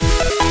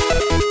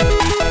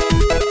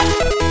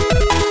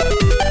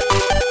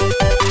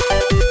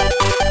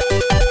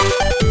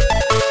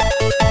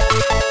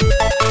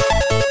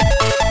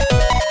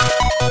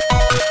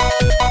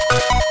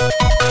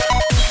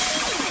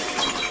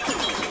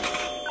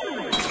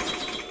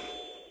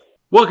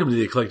Welcome to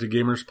the Eclectic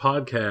Gamers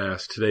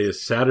Podcast. Today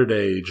is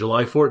Saturday,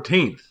 July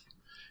 14th,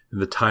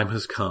 and the time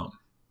has come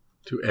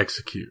to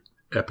execute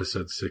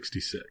episode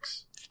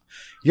 66.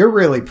 You're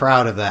really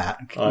proud of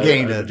that,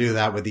 getting to do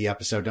that with the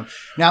episode.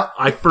 Now,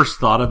 I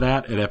first thought of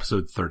that at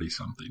episode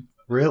 30-something.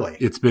 Really?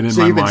 It's been in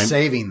so my you've mind. Been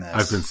saving this.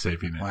 I've been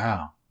saving it.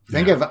 Wow.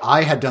 Think if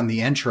I had done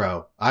the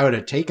intro, I would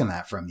have taken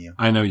that from you.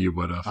 I know you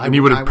would have. And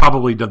you would have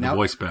probably done the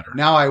voice better.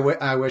 Now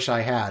I wish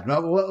I had.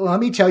 Well, let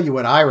me tell you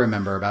what I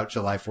remember about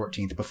July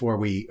 14th before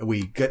we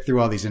get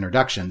through all these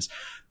introductions.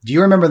 Do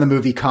you remember the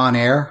movie Con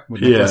Air with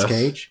Nicolas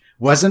Cage?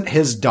 Wasn't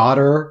his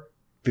daughter,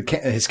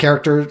 his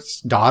character's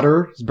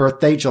daughter's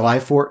birthday July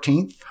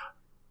 14th?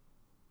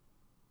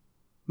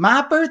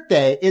 My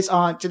birthday is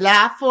on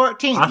July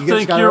 14th. I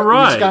think you're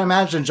right. You just gotta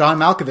imagine John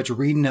Malkovich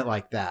reading it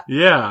like that.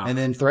 Yeah. And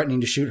then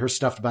threatening to shoot her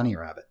stuffed bunny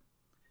rabbit.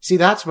 See,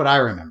 that's what I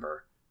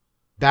remember.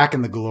 Back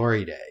in the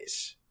glory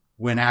days,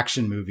 when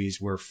action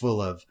movies were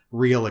full of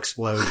real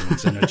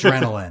explosions and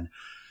adrenaline.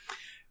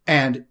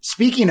 And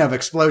speaking of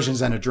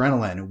explosions and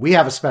adrenaline, we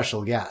have a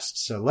special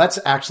guest. So let's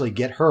actually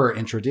get her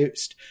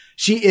introduced.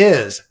 She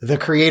is the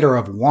creator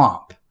of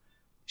Womp.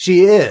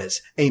 She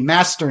is a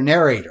master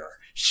narrator,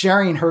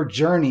 sharing her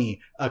journey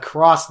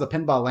across the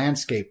pinball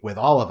landscape with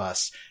all of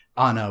us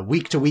on a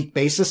week-to-week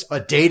basis,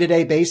 a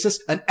day-to-day basis,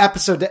 an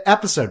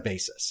episode-to-episode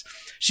basis.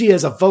 She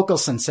is a vocal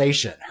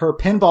sensation. Her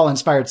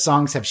pinball-inspired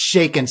songs have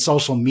shaken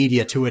social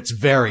media to its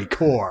very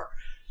core.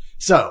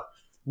 So,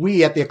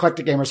 we at the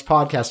Eclectic Gamers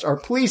Podcast are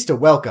pleased to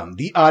welcome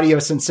the audio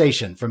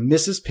sensation from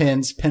Mrs.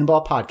 Pinn's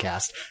Pinball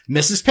Podcast,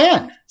 Mrs.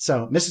 Pinn.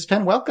 So, Mrs.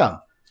 Pinn, welcome.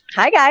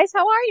 Hi, guys.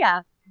 How are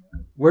ya?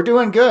 We're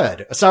doing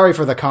good. Sorry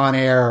for the Con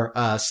Air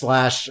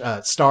slash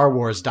Star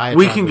Wars diatribe.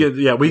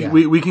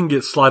 We can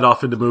get slide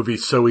off into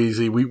movies so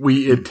easy.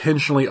 We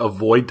intentionally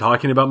avoid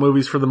talking about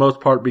movies for the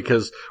most part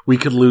because we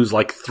could lose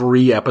like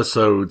 3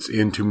 episodes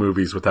into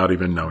movies without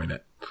even knowing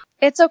it.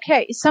 It's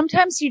okay.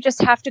 Sometimes you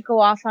just have to go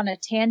off on a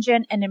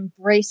tangent and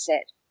embrace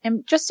it.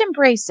 And just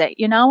embrace it,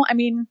 you know? I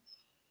mean,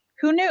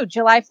 who knew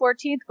July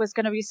 14th was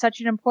going to be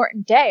such an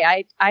important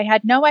day? I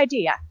had no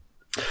idea.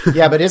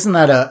 Yeah, but isn't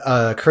that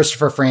a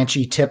Christopher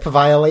Franchi tip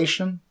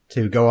violation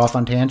to go off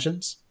on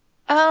tangents?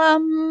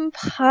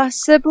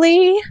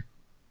 Possibly.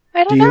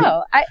 I don't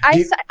know.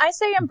 I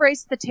say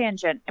embrace the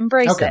tangent.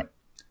 Embrace it.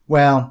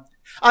 Well,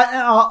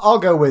 I'll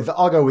go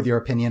with your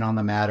opinion on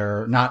the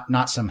matter.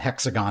 Not some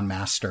hexagon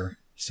master.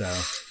 So.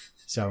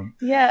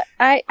 Yeah.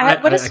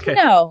 What does he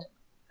know?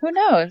 Who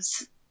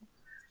knows?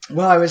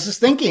 Well, I was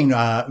just thinking,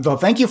 well,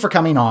 thank you for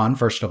coming on,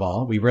 first of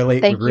all. We really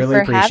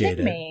appreciate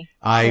it. Me.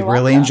 I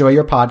really enjoy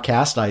your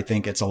podcast. I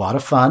think it's a lot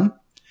of fun.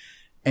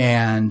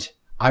 And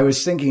I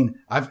was thinking,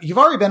 you've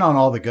already been on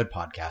all the good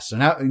podcasts. So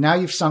now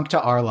you've sunk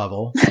to our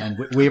level and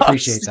we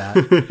appreciate that.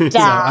 So,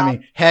 I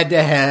mean, head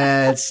to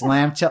head,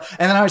 slam till.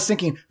 And then I was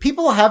thinking,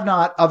 people have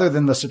not, other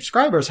than the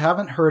subscribers,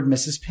 haven't heard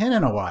Mrs. Pinn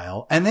in a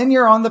while. And then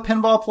you're on the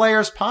Pinball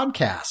Players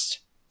podcast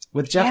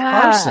with Jeff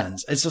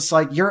Parsons. It's just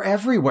like, you're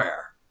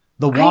everywhere.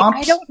 The Womps,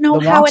 I don't know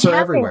how it happened.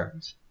 Everywhere.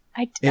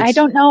 I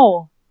don't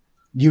know.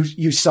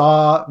 You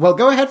saw, well,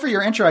 go ahead for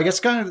your intro. I guess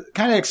kind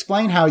of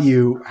explain how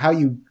you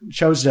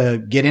chose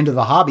to get into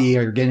the hobby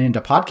or get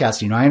into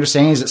podcasting. I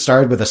understand it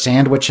started with a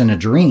sandwich and a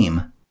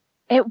dream.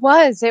 It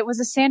was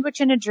a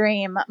sandwich and a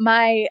dream.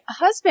 My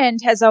husband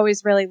has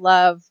always really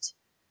loved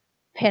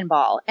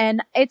pinball,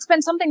 and it's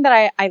been something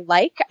that I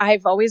like.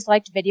 I've always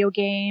liked video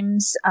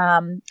games.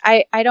 I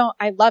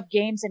love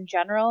games in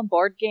general,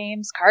 board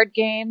games, card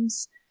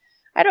games.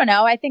 I don't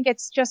know. I think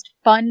it's just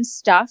fun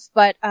stuff,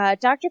 but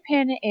Dr.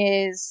 Pinn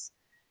has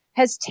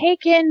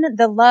taken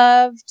the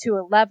love to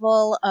a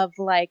level of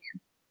like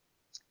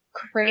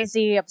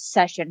crazy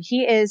obsession.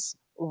 He is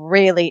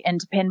really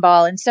into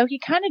pinball, and so he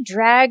kind of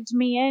dragged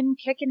me in,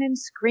 kicking and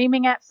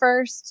screaming at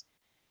first.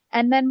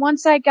 And then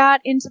once I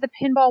got into the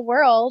pinball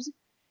world,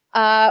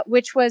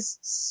 which was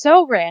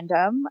so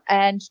random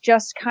and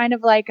just kind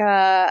of like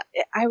I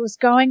was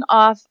going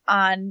off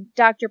on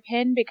Dr.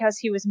 Pinn because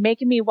he was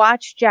making me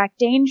watch Jack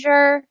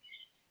Danger,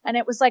 and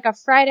it was like a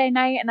Friday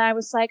night, and I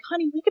was like,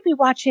 honey, we could be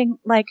watching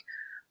like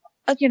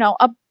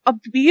a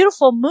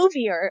beautiful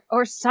movie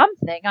or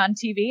something on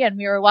TV, and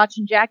we were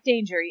watching Jack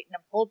Danger eating a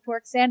pulled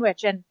pork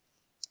sandwich, and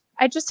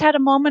I just had a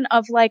moment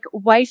of like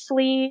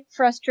wifely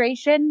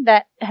frustration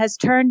that has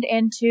turned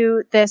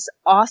into this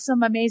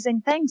awesome,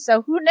 amazing thing.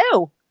 So who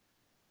knew?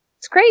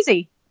 It's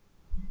crazy.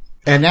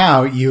 And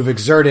now you've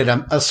exerted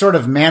a sort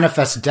of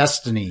manifest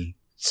destiny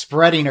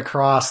spreading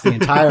across the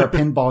entire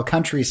pinball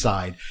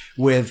countryside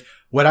with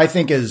what I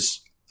think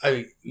is,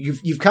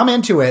 you've come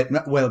into it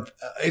with,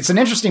 it's an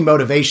interesting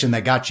motivation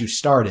that got you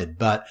started.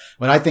 But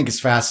what I think is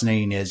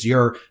fascinating is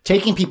you're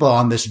taking people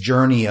on this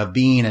journey of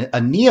being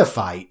a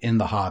neophyte in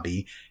the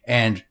hobby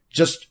and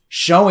just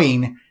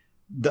showing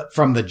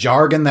from the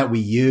jargon that we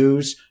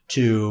use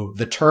to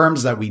the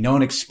terms that we know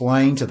and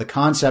explain to the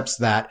concepts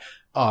that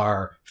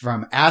are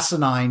from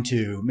asinine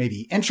to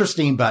maybe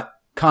interesting, but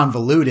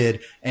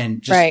convoluted,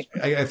 and just,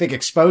 I think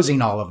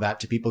exposing all of that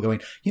to people going,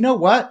 you know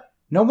what?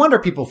 No wonder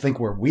people think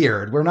we're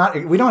weird.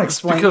 We don't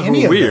explain because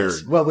any we're of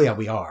this. weird. Well, yeah,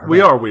 we are.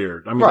 We are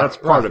weird. I mean, Right, that's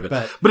part right, of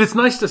it. But it's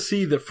nice to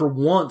see that for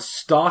once,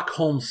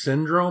 Stockholm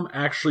Syndrome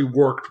actually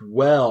worked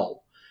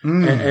well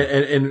and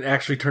it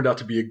actually turned out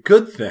to be a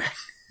good thing.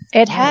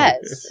 It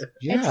has.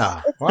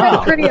 Yeah. It's Wow.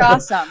 been pretty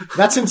awesome.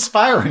 That's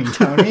inspiring,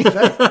 Tony.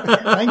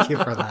 Thank you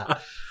for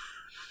that.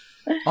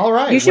 All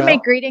right. You should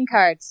make greeting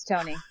cards,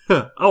 Tony.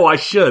 Oh, I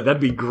should.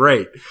 That'd be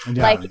great.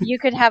 Yeah. Like, you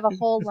could have a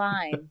whole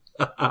line.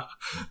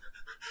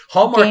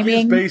 Hallmark is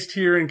Gaming. based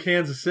here in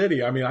Kansas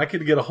City. I mean, I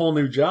could get a whole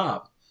new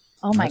job.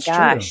 Oh my That's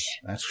gosh.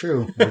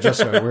 True. That's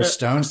true. We're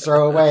stone's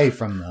throw away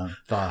from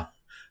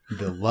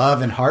the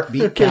love and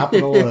heartbeat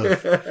capital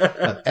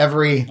of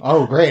every.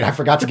 Oh, great! I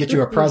forgot to get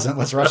you a present.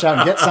 Let's rush out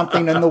and get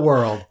something in the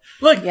world.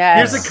 Look,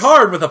 Yes. here's a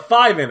card with a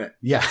 5 in it.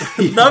 Yeah.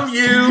 Love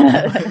you.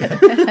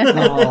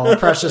 Oh,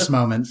 precious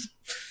moments.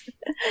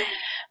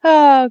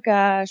 Oh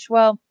gosh.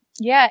 Well,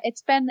 yeah,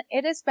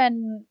 it has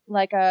been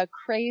like a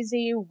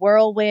crazy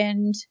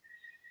whirlwind.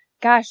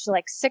 Gosh,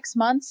 like 6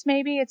 months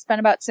maybe. It's been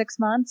about 6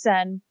 months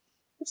and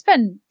it's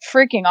been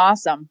freaking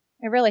awesome.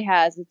 It really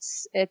has.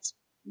 It's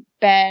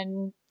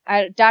been,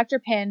 Dr.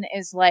 Pin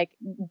is like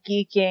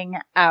geeking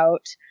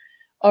out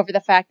over the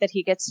fact that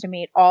he gets to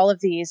meet all of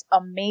these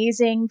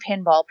amazing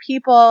pinball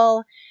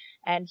people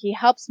and he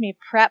helps me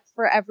prep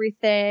for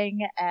everything.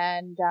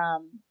 And,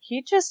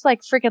 he just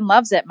like freaking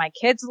loves it. My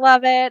kids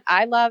love it.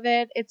 I love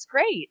it. It's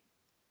great.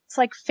 It's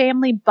like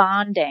family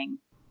bonding.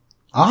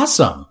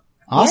 Awesome.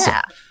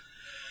 Yeah.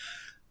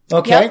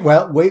 Okay. Yep.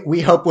 Well,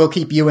 we hope we'll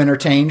keep you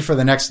entertained for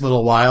the next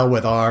little while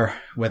with our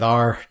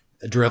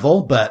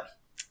drivel, but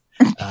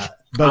I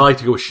like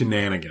to go with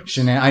shenanigans.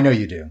 I know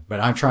you do, but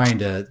I'm trying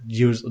to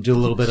do a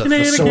little bit of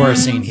Shenanigans.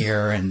 thesaurusing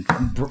here and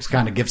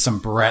kind of give some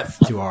breadth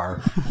to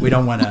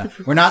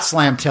we're not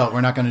slam tilt.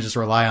 We're not going to just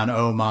rely on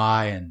oh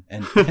my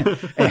and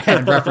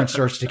reference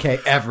George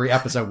Takei every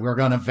episode. We're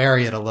going to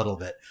vary it a little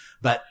bit,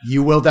 but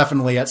you will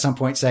definitely at some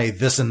point say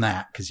this and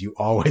that because you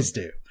always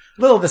do.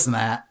 Little this and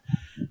that.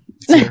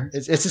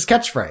 It's his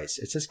catchphrase.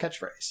 It's his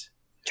catchphrase.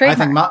 Trademark.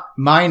 I think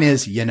mine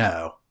is, you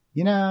know.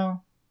 Yeah.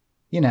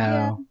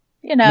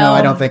 No,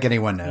 I don't think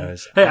anyone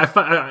knows. Hey,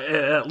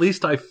 at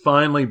least I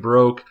finally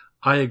broke.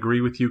 I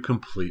agree with you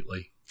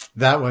completely.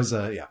 That was,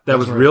 That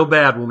was real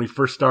bad when we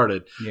first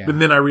started. Yeah. But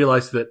then I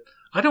realized that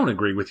I don't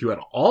agree with you at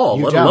all,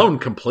 You let don't. alone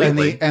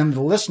completely. And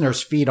the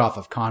listeners feed off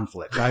of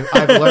conflict.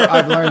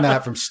 I've learned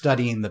that from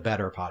studying the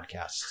better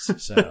podcasts.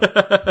 So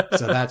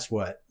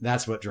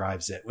that's what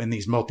drives it in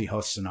these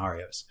multi-host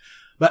scenarios.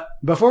 But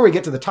before we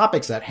get to the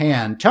topics at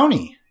hand,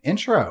 Tony,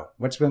 intro.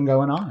 What's been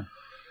going on?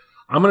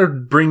 I'm going to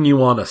bring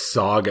you on a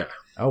saga.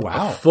 Oh,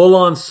 wow. A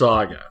full-on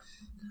saga.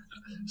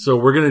 So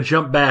we're going to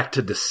jump back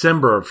to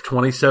December of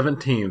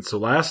 2017. So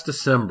last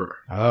December.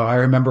 Oh, I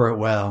remember it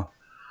well.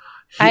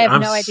 I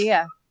have no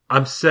idea.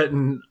 I'm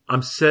sitting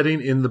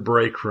in the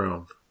break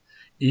room,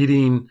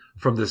 eating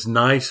from this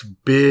nice,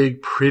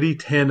 big, pretty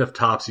tin of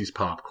Topsy's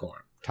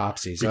popcorn.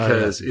 Topsies.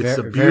 Because it's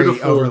a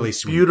very overly beautiful,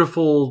 sweet.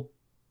 beautiful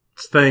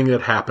thing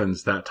that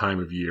happens that time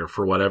of year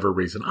for whatever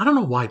reason. I don't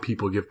know why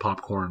people give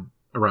popcorn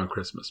around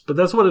Christmas, but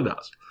that's what it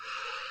does.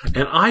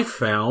 And I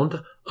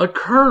found a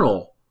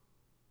kernel,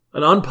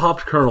 an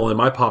unpopped kernel in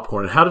my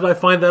popcorn. And how did I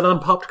find that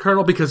unpopped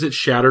kernel? Because it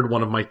shattered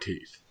one of my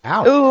teeth.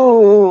 Ow.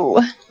 Ooh.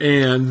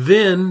 And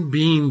then,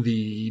 being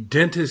the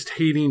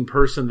dentist-hating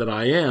person that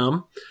I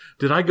am,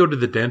 did I go to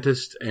the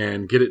dentist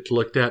and get it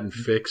looked at and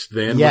fixed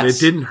then? Yes. When it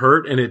didn't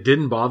hurt and it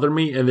didn't bother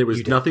me and there was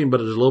You did. nothing but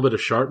a little bit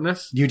of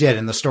sharpness? You did,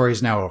 and the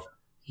story's now over.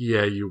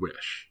 Yeah, you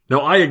wish.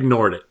 No, I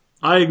ignored it.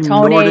 I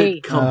ignored Tony.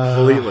 it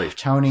completely.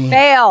 Tony.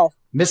 Fail.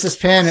 Mrs.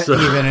 Penn So-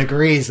 even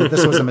agrees that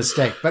this was a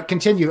mistake. But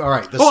continue. All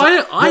right.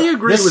 I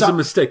agree it was a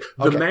mistake.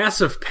 The Okay.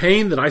 massive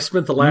pain that I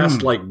spent the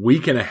last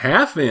week and a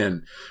half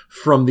in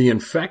from the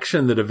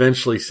infection that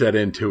eventually set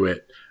into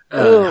it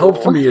Ooh.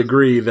 helped me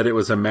agree that it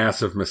was a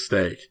massive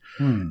mistake.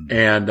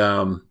 And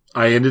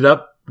I ended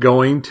up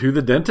going to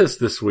the dentist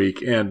this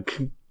week. And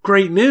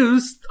great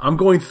news, I'm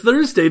going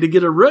Thursday to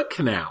get a root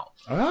canal.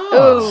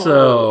 Oh.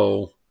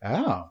 So,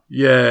 Oh.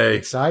 yay.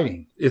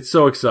 Exciting. It's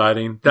so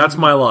exciting. That's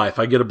my life.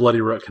 I get a bloody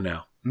root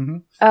canal. Mm-hmm.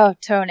 Oh,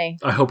 Tony.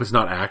 I hope it's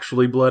not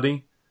actually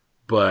bloody,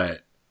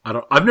 but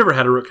I've never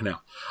had a root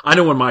canal. I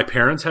know when my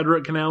parents had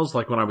root canals,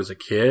 like when I was a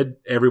kid,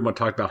 everyone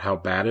talked about how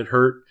bad it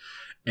hurt.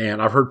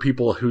 And I've heard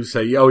people who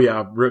say, oh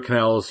yeah, root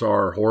canals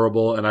are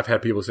horrible. And I've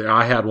had people say,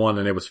 I had one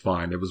and it was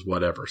fine. It was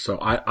whatever. So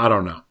I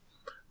don't know.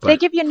 But They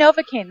give you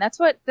Novocaine. That's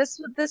what this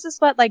is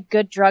what like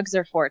good drugs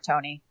are for,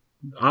 Tony.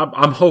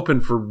 I'm hoping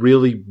for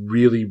really,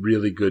 really,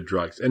 really good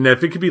drugs. And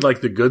if it could be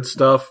like the good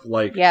stuff,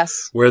 like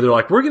Yes. where they're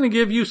like, we're going to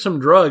give you some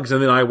drugs.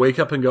 And then I wake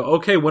up and go,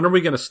 okay, when are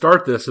we going to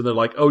start this? And they're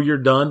like, oh, you're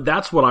done.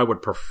 That's what I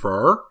would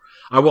prefer.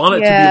 I want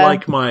it to be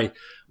like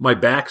my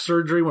back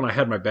surgery when I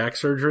had my back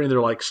surgery. And they're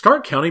like,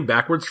 start counting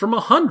backwards from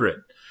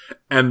 100.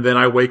 And then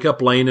I wake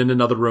up laying in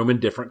another room in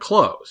different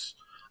clothes.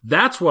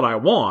 That's what I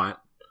want.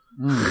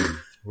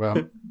 Well,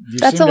 you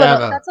That's seem a to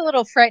have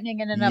little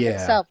frightening in and of Yeah.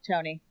 itself,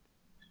 Tony.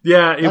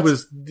 Yeah, it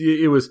was,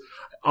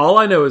 all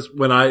I know is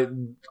when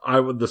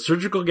the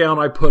surgical gown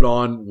I put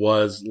on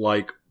was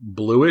like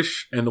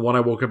bluish, and the one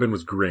I woke up in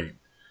was green.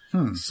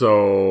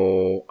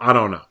 So I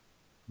don't know.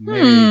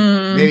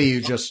 Maybe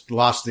you just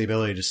lost the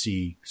ability to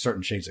see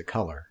certain shades of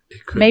color.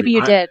 Maybe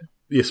you did.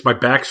 Yes, my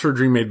back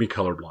surgery made me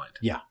colorblind.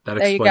 Yeah, that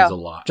explains a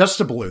lot. Just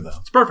to blue though.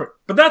 It's perfect.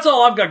 But that's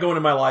all I've got going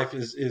in my life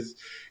is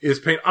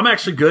pain. I'm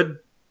actually good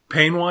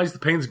pain wise. The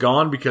pain's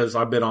gone because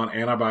I've been on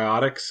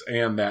antibiotics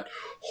and that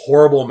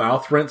horrible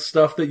mouth rinse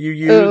stuff that you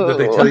use that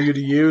they tell you to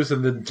use,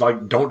 and then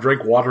like don't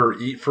drink water or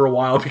eat for a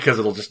while because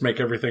it'll just make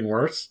everything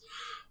worse.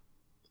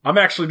 I'm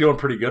actually doing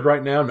pretty good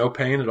right now. No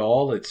pain at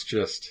all. It's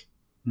just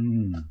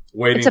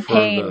waiting for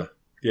pain.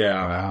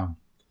 Wow.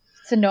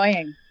 It's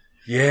annoying.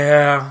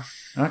 Yeah.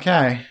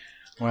 Okay.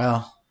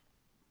 Well,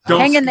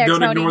 hang in there,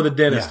 don't Tony. ignore the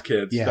dentist, Yeah.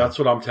 kids. Yeah. That's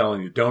what I'm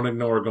telling you. Don't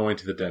ignore going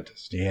to the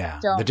dentist. Yeah.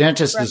 Don't. The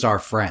dentist is our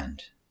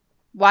friend.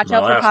 Watch My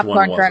out for last one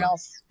popcorn wasn't.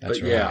 kernels. That's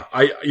But right. yeah,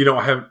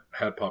 I haven't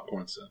had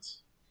popcorn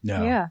since.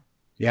 No. Yeah.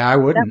 Yeah, I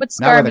wouldn't. That would Not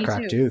scar with a me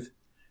cracked too. tooth.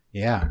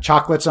 Yeah.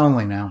 Chocolates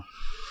only now.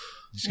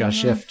 Just gotta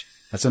shift.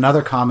 That's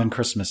another common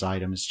Christmas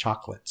item is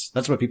chocolates.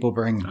 That's what people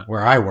bring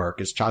where I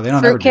work is chocolate. They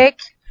don't ever do. Fruitcake?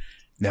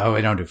 No,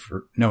 we don't do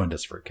fruit. No one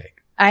does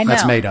fruitcake. I know.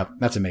 That's made up.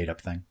 That's a made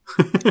up thing.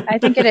 I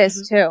think it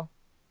is too.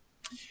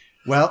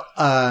 Well,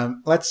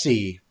 let's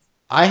see.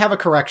 I have a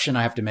correction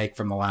I have to make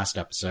from the last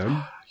episode.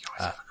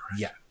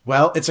 Yeah.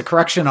 Well, it's a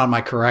correction on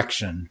my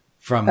correction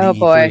from the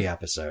E3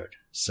 episode.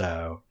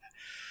 So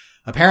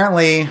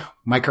apparently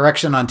my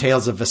correction on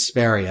Tales of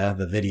Vesperia,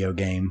 the video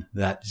game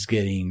that is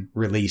getting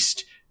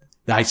released,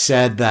 I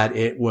said that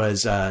it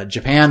was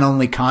Japan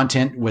only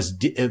content,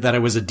 that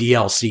it was a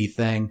DLC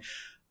thing.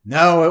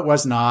 No, it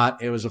was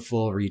not. It was a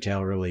full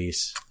retail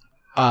release.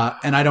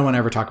 And I don't want to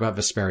ever talk about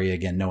Vesperia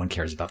again. No one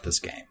cares about this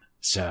game.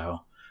 So,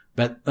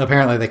 but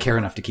apparently they care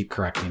enough to keep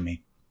correcting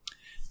me.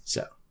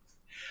 So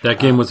That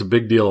game was a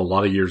big deal a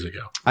lot of years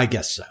ago. I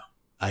guess so.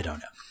 I don't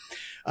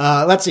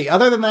know. Let's see.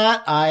 Other than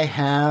that, I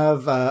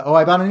have,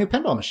 I bought a new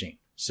pinball machine.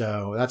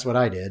 So that's what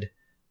I did.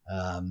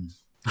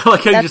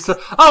 Like how you just said,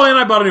 and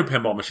I bought a new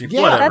pinball machine.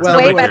 Yeah, Whatever. That's Well,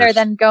 way who better cares?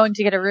 than going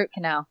to get a root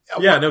canal.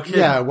 Yeah, no kidding.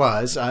 Yeah, it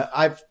was.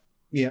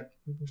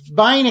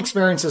 Buying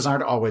experiences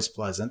aren't always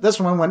pleasant. This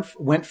one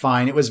went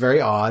fine. It was very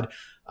odd.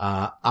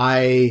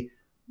 I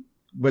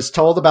was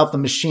told about the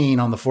machine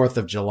on the 4th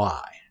of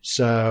July.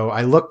 So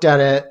I looked at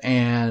it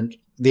and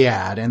the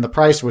ad, and the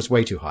price was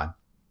way too high.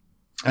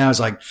 And I was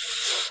like,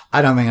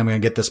 I don't think I'm going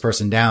to get this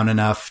person down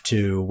enough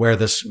to where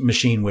this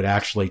machine would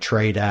actually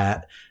trade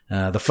at.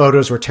 The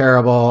photos were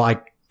terrible.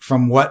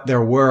 From what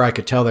there were, I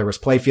could tell there was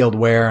playfield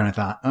wear, and I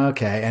thought,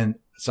 okay. And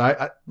so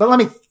but let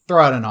me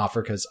throw out an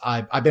offer because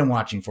I've been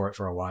watching for it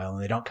for a while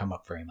and they don't come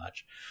up very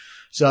much.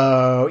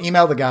 So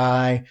email the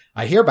guy.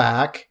 I hear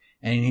back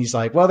and he's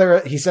like,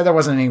 well, he said there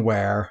wasn't any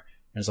wear.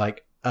 And it's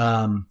like,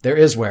 there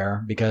is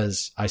wear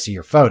because I see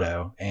your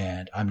photo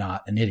and I'm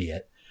not an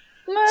idiot.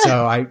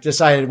 So I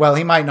decided, well,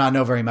 he might not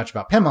know very much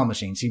about pinball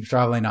machines. He's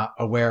probably not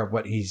aware of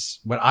what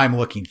I'm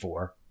looking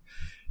for.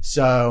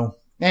 So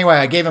anyway,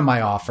 I gave him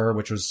my offer,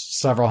 which was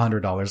several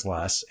 $100s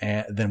less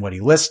than what he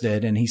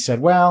listed. And he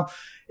said, well,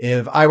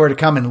 if I were to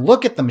come and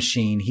look at the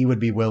machine, he would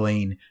be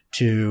willing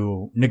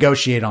to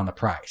negotiate on the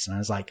price. And I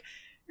was like,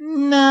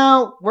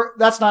 no,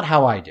 that's not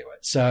how I do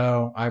it.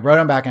 So I wrote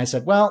him back and I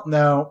said, well,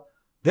 no,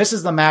 this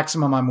is the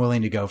maximum I'm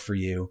willing to go for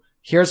you.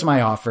 Here's my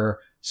offer.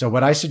 So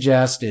what I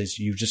suggest is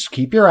you just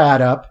keep your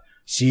ad up,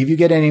 see if you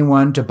get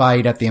anyone to buy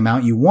it at the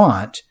amount you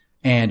want.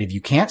 And if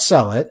you can't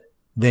sell it,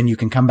 then you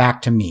can come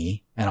back to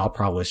me and I'll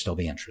probably still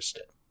be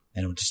interested.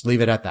 And we'll just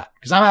leave it at that.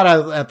 Cause I'm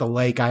out at the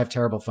lake. I have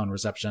terrible phone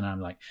reception.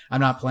 I'm like, I'm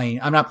not playing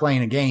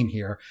a game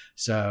here.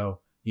 So,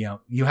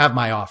 you have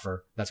my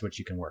offer. That's what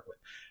you can work with.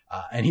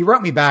 And he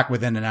wrote me back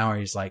within an hour.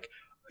 He's like,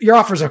 your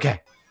offer's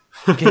okay.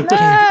 When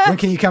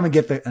can you come and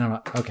get and I'm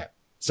like, okay.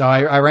 So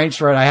I arranged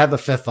for it. I had the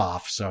 5th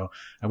off. So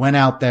I went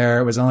out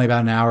there. It was only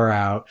about an hour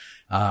out.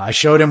 I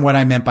showed him what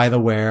I meant by the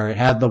wear. It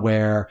had the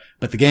wear,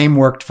 but the game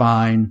worked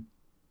fine.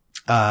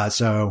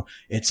 So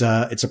it's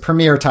a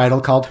Premiere title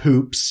called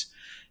Hoops.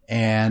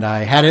 And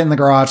I had it in the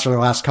garage for the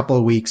last couple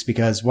of weeks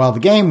because while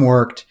the game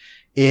worked,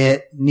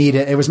 it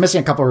was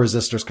missing a couple of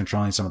resistors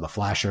controlling some of the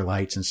flasher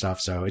lights and stuff.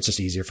 So it's just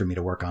easier for me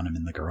to work on them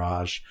in the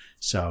garage.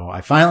 So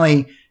I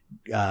finally,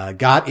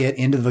 got it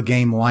into the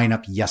game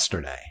lineup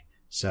yesterday.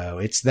 So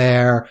it's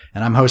there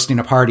and I'm hosting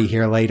a party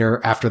here later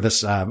after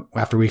this,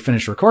 after we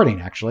finish recording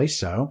actually.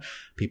 So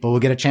people will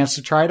get a chance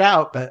to try it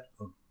out, but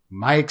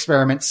my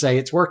experiments say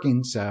it's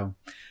working. So,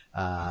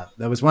 that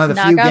was one of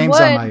the few games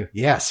on my,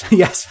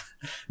 yes.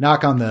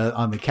 Knock on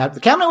the cabinet.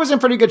 The cabinet was in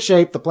pretty good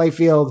shape. The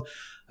playfield,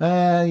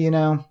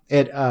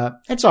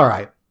 it's all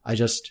right.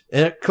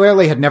 It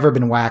clearly had never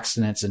been waxed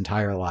in its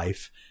entire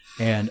life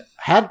and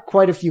had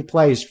quite a few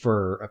plays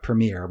for a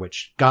Premiere,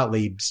 which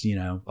Gottlieb's,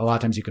 a lot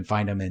of times you can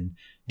find them in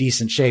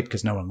decent shape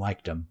because no one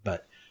liked them.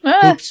 But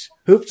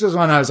Hoops was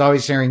one I was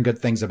always hearing good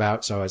things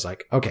about. So I was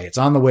like, okay, it's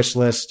on the wish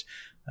list.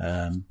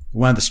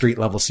 One of the street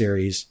level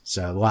series.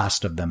 So the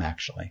last of them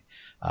actually,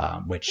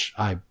 which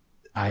I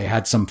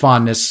had some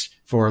fondness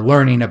for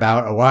learning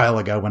about a while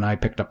ago when I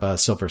picked up a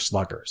Silver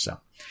Slugger. So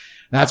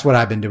that's what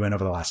I've been doing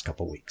over the last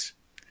couple of weeks.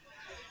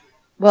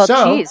 Well,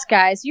 geez,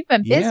 guys, you've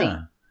been busy.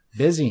 Yeah,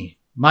 busy.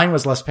 Mine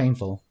was less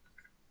painful.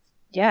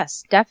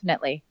 Yes,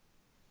 definitely.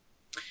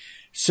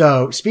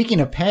 So speaking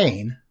of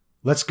pain,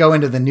 let's go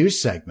into the news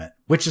segment,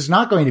 which is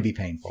not going to be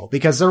painful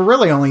because there are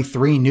really only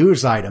 3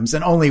 news items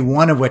and only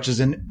one of which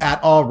is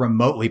at all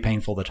remotely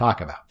painful to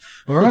talk about.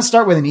 But we're going to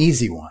start with an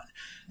easy one.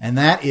 And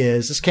that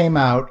is, this came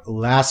out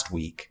last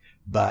week,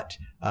 but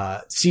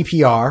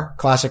CPR,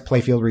 Classic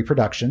Playfield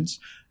Reproductions,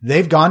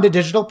 they've gone to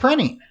digital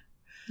printing.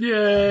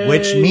 Yay.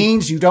 Which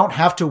means you don't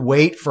have to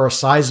wait for a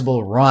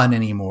sizable run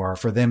anymore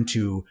for them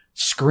to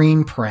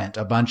screen print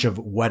a bunch of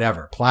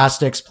whatever.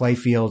 Plastics,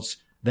 playfields,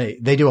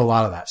 they do a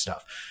lot of that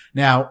stuff.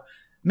 Now,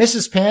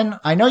 Mrs. Pin,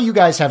 I know you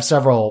guys have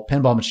several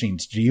pinball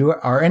machines.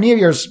 Are any of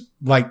yours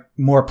like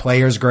more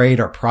players grade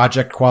or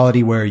project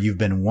quality where you've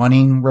been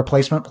wanting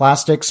replacement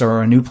plastics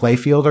or a new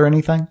playfield or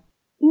anything?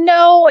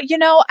 No,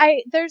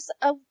 there's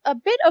a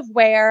bit of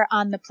wear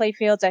on the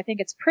playfields. I think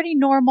it's pretty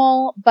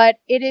normal, but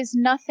it is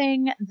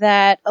nothing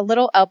that a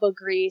little elbow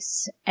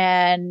grease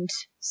and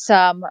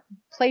some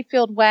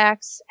playfield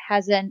wax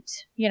hasn't,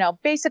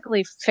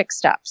 basically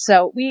fixed up.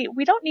 So we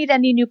don't need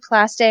any new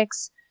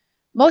plastics.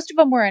 Most of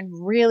them were in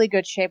really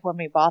good shape when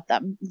we bought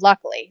them,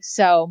 luckily.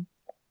 So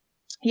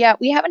yeah,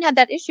 we haven't had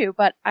that issue,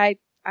 but I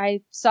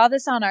saw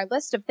this on our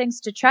list of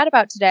things to chat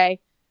about today.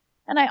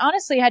 And I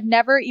honestly had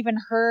never even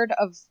heard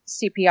of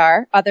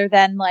CPR other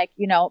than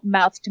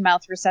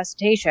mouth-to-mouth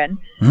resuscitation.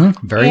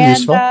 Very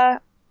useful. I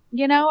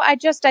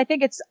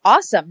think it's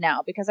awesome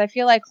now because I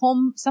feel like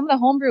some of the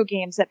homebrew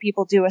games that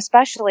people do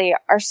especially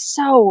are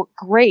so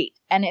great.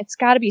 And it's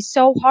got to be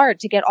so hard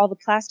to get all the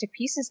plastic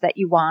pieces that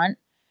you want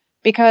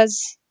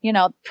because,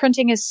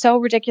 printing is so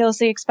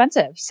ridiculously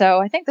expensive. So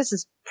I think this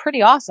is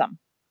pretty awesome.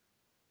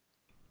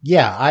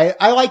 Yeah,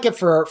 I like it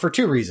for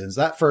 2 reasons.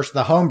 That first,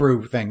 the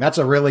homebrew thing, that's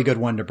a really good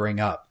one to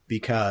bring up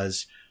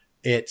because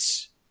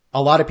it's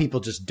a lot of people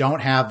just don't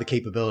have the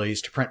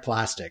capabilities to print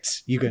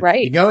plastics. You can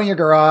go in your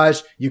garage,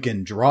 you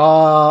can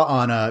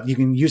you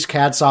can use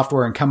CAD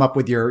software and come up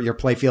with your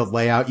playfield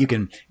layout. You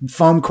can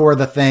foam core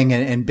the thing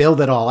and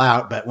build it all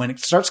out. But when it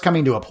starts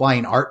coming to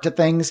applying art to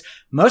things,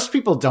 most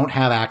people don't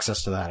have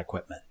access to that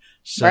equipment.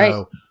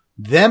 So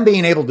them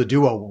being able to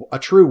do a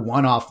true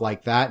one-off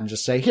like that and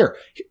just say,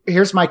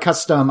 here's my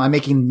custom. I'm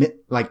making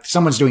like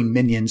someone's doing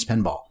Minions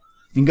pinball.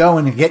 You can go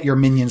and get your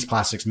Minions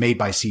plastics made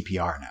by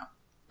CPR now.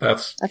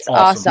 That's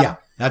awesome. Yeah,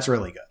 that's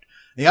really good.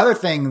 The other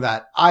thing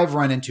that I've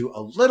run into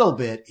a little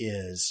bit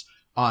is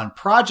on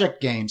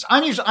project games.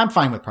 I'm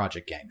fine with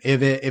project game.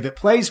 If it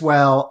plays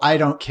well, I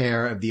don't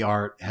care if the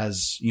art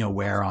has,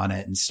 wear on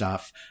it and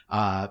stuff.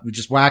 We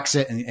just wax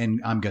it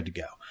and I'm good to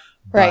go.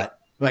 Right. But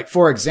like,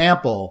 for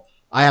example,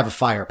 I have a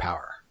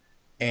Firepower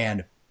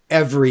and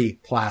every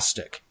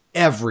plastic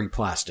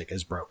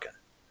is broken.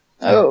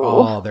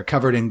 They're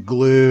covered in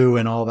glue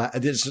and all that.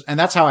 And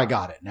that's how I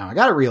got it. Now I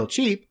got it real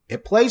cheap.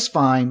 It plays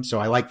fine. So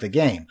I like the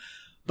game,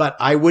 but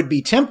I would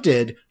be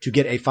tempted to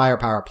get a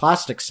Firepower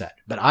plastic set,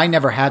 but I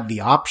never had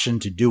the option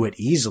to do it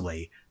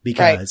easily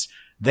because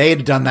they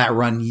had done that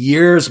run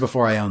years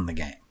before I owned the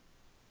game.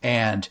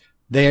 And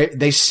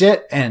they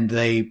sit and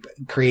they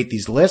create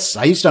these lists.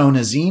 I used to own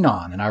a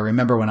Xenon, and I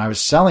remember when I was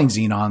selling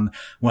Xenon,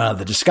 one of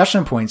the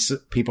discussion points,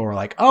 people were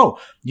like, oh,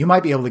 you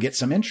might be able to get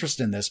some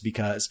interest in this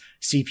because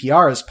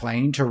CPR is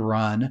planning to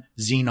run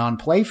Xenon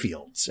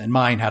playfields, and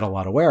mine had a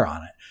lot of wear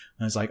on it.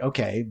 And I was like,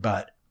 okay,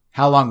 but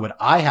how long would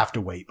I have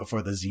to wait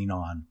before the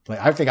Xenon play?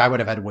 I think I would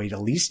have had to wait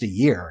at least a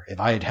year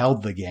if I had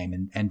held the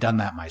game and done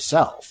that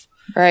myself.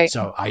 Right.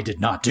 So I did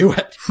not do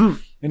it.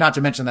 And not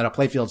to mention that a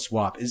playfield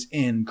swap is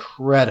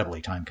incredibly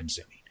time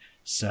consuming.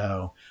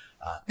 So,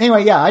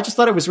 anyway, yeah, I just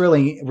thought it was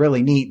really,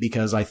 really neat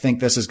because I think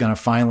this is going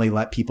to finally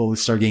let people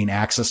start getting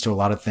access to a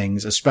lot of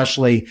things,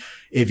 especially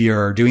if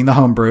you're doing the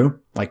homebrew,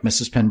 like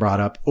Mrs. Penn brought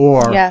up,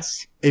 or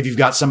if you've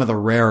got some of the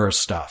rarer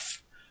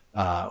stuff,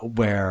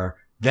 where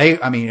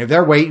if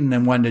they're waiting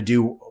and wanting to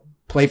do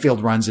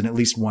playfield runs in at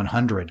least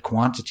 100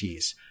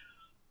 quantities.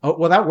 Oh,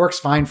 well, that works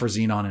fine for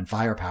Xenon and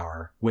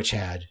Firepower, which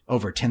had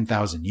over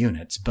 10,000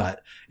 units,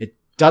 but it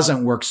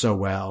doesn't work so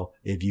well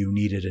if you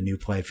needed a new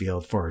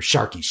playfield for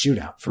Sharky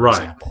Shootout, for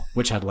example,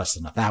 which had less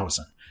than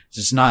 1,000. It's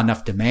just not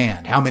enough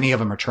demand. How many of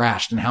them are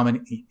trashed and how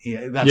many,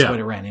 that's what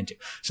it ran into.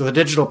 So the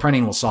digital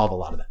printing will solve a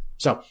lot of that.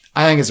 So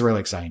I think it's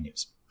really exciting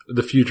news.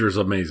 The future is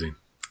amazing.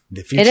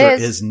 The future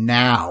is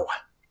now.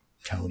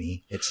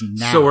 Tony, it's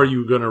now. So are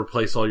you going to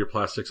replace all your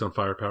plastics on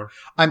Firepower?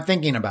 I'm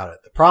thinking about it.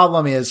 The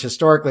problem is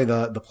historically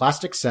the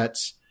plastic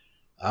sets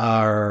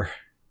are,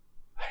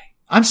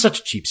 I'm such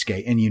a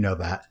cheapskate and you know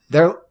that.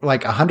 They're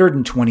like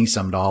 $120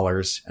 some.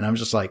 And I'm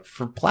just like,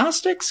 for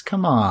plastics?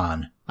 Come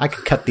on. I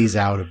could cut these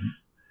out.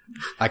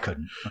 I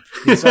couldn't.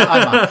 So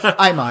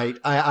I might.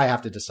 I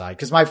have to decide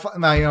because my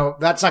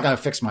that's not going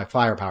to fix my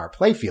Firepower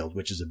playfield,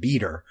 which is a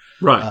beater.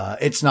 Right.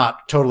 It's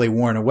not totally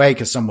worn away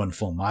because someone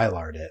full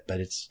Mylar'd it, but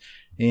it's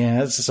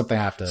Yeah, this is something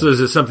I have to. So is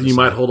it something you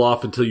might hold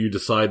off until you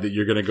decide that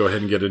you're going to go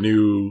ahead and get a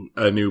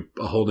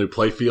whole new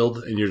play field,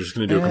 and you're just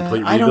going to do a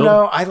complete rebuild? I don't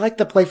know. I like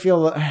the play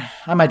field.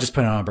 I might just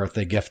put it on a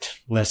birthday gift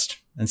list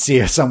and see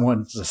if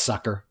someone's a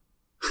sucker.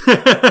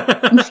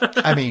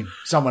 I mean,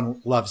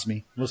 someone loves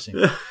me. We'll see.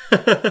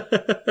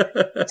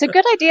 It's a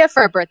good idea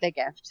for a birthday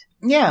gift.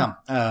 Yeah.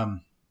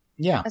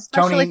 Yeah.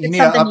 Especially Tony, if you it's need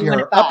to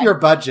something up your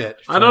budget.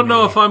 I don't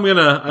know if I'm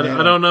gonna. I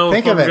don't know.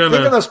 Think if of I'm it. Gonna,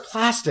 Think of those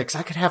plastics.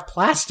 I could have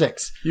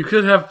plastics. You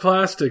could have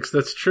plastics.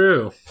 That's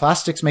true.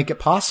 Plastics make it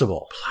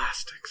possible.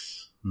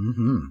 Plastics.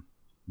 Mm-hmm.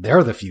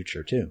 They're the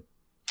future too.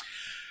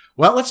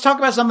 Well, let's talk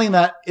about something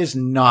that is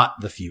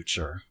not the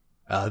future,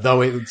 though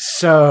it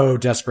so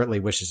desperately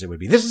wishes it would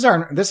be. This is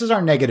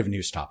our negative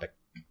news topic.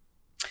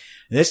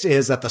 This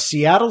is that the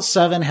Seattle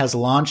 7 has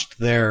launched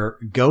their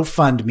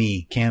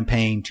GoFundMe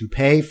campaign to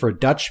pay for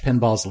Dutch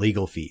Pinball's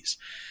legal fees.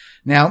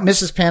 Now,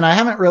 Mrs. Penn, I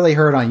haven't really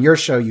heard on your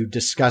show you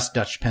discuss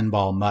Dutch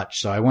Pinball much,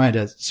 so I wanted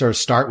to sort of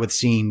start with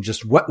seeing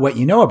just what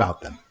you know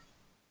about them.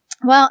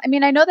 Well, I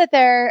mean, I know that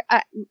they're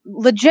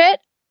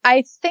legit.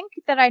 I think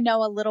that I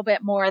know a little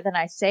bit more than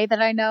I say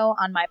that I know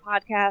on my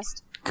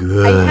podcast.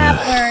 Good. I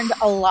have learned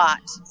a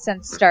lot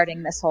since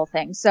starting this whole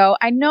thing. So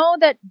I know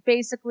that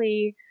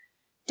basically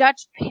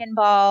Dutch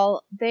Pinball,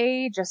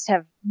 they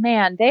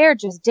are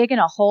just digging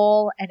a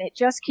hole and it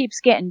just keeps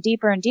getting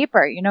deeper and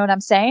deeper. You know what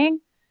I'm saying?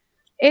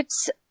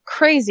 It's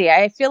crazy.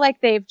 I feel like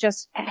they've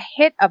just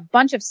hit a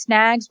bunch of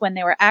snags when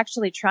they were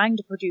actually trying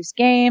to produce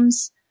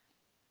games,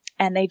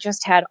 and they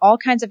just had all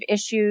kinds of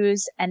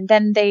issues, and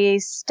then they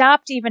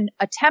stopped even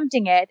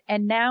attempting it,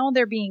 and now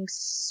they're being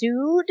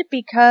sued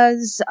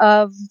because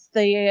of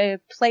the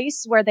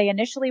place where they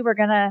initially were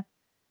going to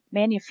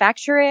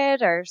manufacture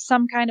it or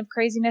some kind of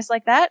craziness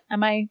like that.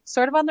 Am I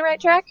sort of on the right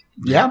track?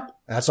 Yeah,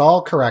 that's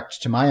all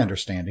correct to my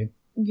understanding.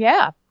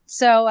 Yeah.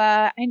 So,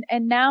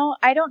 and now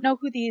I don't know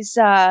who these,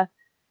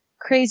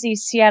 crazy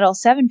Seattle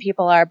 7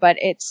 people are, but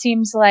it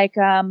seems like,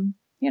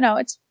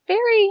 it's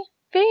very,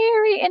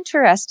 very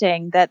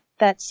interesting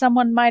that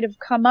someone might have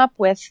come up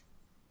with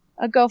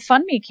a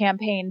GoFundMe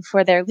campaign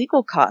for their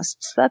legal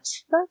costs.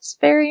 That's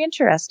very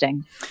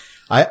interesting.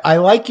 I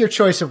like your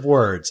choice of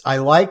words. I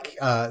like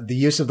the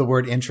use of the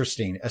word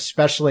interesting,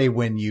 especially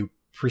when you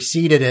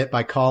preceded it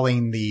by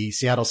calling the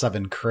Seattle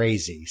 7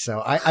 crazy.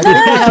 So I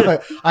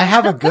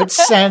have a good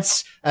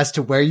sense as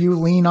to where you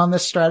lean on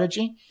this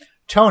strategy.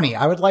 Tony,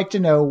 I would like to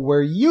know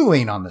where you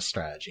lean on this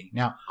strategy.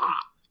 Now,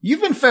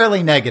 you've been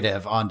fairly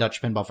negative on Dutch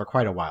Pinball for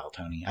quite a while,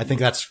 Tony. I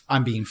think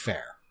I'm being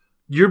fair.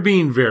 You're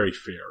being very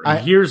fair.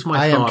 And here's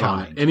my thought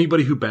on it.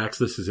 Anybody who backs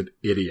this is an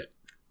idiot.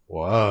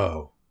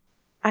 Whoa.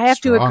 I have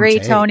to agree,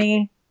 take.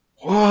 Tony.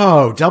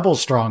 Whoa, double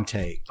strong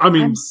take. I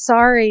mean, I'm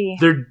sorry.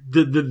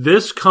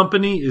 This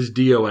company is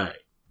DOA.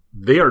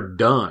 They are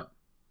done.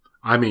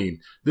 I mean,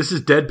 this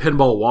is dead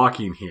pinball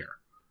walking here.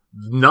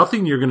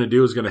 Nothing you're going to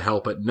do is going to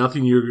help it.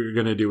 Nothing you're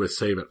going to do is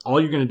save it. All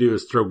you're going to do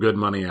is throw good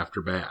money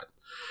after bad.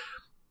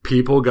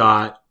 People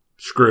got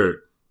screwed.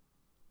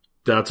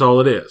 That's all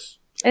it is.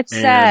 It's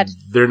sad.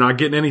 They're not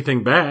getting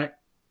anything back.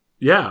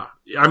 Yeah.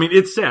 I mean,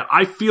 it's sad.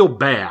 I feel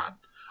bad.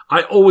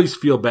 I always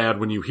feel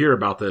bad when you hear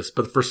about this,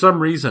 but for some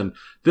reason,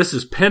 this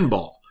is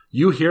pinball.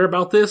 You hear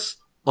about this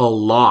a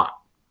lot.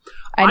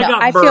 I know.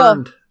 I got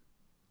burned.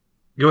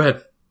 Go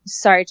ahead.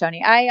 Sorry,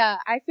 Tony.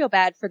 I feel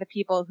bad for the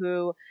people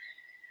who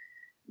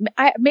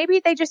maybe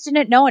they just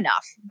didn't know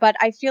enough, but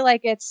I feel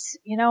like it's,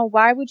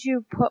 why would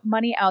you put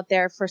money out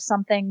there for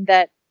something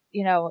that,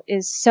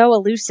 is so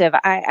elusive?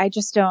 I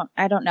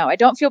don't know. I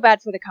don't feel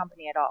bad for the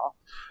company at all,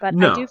 but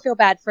no. I do feel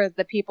bad for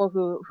the people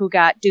who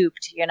got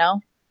duped,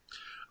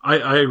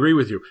 I agree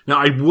with you. Now,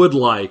 I would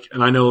like,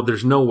 and I know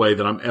there's no way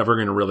that I'm ever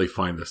going to really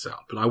find this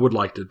out, but I would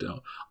like to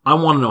know. I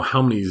want to know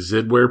how many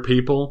Zidware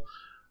people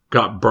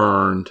got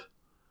burned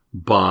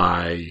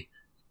by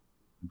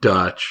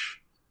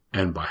Dutch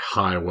and by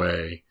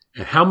Highway,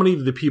 and how many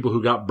of the people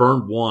who got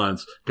burned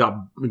once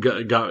got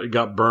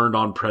burned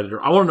on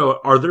Predator. I want to know,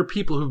 are there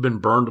people who've been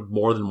burned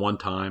more than one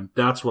time?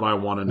 That's what I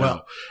want to know.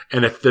 Well,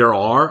 and if there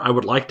are, I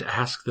would like to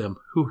ask them,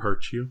 who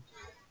hurt you?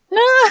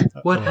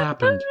 What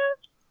happened?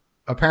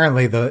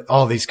 Apparently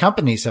all these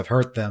companies have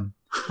hurt them.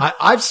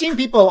 I've seen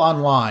people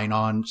online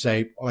on,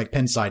 say, like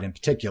Pinside in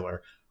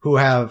particular, who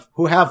have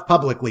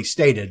publicly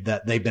stated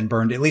that they've been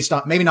burned, at least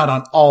on, maybe not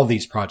on all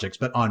these projects,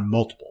 but on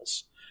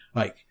multiples.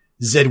 Like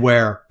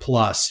Zidware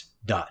plus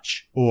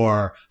Dutch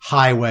or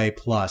Highway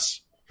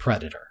plus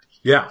Predator.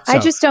 Yeah. So, I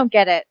just don't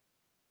get it.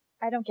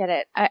 I don't get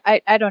it.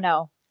 I don't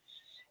know.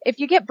 If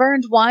you get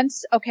burned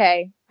once,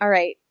 okay, all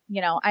right.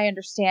 I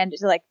understand.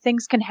 Like,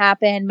 things can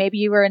happen. Maybe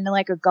you were in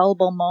like a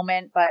gullible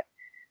moment, but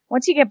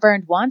once you get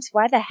burned once,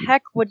 why the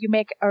heck would you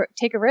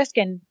take a risk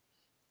and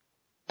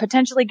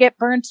potentially get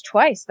burned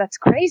twice? That's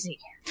crazy.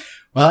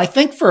 Well, I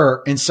think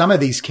in some of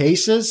these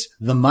cases,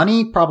 the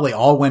money probably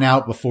all went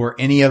out before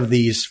any of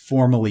these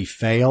formally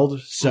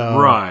failed.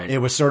 So it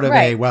was sort of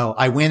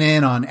I went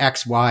in on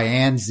X, Y,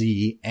 and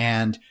Z,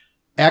 and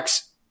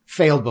X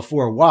failed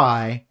before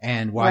Y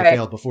and Y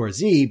failed before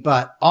Z,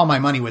 but all my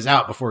money was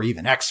out before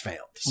even X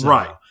failed. So,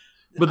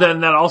 But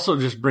then that also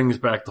just brings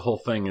back the whole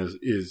thing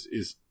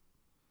is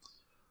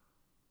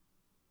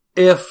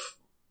if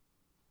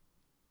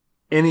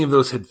any of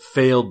those had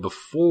failed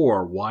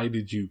before, why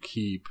did you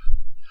keep...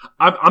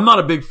 I'm not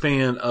a big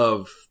fan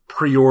of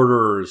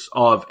pre-orders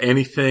of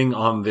anything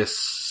on this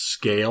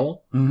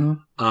scale. Mm-hmm.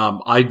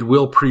 I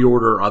will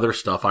pre-order other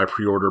stuff. I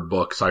pre-order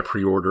books. I'll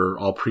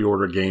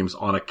pre-order games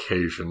on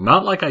occasion.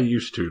 Not like I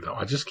used to, though.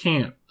 I just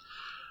can't.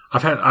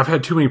 I've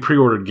had too many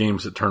pre-ordered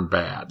games that turn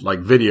bad, like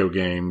video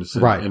games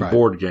and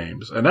board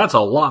games. And that's a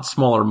lot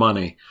smaller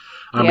money.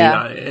 I mean,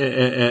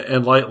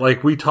 and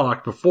like we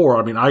talked before,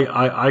 I mean,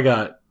 I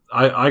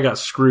got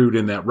screwed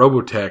in that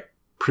Robotech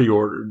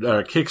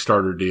pre-order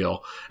Kickstarter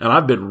deal, and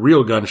I've been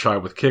real gun shy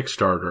with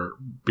Kickstarter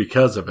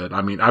because of it.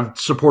 I mean, I've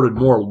supported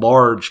more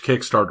large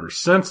Kickstarters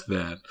since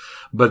then,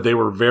 but they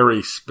were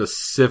very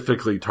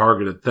specifically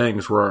targeted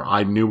things where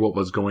I knew what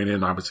was going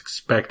in. I was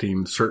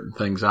expecting certain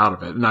things out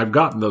of it, and I've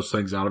gotten those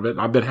things out of it,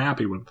 and I've been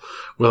happy with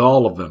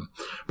all of them.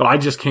 But I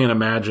just can't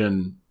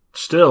imagine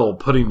still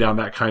putting down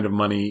that kind of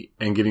money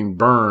and getting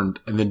burned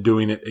and then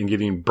doing it and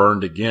getting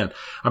burned again.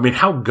 I mean,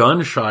 how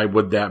gun shy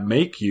would that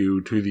make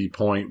you to the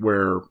point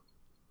where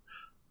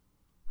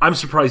I'm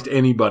surprised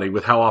anybody,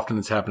 with how often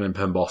it's happened in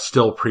pinball,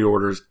 still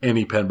pre-orders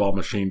any pinball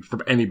machine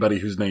from anybody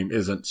whose name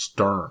isn't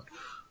Stern.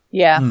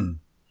 Yeah.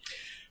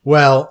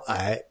 Well,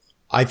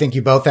 I think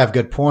you both have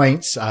good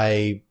points.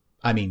 I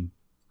mean,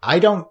 I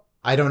don't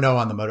know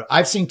on the motive.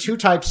 I've seen two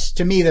types.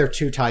 To me, there are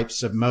two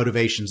types of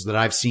motivations that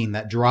I've seen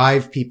that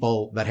drive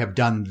people that have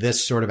done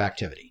this sort of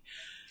activity.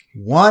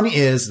 One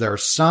is there are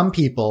some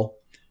people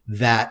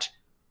that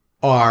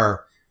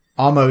are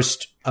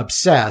almost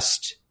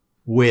obsessed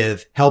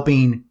with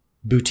helping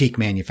boutique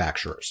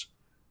manufacturers.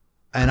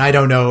 And I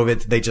don't know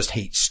if they just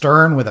hate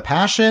Stern with a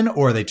passion,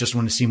 or they just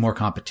want to see more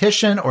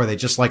competition, or they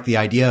just like the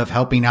idea of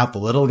helping out the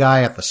little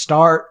guy at the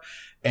start.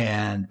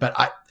 And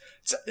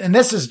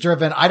this is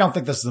driven, I don't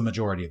think this is the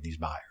majority of these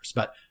buyers,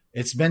 but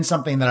it's been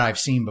something that I've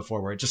seen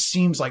before where it just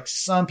seems like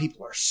some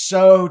people are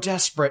so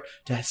desperate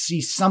to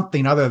see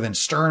something other than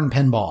Stern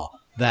pinball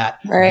that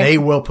they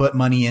will put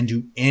money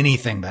into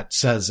anything that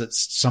says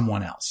it's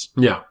someone else.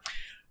 Yeah.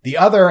 The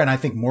other, and I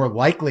think more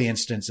likely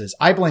instance, is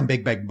I blame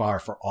Big Bang Bar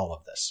for all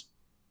of this.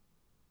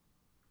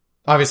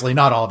 Obviously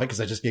not all of it,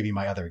 because I just gave you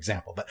my other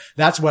example, but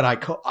that's what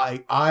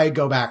I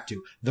go back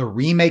to. The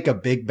remake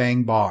of Big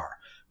Bang Bar,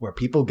 where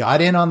people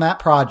got in on that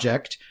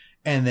project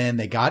and then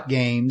they got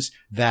games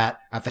that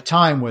at the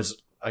time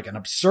was like an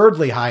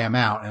absurdly high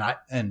amount.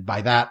 And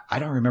by that, I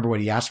don't remember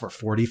what he asked for,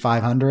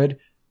 4,500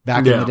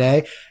 back in the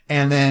day.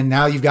 And then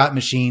now you've got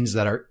machines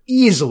that are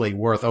easily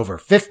worth over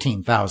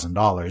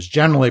 $15,000,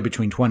 generally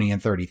between 20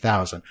 and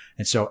 30,000.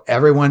 And so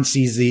everyone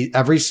sees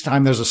every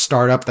time there's a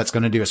startup that's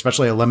going to do,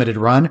 especially a limited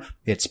run,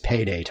 it's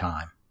payday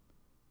time.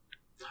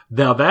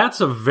 Now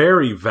that's a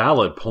very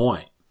valid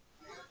point.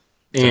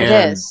 And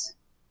it is.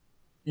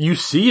 You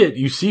see it.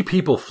 You see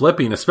people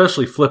flipping,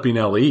 especially flipping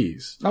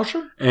LEs. Oh,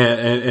 sure.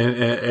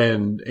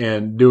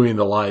 And doing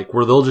the like,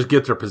 where they'll just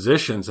get their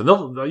positions, and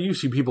you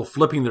see people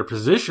flipping their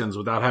positions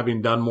without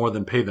having done more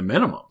than pay the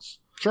minimums.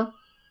 Sure.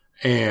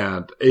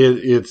 And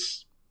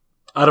it's,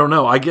 I don't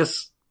know. I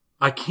guess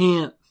I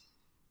can't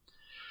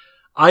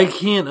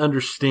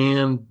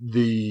understand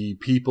the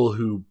people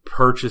who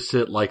purchase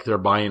it like they're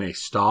buying a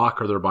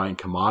stock or they're buying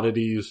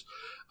commodities.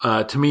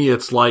 To me,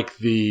 it's like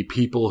the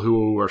people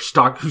who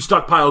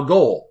stockpile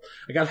gold.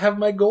 I gotta have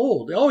my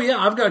gold. Oh yeah,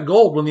 I've got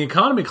gold. When the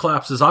economy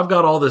collapses, I've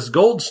got all this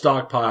gold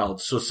stockpiled,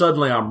 so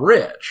suddenly I'm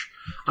rich.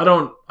 I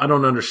don't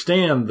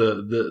understand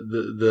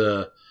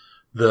the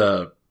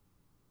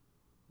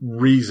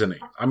reasoning.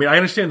 I mean, I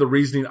understand the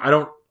reasoning. I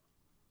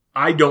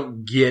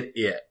don't get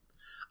it.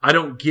 I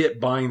don't get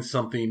buying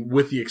something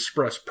with the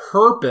express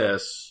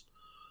purpose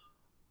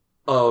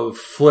of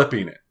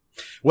flipping it.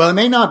 Well, it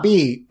may not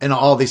be in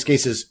all these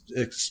cases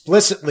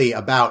explicitly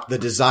about the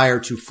desire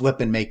to flip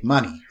and make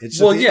money. It's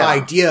the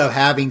idea of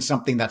having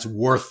something that's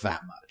worth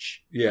that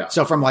much. Yeah.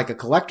 So from like a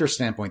collector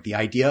standpoint, the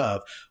idea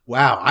of,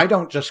 wow, I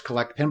don't just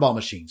collect pinball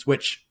machines,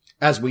 which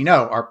as we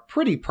know are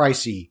pretty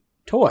pricey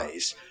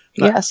toys.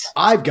 But yes.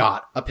 I've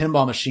got a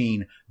pinball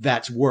machine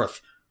that's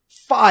worth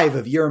 5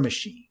 of your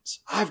machines.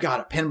 I've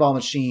got a pinball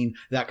machine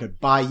that could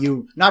buy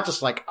you not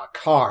just like a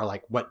car,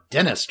 like what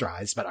Dennis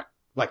drives, but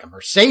like a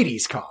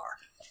Mercedes car.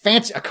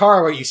 A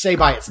car where you say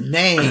by its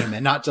name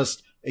and not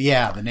just,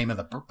 the name of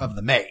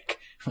the make.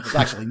 Let's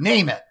actually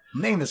name it.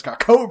 Name this car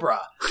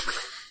Cobra.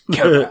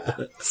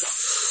 Cobra.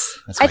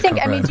 I think,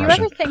 Cobra do you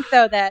ever think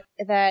though that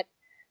buying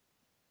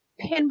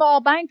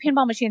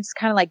pinball machines is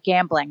kind of like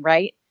gambling,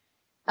 right?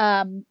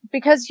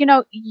 Because,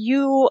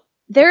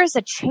 there is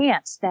a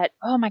chance that,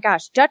 oh my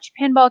gosh, Dutch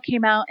Pinball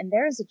came out and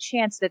there is a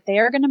chance that they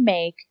are going to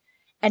make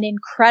an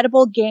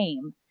incredible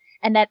game.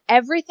 And that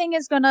everything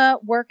is going to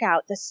work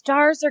out. The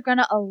stars are going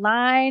to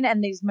align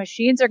and these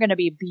machines are going to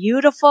be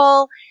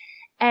beautiful.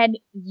 And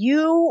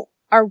you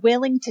are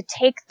willing to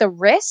take the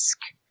risk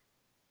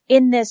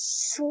in this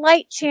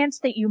slight chance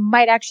that you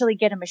might actually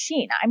get a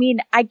machine. I mean,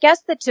 I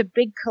guess that to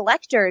big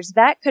collectors,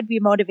 that could be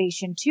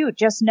motivation too.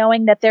 Just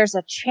knowing that there's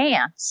a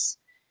chance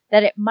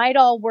that it might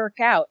all work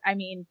out. I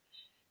mean,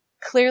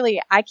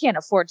 clearly I can't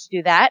afford to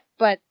do that,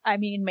 but I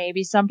mean,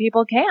 maybe some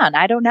people can.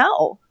 I don't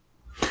know.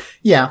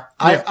 Yeah,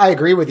 I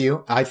agree with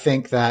you. I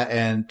think that,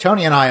 and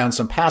Tony and I on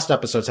some past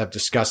episodes have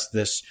discussed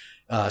this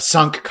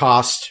sunk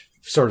cost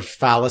sort of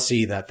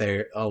fallacy that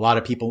a lot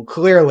of people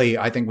clearly,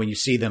 I think when you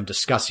see them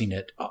discussing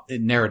it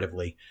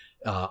narratively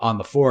on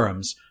the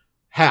forums,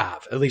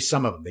 have, at least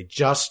some of them.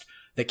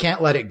 They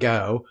can't let it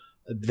go.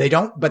 They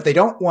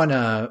don't want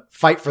to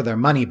fight for their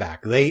money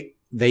back. They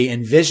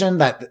envision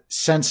that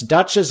since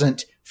Dutch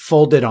isn't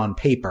folded on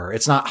paper,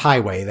 it's not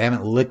highway, they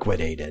haven't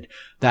liquidated,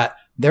 that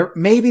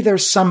maybe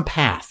there's some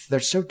path. They're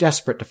so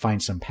desperate to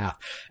find some path.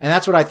 And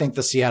that's what I think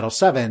the Seattle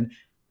 7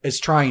 is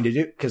trying to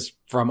do, because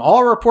from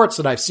all reports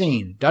that I've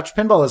seen, Dutch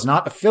Pinball is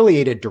not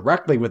affiliated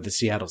directly with the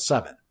Seattle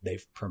 7.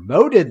 They've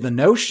promoted the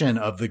notion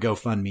of the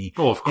GoFundMe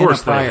of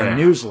course in a prior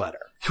newsletter.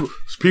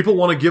 People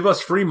want to give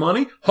us free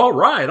money? All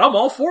right, I'm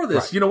all for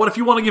this. Right. You know what? If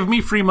you want to give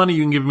me free money,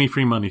 you can give me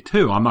free money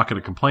too. I'm not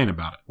going to complain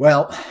about it.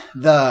 Well,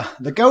 the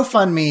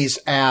GoFundMe's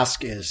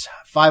ask is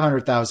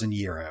 500,000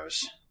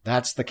 euros.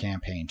 That's the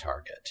campaign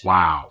target.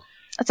 Wow.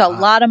 That's a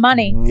lot of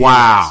money.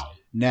 Wow.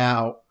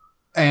 Now,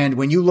 and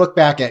when you look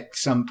back at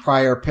some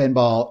prior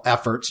pinball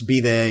efforts,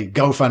 be they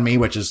GoFundMe,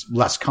 which is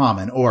less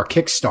common, or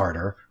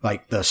Kickstarter,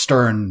 like the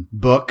Stern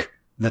book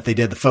that they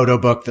did, the photo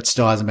book that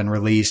still hasn't been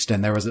released,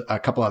 and there was a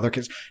couple other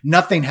kids,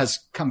 nothing has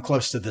come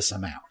close to this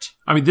amount.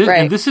 I mean,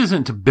 and this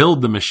isn't to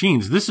build the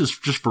machines. This is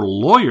just for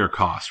lawyer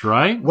costs,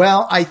 right?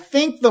 Well, I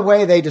think the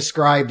way they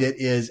described it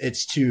is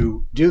it's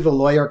to do the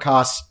lawyer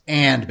costs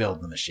and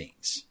build the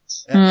machines.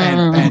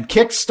 And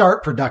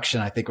kickstart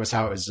production, I think was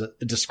how it was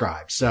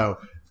described. So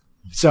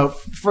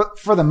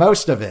for the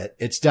most of it,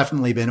 it's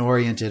definitely been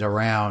oriented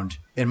around,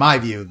 in my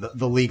view,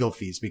 the legal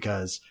fees,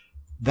 because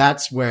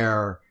that's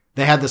where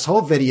they had this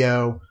whole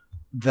video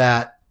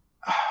that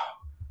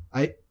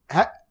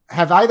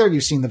have either of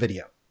you seen the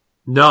video?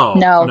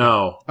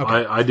 No.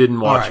 Okay. I didn't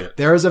watch it.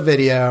 There is a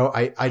video.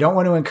 I don't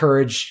want to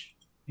encourage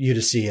you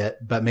to see it,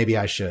 but maybe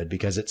I should,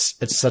 because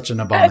it's such an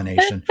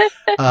abomination.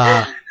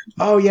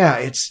 Oh yeah,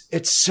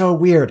 it's so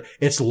weird.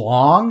 It's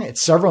long.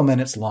 It's several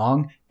minutes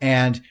long,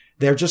 and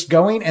they're just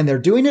going and they're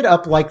doing it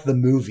up like the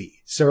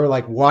movie. So we're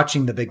like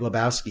watching The Big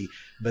Lebowski,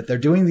 but they're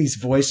doing these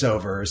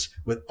voiceovers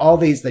with all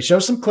these. They show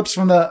some clips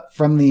from the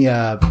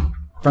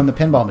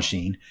pinball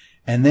machine,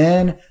 and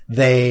then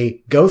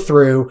they go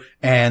through,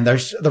 and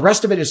the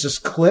rest of it is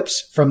just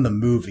clips from the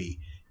movie,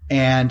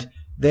 and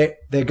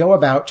they go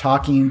about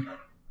talking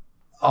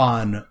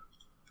on.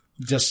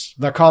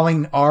 They're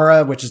calling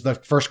ARA, which is the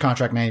first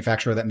contract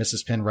manufacturer that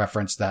Mrs. Penn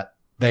referenced that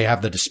they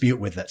have the dispute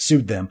with that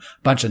sued them,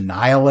 a bunch of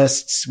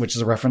nihilists, which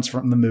is a reference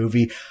from the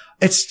movie.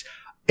 It's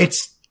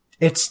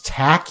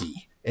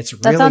tacky. It's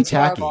really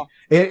tacky. Horrible.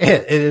 It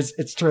is.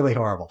 It's truly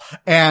horrible.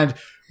 And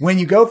when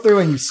you go through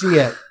and you see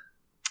it,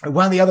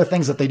 one of the other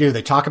things that they do,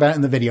 they talk about it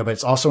in the video, but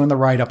it's also in the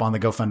write-up on the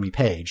GoFundMe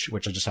page,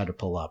 which I just had to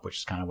pull up, which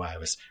is kind of why I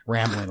was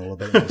rambling a little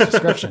bit in those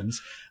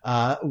descriptions,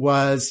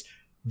 was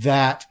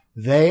that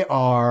they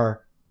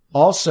are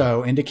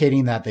also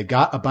indicating that they've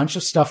got a bunch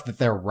of stuff that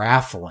they're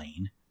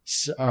raffling,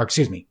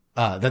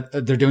 that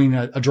they're doing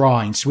a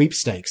drawing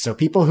sweepstakes. So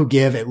people who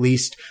give at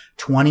least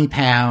 20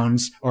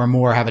 pounds or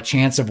more have a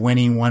chance of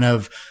winning one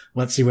of,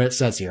 let's see what it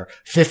says here,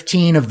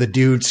 15 of the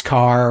dude's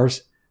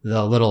cars,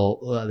 the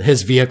little,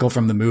 his vehicle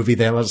from the movie.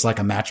 That was like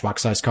a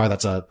Matchbox sized car.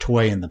 That's a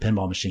toy in the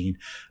pinball machine.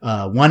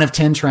 One of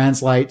 10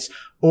 translights,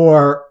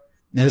 or,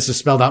 and this is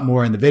spelled out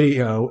more in the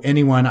video,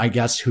 anyone, I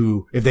guess,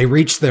 who, if they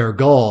reach their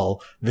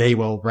goal, they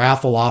will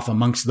raffle off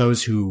amongst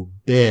those who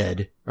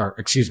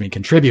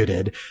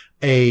contributed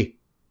a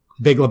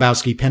Big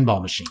Lebowski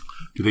pinball machine.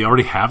 Do they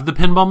already have the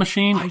pinball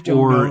machine? I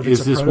don't know if it's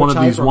is this one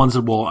of these ones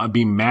that will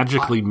be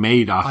magically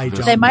made off of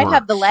this? They might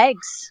have the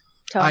legs,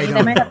 Tony.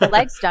 They might have the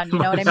legs done. You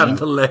know what I mean? Have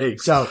the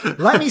legs. So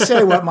let me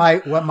say what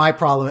my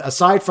problem,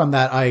 aside from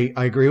that, I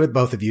agree with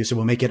both of you. So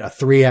we'll make it a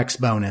 3x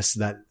bonus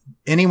that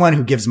anyone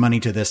who gives money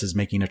to this is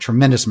making a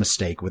tremendous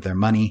mistake with their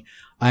money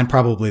and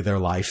probably their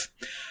life.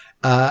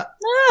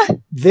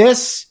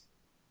 This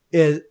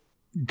is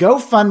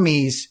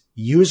GoFundMe's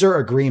user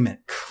agreement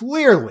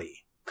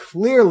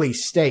clearly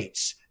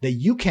states that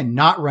you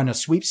cannot run a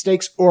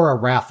sweepstakes or a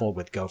raffle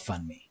with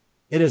GoFundMe.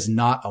 It is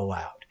not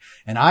allowed.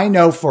 And I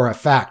know for a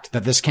fact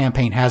that this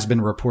campaign has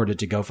been reported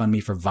to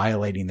GoFundMe for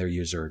violating their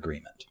user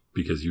agreement.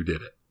 Because you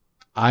did it.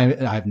 I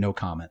have no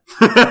comment.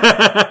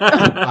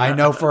 I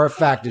know for a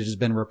fact it has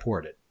been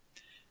reported.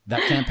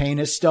 That campaign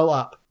is still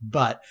up,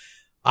 but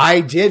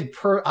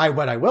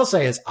what I will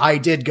say is I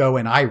did go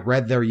and I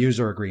read their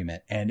user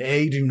agreement, and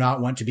they do not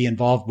want to be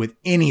involved with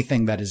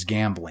anything that is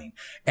gambling.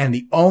 And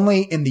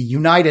in the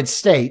United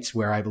States,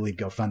 where I believe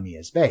GoFundMe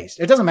is based,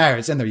 it doesn't matter.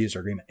 It's in their user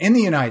agreement. In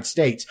the United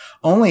States,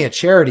 only a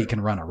charity can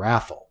run a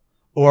raffle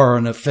or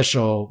an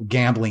official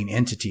gambling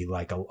entity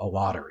like a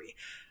lottery.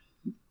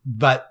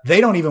 But they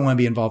don't even want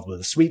to be involved with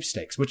the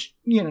sweepstakes, which,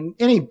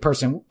 any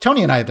person,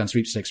 Tony and I have done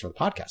sweepstakes for the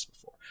podcast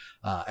before.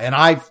 And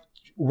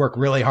work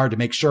really hard to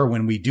make sure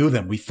when we do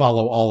them, we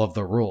follow all of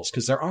the rules,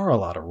 because there are a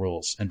lot of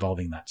rules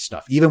involving that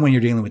stuff, even when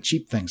you're dealing with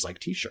cheap things like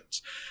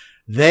t-shirts.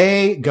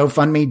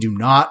 GoFundMe do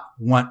not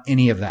want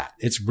any of that.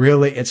 It's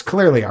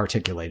clearly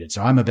articulated.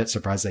 So I'm a bit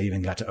surprised they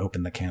even got to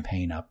open the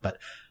campaign up, but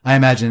I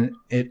imagine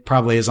it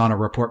probably is on a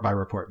report by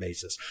report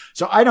basis.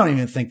 So I don't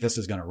even think this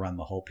is going to run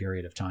the whole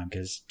period of time,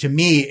 because to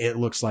me, it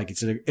looks like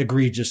it's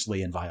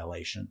egregiously in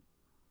violation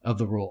of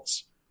the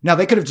rules. Now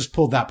they could have just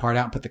pulled that part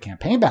out and put the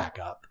campaign back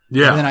up.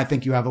 Yeah. And then I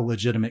think you have a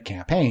legitimate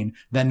campaign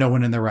that no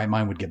one in their right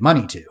mind would give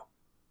money to.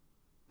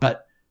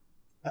 But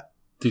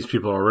these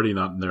people are already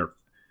not in their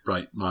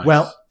right minds.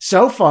 Well,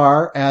 so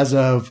far, as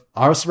of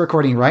us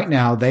recording right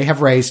now, they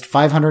have raised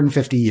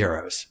 550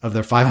 euros of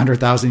their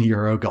 500,000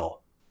 euro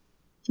goal.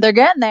 They're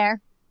getting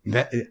there.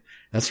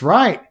 That's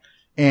right.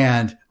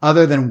 And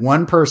other than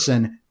one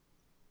person,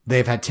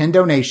 they've had 10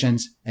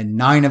 donations and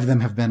 9 of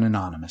them have been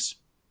anonymous.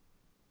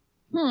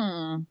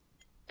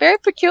 Very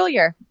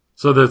peculiar.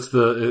 So it's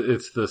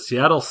the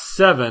Seattle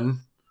 7.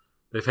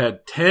 They've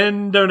had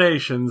 10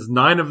 donations,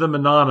 9 of them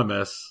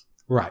anonymous.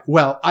 Right.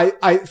 Well,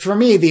 for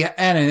me, the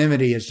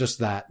anonymity is just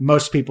that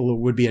most people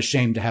would be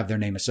ashamed to have their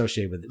name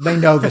associated with it. They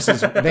know this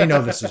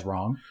is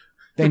wrong.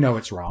 They know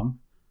it's wrong.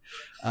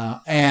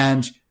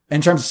 And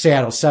in terms of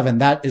Seattle 7,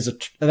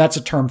 that's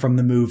a term from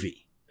the movie.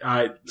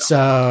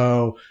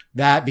 So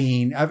that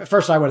being, at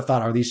first I would have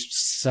thought, are these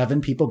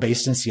 7 people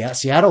based in Seattle?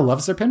 Seattle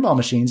loves their pinball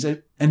machines.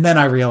 And then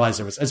I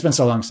realized it's been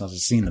so long since I've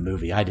seen the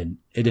movie. it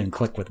didn't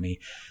click with me.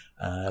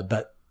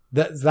 But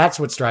that's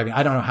what's driving.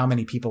 I don't know how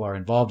many people are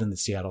involved in the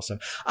Seattle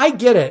 7. I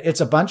get it. It's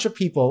a bunch of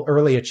people,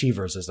 early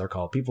achievers as they're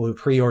called, people who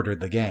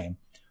pre-ordered the game,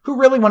 who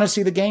really want to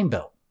see the game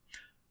built.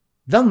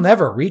 They'll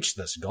never reach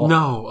this goal.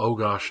 No. Oh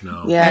gosh,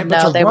 no. Yeah,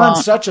 but they run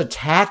won't. such a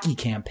tacky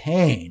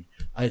campaign.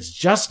 It's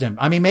just,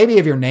 I mean, maybe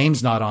if your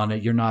name's not on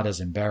it, you're not as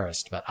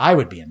embarrassed, but I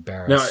would be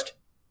embarrassed.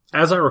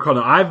 Now, as I recall,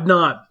 I've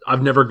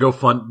never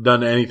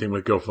done anything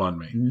with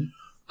GoFundMe. Mm-hmm.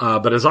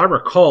 But as I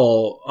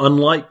recall,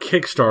 unlike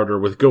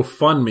Kickstarter with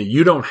GoFundMe,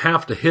 you don't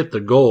have to hit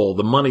the goal.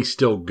 The money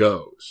still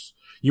goes.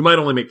 You might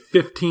only make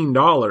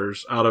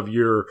 $15 out of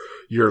your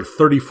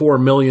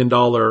 $34 million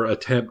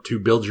attempt to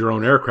build your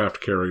own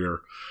aircraft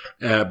carrier.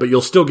 But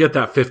you'll still get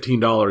that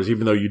 $15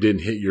 even though you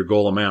didn't hit your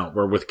goal amount.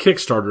 Where with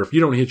Kickstarter, if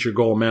you don't hit your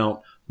goal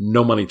amount,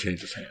 no money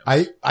changes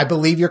hands. I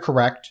believe you're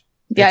correct.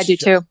 Yeah, I do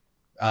too.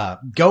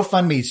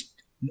 GoFundMe's,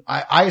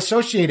 I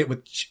associate it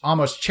with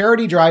almost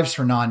charity drives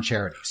for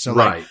non-charity. So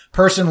like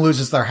person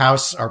loses their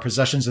house or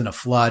possessions in a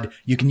flood,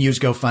 you can use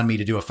GoFundMe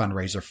to do a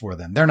fundraiser for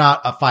them. They're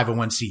not a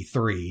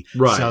 501c3.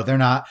 Right. So they're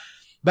not,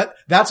 but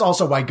that's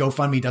also why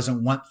GoFundMe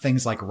doesn't want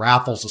things like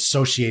raffles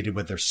associated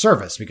with their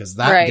service, because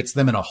that gets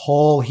them in a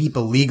whole heap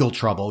of legal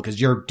trouble, because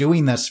you're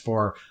doing this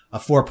for a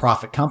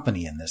for-profit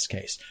company in this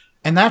case.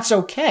 And that's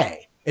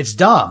okay. It's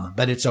dumb,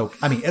 but it's okay.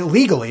 I mean,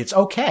 legally, it's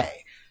okay.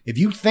 If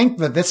you think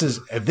that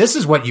if this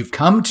is what you've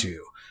come to,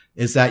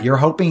 is that you're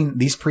hoping,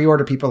 these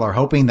pre-order people are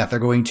hoping that they're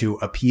going to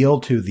appeal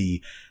to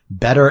the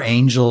better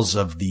angels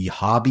of the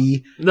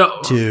hobby.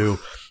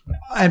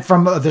 And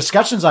from the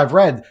discussions I've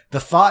read, the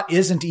thought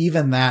isn't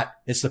even that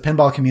it's the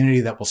pinball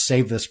community that will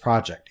save this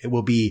project. It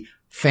will be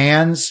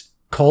fans,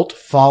 cult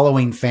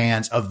following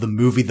fans of the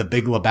movie The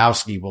Big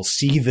Lebowski will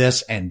see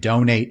this and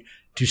donate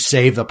to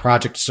save the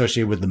project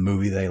associated with the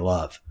movie they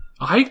love.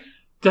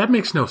 That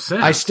makes no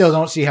sense. I still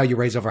don't see how you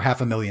raise over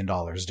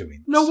 $500,000 doing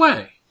this. No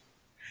way.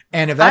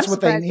 And if that's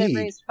what they need,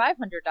 they raised $500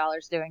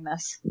 doing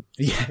this.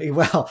 Yeah,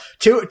 well,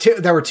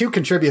 there were 2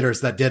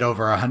 contributors that did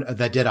over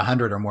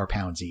 100 or more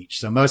pounds each.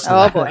 So most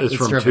of that is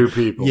from 2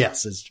 people.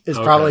 Yes, it's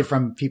probably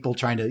from people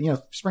trying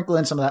to, sprinkle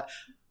in some of that,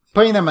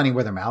 putting their money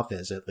where their mouth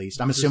is. At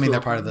least I'm assuming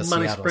they're part of the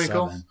Seattle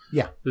sprinkle? 7.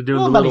 Yeah, they're doing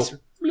little money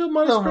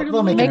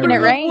sprinkle, making it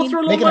rain. We'll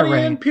throw a little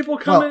money in. People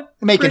come in,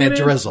 making it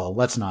drizzle.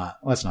 Let's not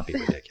be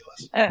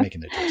ridiculous.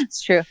 Making it drizzle.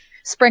 It's true.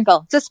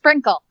 Sprinkle. It's a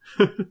sprinkle.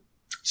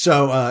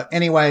 So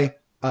anyway.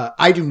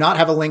 I do not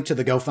have a link to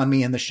the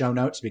GoFundMe in the show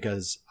notes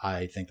because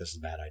I think this is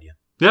a bad idea.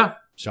 Yeah.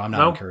 So I'm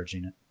not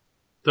encouraging it.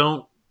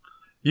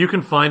 You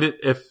can find it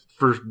if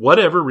for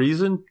whatever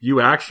reason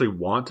you actually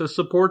want to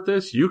support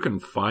this, you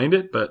can find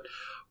it, but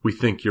we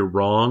think you're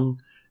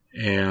wrong.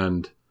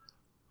 And,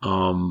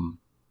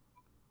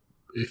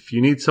 if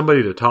you need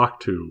somebody to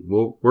talk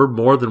to, we're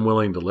more than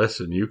willing to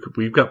listen.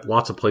 We've got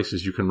lots of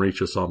places you can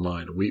reach us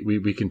online.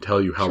 We can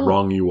tell you how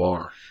wrong you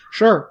are.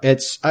 Sure.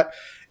 It's,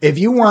 if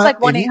you want,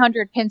 it's like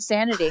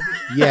 1-800-PINSANITY.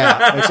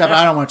 Yeah, except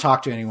I don't want to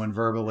talk to anyone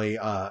verbally,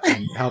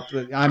 and help.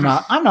 I'm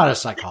not a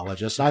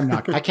psychologist. I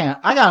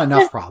got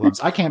enough problems.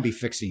 I can't be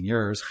fixing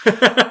yours.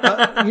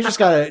 You just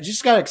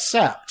gotta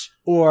accept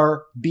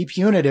or be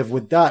punitive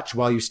with Dutch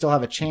while you still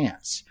have a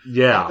chance.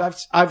 Yeah.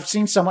 I've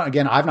seen someone,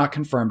 again, I've not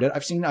confirmed it.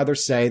 I've seen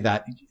others say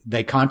that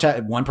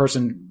one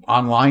person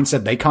online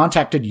said they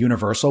contacted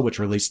Universal, which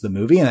released the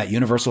movie, and that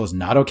Universal is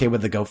not okay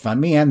with the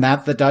GoFundMe, and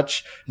that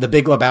the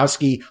Big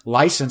Lebowski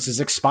license is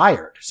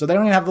expired. So they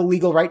don't even have the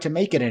legal right to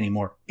make it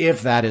anymore,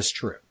 if that is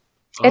true.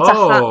 It's a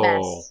hot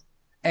mess.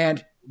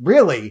 And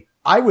really,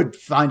 I would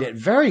find it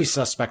very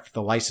suspect that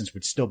the license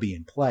would still be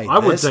in play. I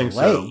would think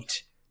so.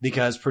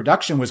 because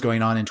production was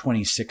going on in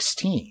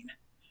 2016.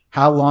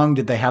 How long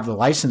did they have the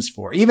license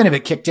for? Even if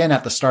it kicked in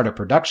at the start of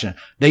production,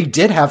 they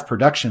did have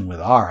production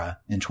with Ara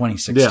in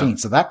 2016. Yeah.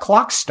 So that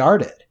clock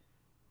started.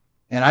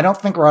 And I don't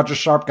think Roger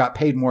Sharp got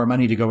paid more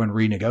money to go and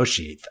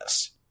renegotiate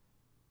this.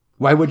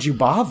 Why would you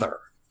bother?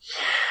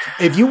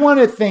 If you want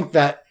to think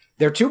that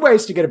there are two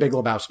ways to get a Big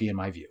Lebowski, in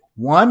my view.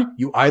 One,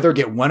 you either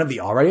get one of the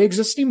already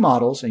existing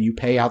models and you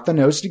pay out the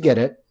nose to get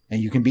it,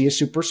 and you can be a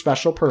super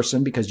special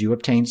person because you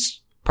obtained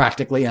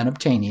practically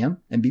unobtainium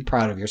and be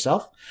proud of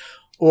yourself.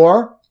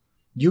 Or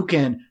you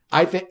can,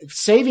 I think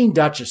saving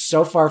Dutch is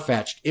so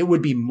far-fetched, it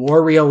would be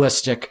more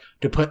realistic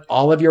to put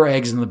all of your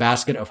eggs in the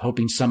basket of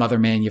hoping some other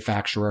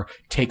manufacturer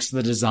takes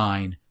the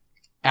design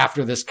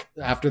after this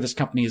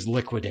company is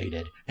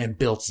liquidated and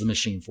builds the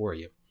machine for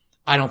you.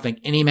 I don't think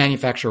any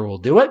manufacturer will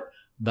do it,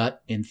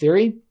 but in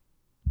theory,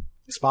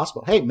 it's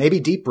possible. Hey, maybe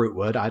Deep Root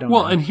would. I don't know.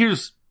 Well, and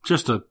here's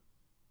just a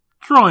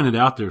throwing it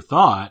out there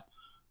thought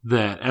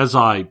that, as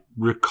I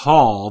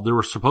recall, there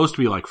were supposed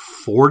to be like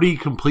 40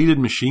 completed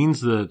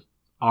machines that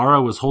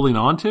Ara was holding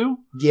on to?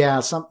 Yeah,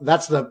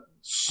 that's the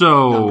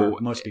number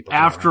most people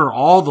after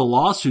all the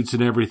lawsuits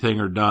and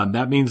everything are done,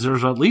 that means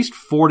there's at least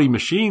 40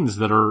 machines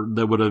that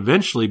would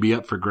eventually be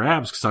up for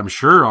grabs, because I'm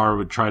sure Ara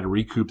would try to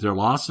recoup their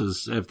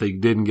losses if they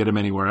didn't get them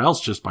anywhere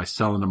else just by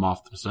selling them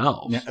off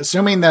themselves. Yeah,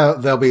 assuming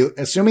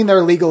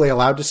they're legally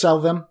allowed to sell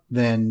them,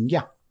 then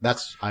yeah.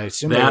 I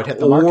assume they would hit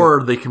the market.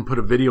 Or they can put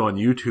a video on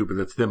YouTube and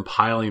it's them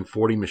piling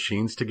 40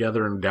 machines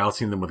together and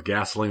dousing them with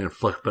gasoline and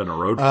flipping a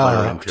road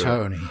flare into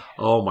Tony. it.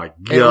 Oh my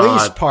God. At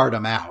least part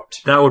them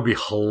out. That would be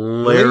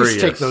hilarious. At least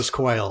take those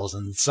coils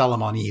and sell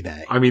them on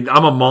eBay. I mean,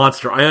 I'm a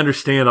monster. I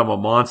understand I'm a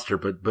monster,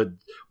 but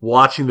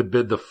watching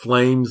the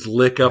flames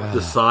lick up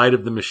the side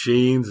of the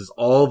machines is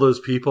all those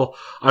people.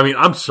 I mean,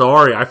 I'm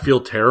sorry. I feel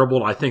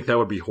terrible. I think that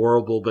would be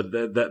horrible, but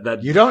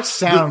that you don't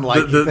sound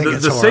like you think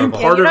it's horrible. Same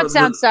part you don't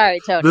sound sorry,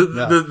 Tony.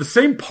 The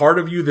same part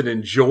of you that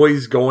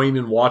enjoys going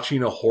and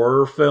watching a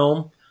horror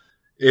film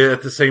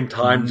at the same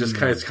time just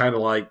kind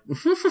of like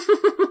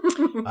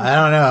I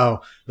don't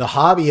know. The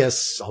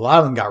hobbyists, a lot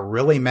of them got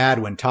really mad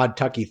when Todd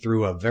Tuckey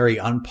threw a very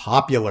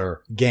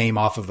unpopular game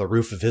off of the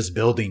roof of his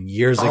building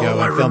years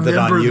ago and filmed it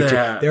on YouTube.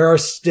 That. There are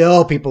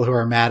still people who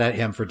are mad at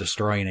him for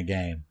destroying a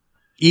game,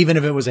 even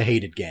if it was a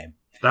hated game.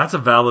 That's a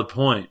valid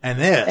point.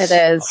 And it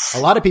is.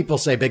 A lot of people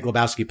say Big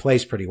Lebowski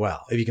plays pretty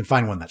well if you can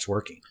find one that's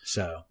working.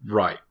 So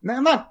right,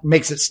 and that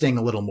makes it sting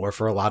a little more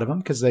for a lot of them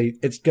because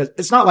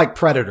it's not like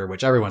Predator,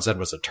 which everyone said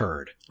was a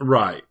turd.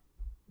 Right.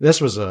 This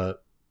was it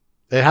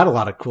had a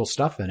lot of cool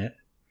stuff in it.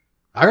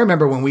 I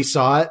remember when we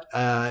saw it,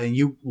 and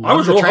you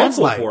loved the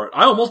Translite for it.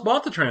 I almost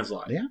bought the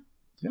Translite. Yeah,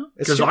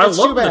 because I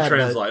love the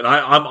Translite.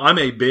 I'm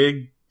a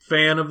big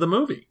fan of the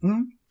movie.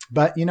 Mm-hmm.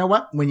 But you know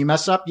what? When you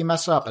mess up, you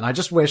mess up. And I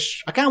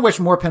kind of wish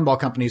more pinball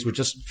companies would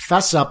just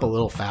fess up a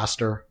little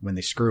faster when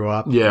they screw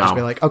up. Yeah. Just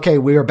be like, okay,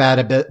 we're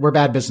bad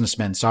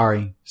businessmen.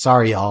 Sorry,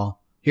 y'all.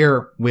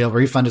 Here, we'll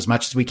refund as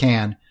much as we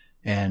can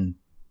and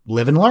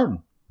live and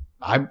learn.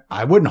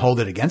 I wouldn't hold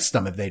it against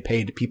them if they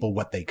paid people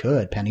what they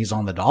could, pennies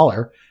on the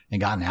dollar,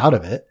 and gotten out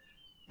of it.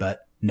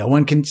 But no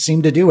one can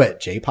seem to do it.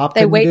 J-Pop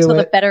couldn't do it. They wait till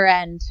the better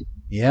end.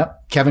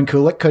 Yep. Kevin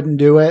Kulik couldn't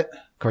do it.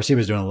 Of course, he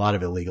was doing a lot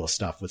of illegal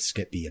stuff with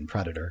Skippy and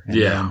Predator.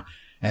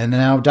 And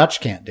now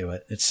Dutch can't do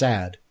it. It's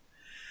sad.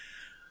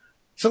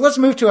 So let's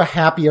move to a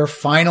happier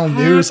final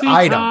news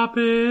item.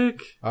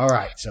 Topic. All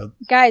right. So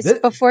guys,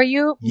 before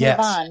you move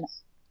on,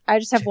 I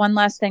just have one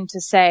last thing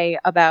to say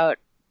about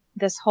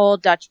this whole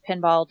Dutch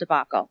pinball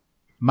debacle.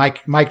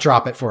 Mic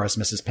drop it for us,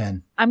 Mrs.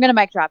 Penn. I'm going to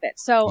mic drop it.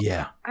 So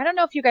yeah. I don't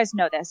know if you guys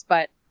know this,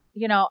 but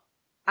you know,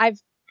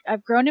 I've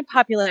grown in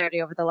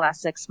popularity over the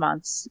last 6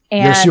 months.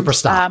 And you're a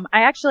superstar.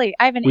 I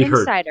have an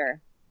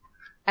insider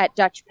at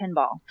Dutch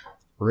Pinball.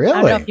 Really?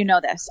 I don't know if you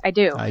know this. I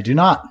do. I do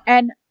not.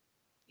 And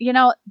you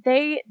know,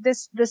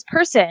 this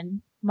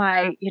person,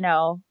 my, you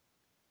know,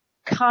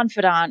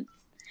 confidant,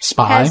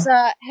 spy,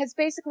 has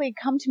basically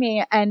come to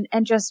me and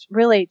just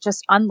really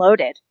just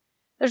unloaded.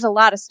 There's a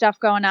lot of stuff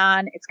going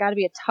on. It's got to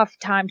be a tough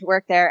time to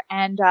work there.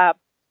 And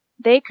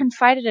they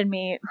confided in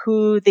me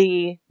who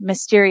the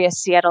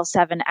mysterious Seattle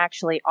 7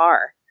 actually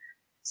are.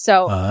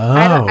 So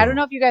I don't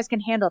know if you guys can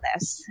handle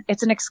this.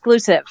 It's an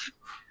exclusive.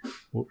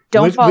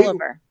 Don't fall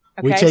over.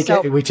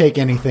 Okay? We take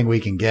anything we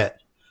can get.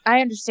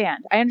 I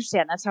understand.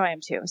 That's how I am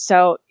too.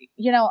 So,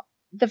 you know,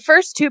 the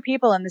first two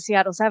people in the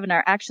Seattle 7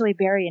 are actually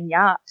Barry and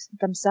Yop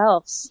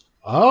themselves.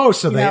 Oh,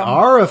 so they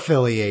are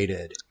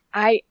affiliated.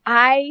 I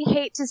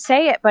hate to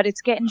say it, but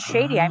it's getting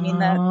shady. I mean,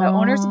 the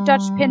owners of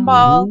Dutch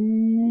Pinball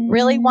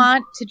really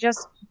want to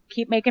just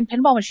keep making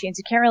pinball machines.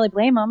 You can't really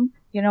blame them.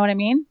 You know what I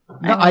mean?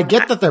 No, I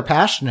get that they're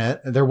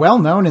passionate. They're well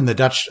known in the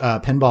Dutch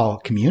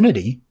pinball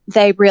community.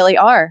 They really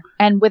are.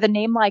 And with a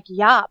name like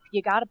Yop,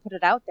 you got to put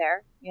it out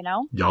there, you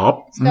know?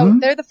 Yop. So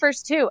they're the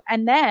first two.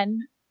 And then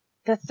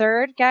the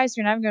third, guys,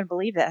 you're not even going to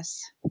believe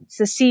this. It's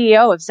the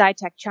CEO of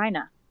Zytec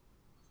China.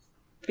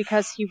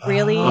 Because he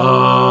really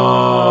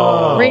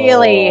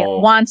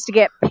wants to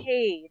get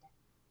paid.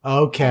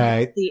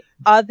 Okay. The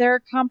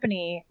other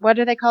company, what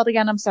are they called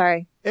again? I'm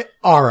sorry.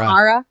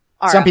 Ara.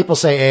 Ara. Some people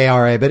say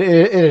ARA, but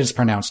it is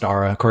pronounced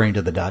ARA according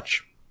to the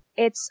Dutch.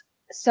 It's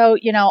so,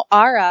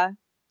 ARA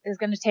is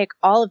going to take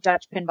all of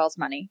Dutch Pinball's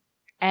money.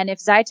 And if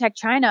Zytec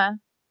China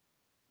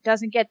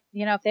doesn't get,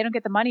 if they don't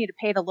get the money to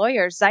pay the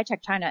lawyers, Zytec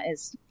China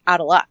is out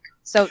of luck.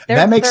 So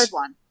there's the third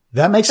one.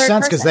 That makes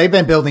sense because they've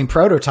been building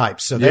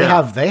prototypes. So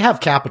they have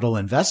capital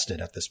invested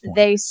at this point.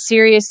 They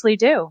seriously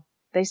do.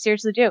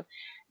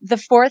 The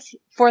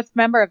fourth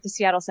member of the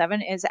Seattle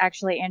Seven is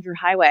actually Andrew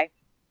Highway.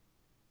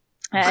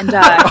 And,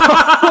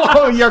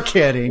 oh, you're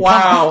kidding.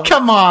 Wow.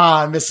 Come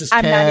on, Mrs.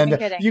 I'm Penn. not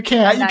even kidding.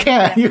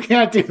 You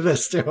can't do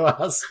this to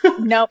us.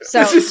 Nope.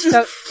 This is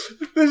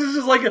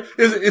just like,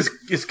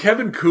 is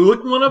Kevin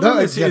Kulik one of them?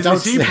 Is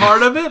he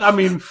part of it? I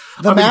mean,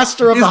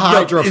 master of the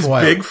hydrofoil. Is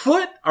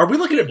Bigfoot? Are we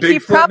looking at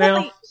Bigfoot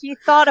now? He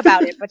thought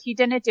about it, but he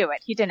didn't do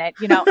it. He didn't,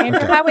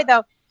 Andrew Highway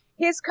though,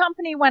 his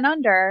company went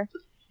under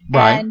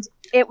and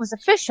it was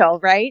official,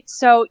 right?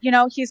 So,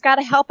 he's got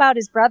to help out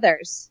his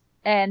brothers.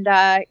 And,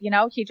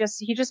 he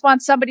just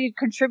wants somebody to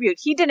contribute.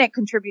 He didn't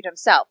contribute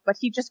himself, but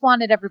he just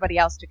wanted everybody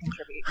else to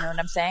contribute. You know what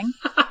I'm saying?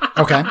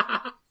 Okay.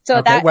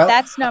 So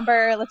that's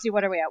number, let's see,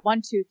 what are we at?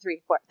 1, 2,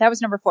 3, 4. That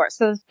was number 4.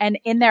 So, and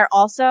in there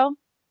also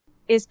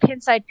is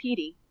Pinside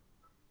Petey.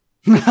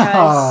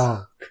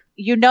 Because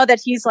you know that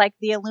he's like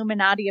the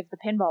Illuminati of the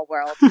pinball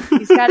world.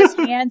 He's got his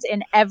hands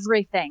in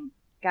everything,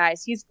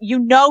 guys. He's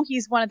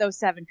one of those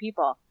 7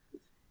 people.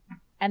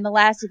 And the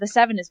last of the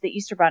 7 is the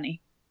Easter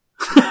Bunny.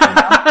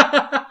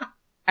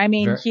 I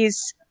mean,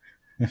 he's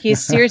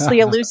seriously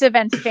elusive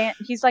and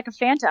he's like a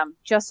phantom,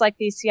 just like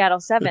the Seattle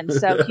Seven.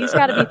 So he's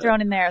got to be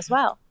thrown in there as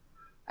well.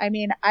 I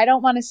mean, I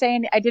didn't want to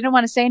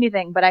say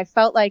anything, but I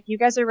felt like you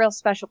guys are real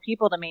special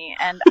people to me.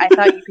 And I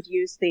thought you could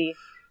use the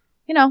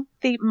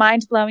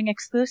mind blowing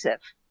exclusive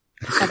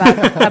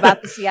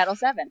about the Seattle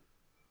Seven.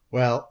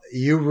 Well,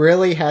 you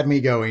really had me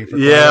going for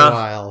quite a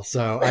while,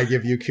 so I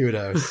give you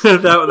kudos.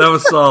 that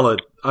was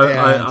solid.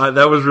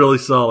 That was really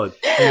solid.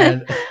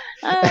 And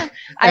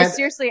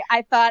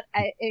I thought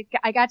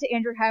I got to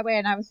Andrew Highway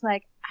and I was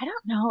like, I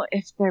don't know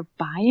if they're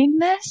buying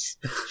this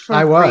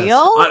for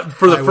real.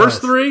 For the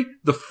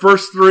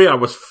first three, I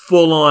was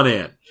full on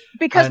in.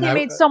 Because they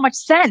made so much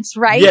sense,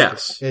 right?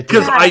 Yes.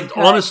 Because I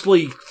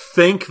honestly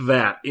think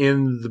that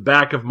in the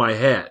back of my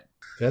head.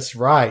 That's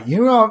right.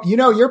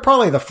 You're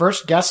probably the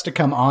first guest to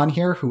come on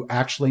here who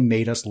actually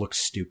made us look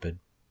stupid.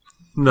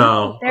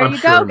 No. There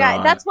you go,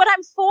 guys. That's what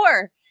I'm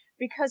for.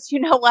 Because you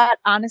know what?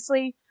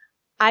 Honestly,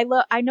 I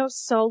know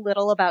so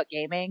little about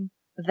gaming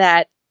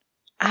that,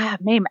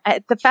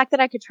 the fact that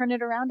I could turn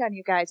it around on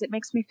you guys, it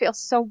makes me feel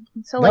so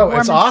warm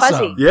and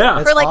fuzzy.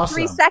 Yeah. For like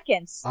 3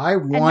 seconds.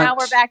 And now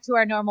we're back to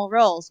our normal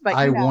roles. But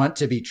I want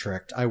to be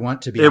tricked. I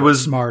want to be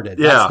outsmarted.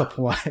 Yeah. That's the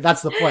point.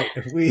 That's the point.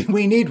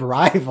 We need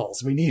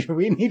rivals. We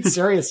need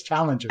serious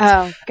challengers.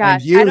 Oh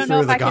gosh. And you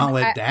threw the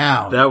gauntlet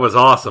down. That was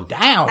awesome.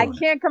 Down. I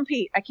can't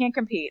compete.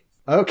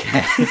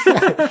 Okay.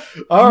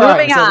 All right.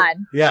 Moving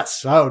on.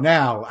 Yes. Oh,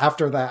 now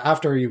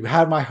after you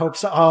had my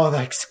hopes,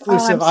 the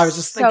exclusive, I was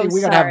just thinking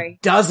we're going to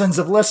have dozens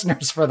of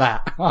listeners for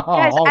that.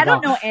 Guys, I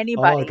don't know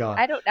anybody.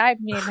 I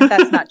mean,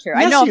 that's not true.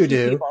 Yes, I know you a few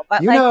do. people,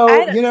 but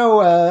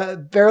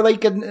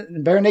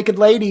Bare Naked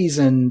Ladies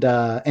and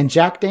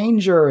Jack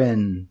Danger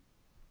and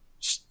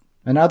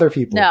other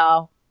people.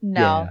 No.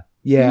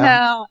 Yeah.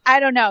 No, I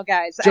don't know,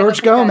 guys.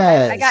 George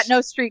Gomez. I got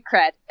no street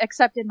cred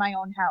except in my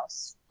own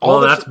house. Well,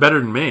 that's better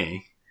than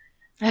me.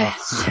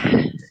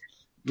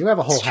 You have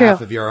a whole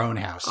half of your own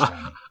house.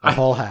 A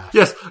whole half.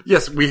 Yes.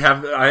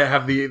 I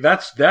have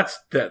that's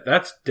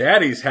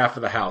Daddy's half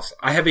of the house.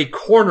 I have a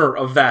corner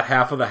of that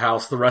half of the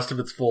house. The rest of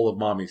it's full of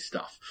mommy's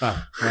stuff.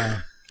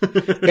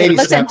 Baby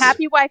Listen, steps.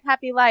 happy wife,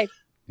 happy life.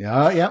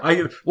 Yeah.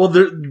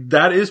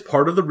 That is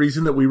part of the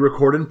reason that we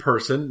record in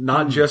person,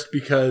 not just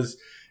because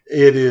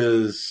it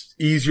is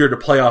easier to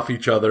play off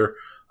each other.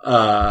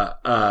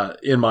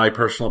 In my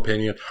personal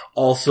opinion,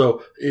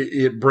 also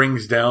it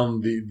brings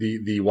down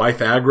the wife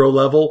aggro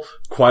level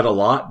quite a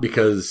lot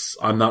because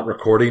I'm not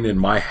recording in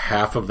my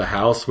half of the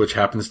house, which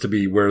happens to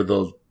be where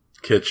the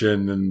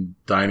kitchen and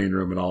dining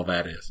room and all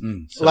that is.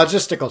 So,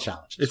 logistical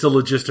challenge. It's a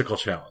logistical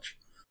challenge.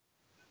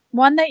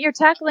 One that you're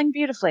tackling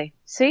beautifully.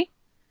 See?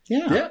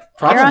 Yeah.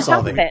 Problem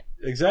solving. Top of it.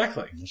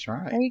 Exactly. That's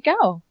right. There you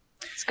go.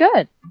 It's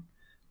good.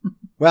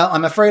 Well,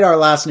 I'm afraid our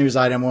last news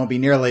item won't be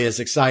nearly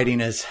as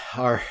exciting as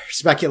our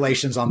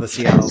speculations on the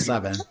Seattle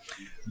 7.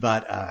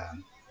 But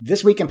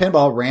This Week in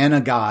Pinball ran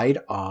a guide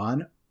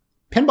on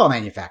pinball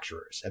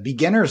manufacturers, a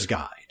beginner's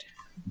guide.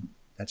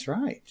 That's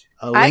right.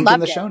 A link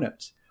in the show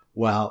notes.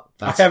 Well,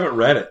 I haven't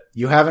read it.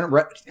 You haven't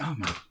read? Oh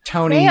my,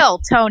 Tony.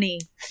 Fail, Tony.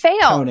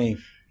 Tony.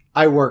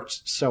 I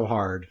worked so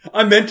hard.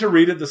 I meant to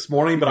read it this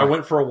morning, but I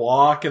went for a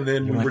walk, and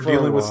then we were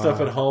dealing with stuff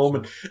at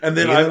home, and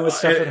then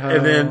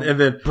and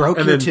then broke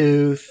your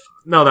tooth.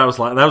 No, that was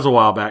a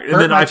while back. And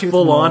then I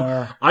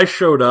I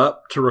showed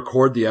up to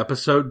record the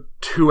episode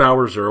 2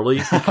 hours early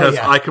because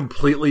I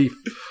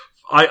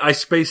I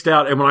spaced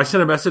out, and when I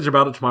sent a message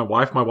about it to my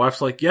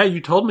wife's like, "Yeah, you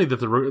told me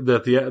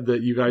that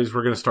you guys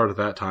were going to start at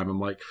that time." I'm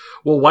like,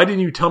 "Well, why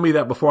didn't you tell me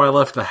that before I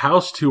left the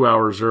house 2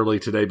 hours early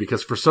today?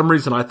 Because for some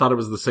reason I thought it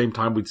was the same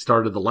time we'd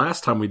started the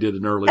last time we did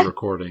an early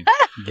recording."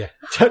 Yeah,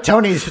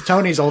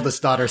 Tony's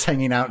oldest daughter's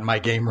hanging out in my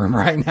game room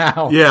right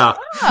now. Yeah.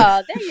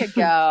 Oh, there you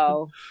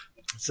go.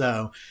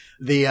 So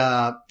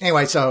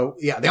anyway,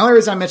 the only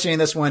reason I'm mentioning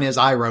this one is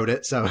I wrote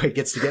it, so it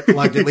gets to get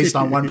plugged at least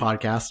on one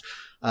podcast.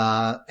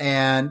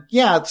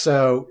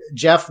 So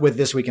Jeff with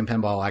This Week in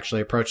Pinball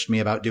actually approached me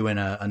about doing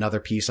another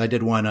piece. I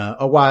did one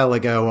a while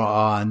ago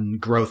on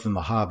growth in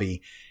the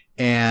hobby,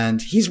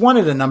 and he's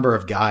wanted a number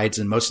of guides,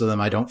 and most of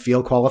them I don't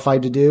feel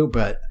qualified to do,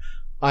 but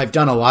I've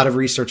done a lot of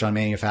research on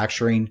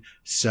manufacturing,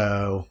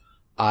 so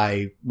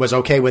I was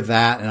okay with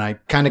that, and I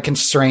kind of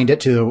constrained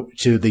it to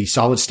the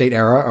solid state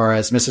era, or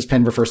as Mrs.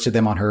 Penn refers to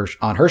them on her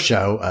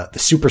show, the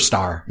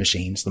superstar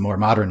machines, the more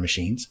modern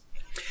machines.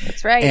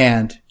 That's right.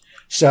 And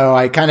so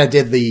I kind of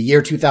did the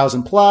year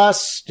 2000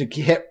 plus to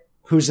hit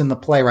who's in the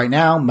play right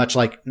now, much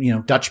like,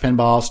 Dutch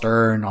Pinball,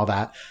 Stern, all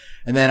that.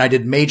 And then I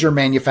did major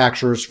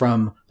manufacturers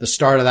from the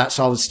start of that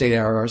solid state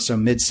era, so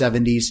mid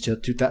 70s to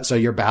 2000. So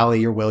your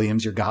Bally, your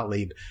Williams, your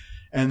Gottlieb.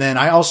 And then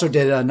I also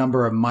did a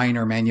number of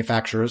minor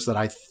manufacturers that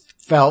I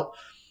felt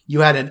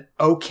you had an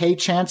okay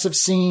chance of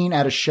seeing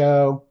at a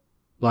show,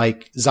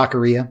 like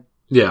Zaccaria.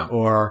 Yeah.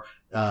 Or,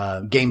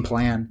 Game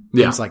Plan.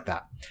 Yeah. Things like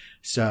that.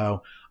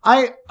 So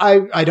I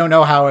don't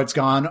know how it's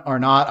gone or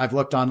not. I've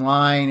looked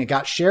online. It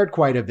got shared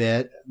quite a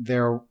bit.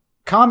 Their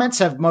comments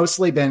have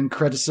mostly been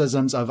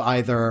criticisms of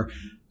either,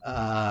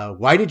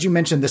 why did you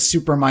mention this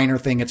super minor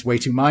thing? It's way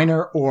too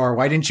minor. Or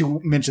why didn't you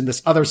mention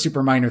this other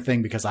super minor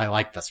thing? Because I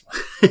like this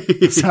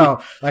one.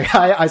 So like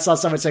I saw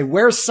someone say,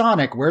 where's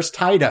Sonic? Where's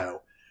Taito?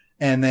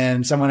 And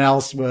then someone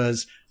else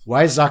was,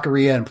 why is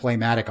Zaccaria and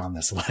Playmatic on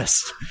this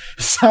list?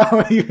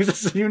 So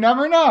you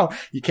never know.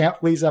 You can't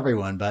please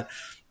everyone, but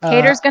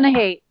haters gonna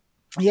hate.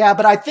 Yeah,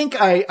 but I think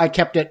I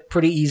kept it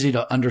pretty easy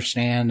to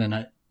understand, and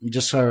I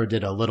just sort of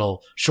did a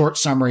little short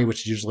summary,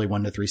 which is usually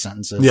 1 to 3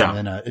 sentences, yeah. And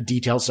then a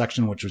detailed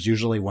section, which was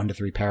usually 1 to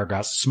 3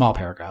 paragraphs, small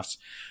paragraphs,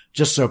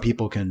 just so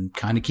people can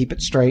kind of keep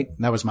it straight.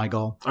 That was my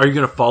goal. Are you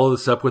going to follow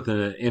this up with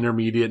an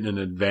intermediate and an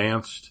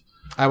advanced?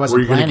 I wasn't.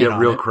 Were you going to get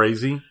real it.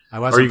 crazy? I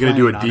wasn't. Are you going to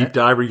do a deep it.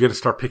 dive? Are you going to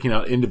start picking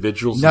out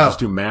individuals and just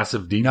do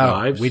massive deep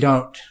dives? We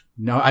don't.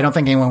 No, I don't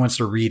think anyone wants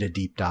to read a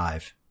deep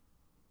dive.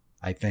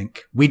 I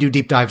think we do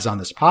deep dives on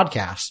this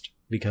podcast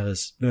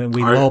because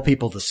we lull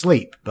people to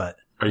sleep, but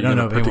are you going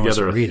to put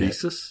together a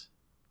thesis?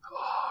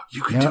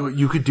 You could do it.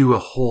 You could do a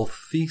whole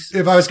thesis.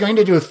 If I was going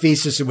to do a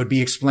thesis, it would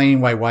be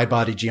explaining why wide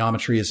body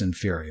geometry is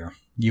inferior.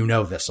 You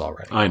know this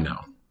already. I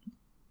know.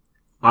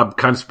 I'm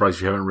kind of surprised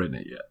you haven't written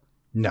it yet.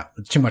 No,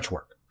 it's too much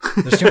work.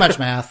 There's too much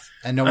math,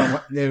 and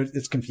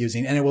it's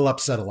confusing, and it will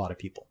upset a lot of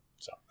people.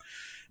 So,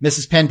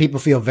 Mrs. Penn, people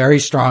feel very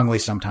strongly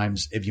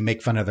sometimes if you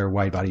make fun of their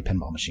wide body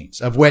pinball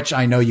machines, of which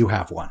I know you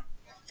have one.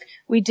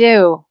 We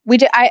do.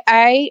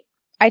 I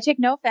take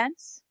no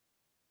offense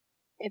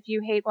if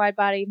you hate wide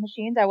body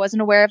machines. I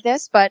wasn't aware of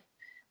this, but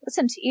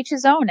listen, to each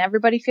his own.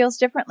 Everybody feels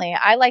differently.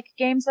 I like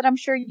games that I'm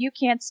sure you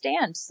can't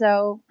stand.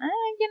 So,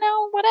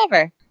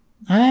 whatever.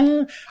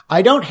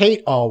 I don't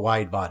hate all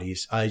wide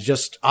bodies.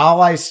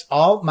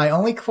 My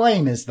only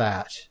claim is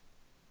that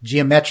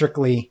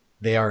geometrically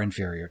they are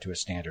inferior to a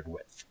standard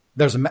width.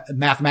 There's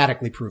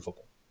mathematically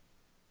provable.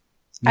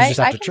 You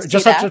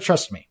just have to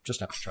trust me. Just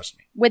have to trust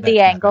me. With the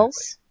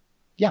angles.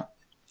 Yeah.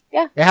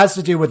 Yeah. It has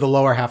to do with the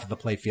lower half of the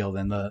playfield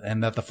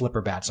and that the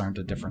flipper bats aren't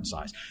a different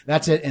size.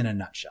 That's it in a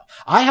nutshell.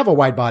 I have a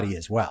wide body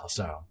as well,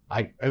 so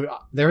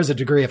there is a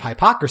degree of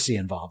hypocrisy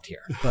involved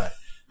here, but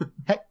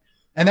hey.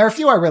 And there are a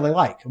few I really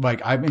like.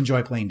 Like, I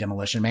enjoy playing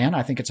Demolition Man.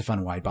 I think it's a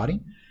fun wide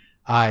body.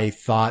 I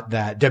thought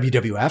that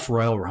WWF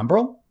Royal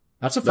Rumble,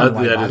 that's a fun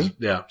wide body.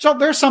 Yeah. So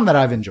there's some that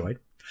I've enjoyed.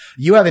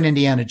 You have an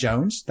Indiana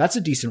Jones. That's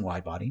a decent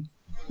wide body.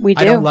 We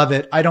do. I don't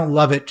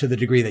love it to the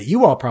degree that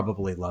you all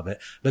probably love it,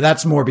 but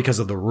that's more because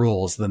of the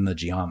rules than the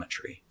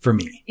geometry for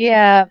me.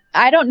 Yeah.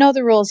 I don't know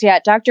the rules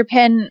yet. Dr.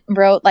 Penn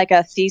wrote like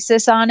a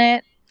thesis on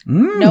it.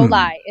 No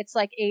lie. It's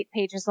like 8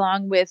 pages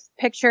long with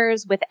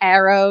pictures, with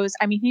arrows.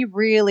 I mean, he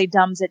really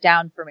dumbs it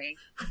down for me.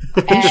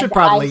 You should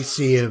probably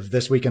see if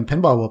This Week in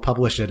Pinball will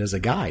publish it as a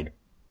guide.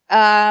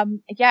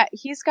 Yeah,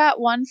 he's got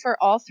one for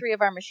all 3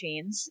 of our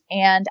machines.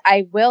 And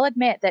I will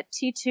admit that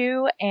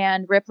T2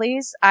 and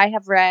Ripley's, I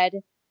have read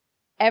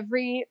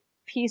every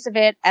piece of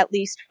it at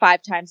least 5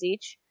 times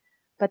each.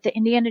 But the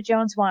Indiana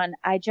Jones one,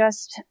 I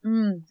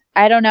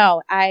don't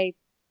know.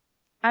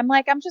 I'm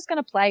like, I'm just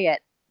going to play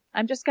it.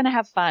 I'm just going to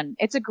have fun.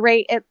 It's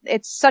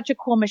it's such a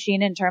cool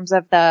machine in terms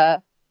of I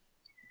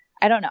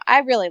don't know. I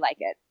really like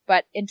it,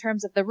 but in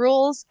terms of the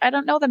rules, I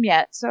don't know them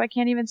yet. So I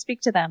can't even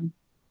speak to them.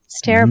 It's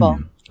terrible.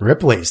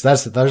 Ripley's.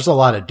 There's a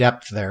lot of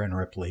depth there in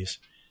Ripley's.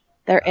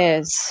 There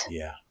is.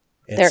 Yeah.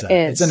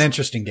 It's an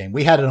interesting game.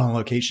 We had it on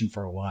location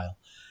for a while.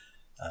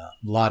 A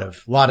lot of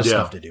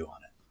stuff to do on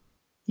it.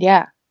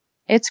 Yeah.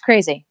 It's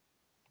crazy.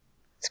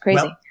 It's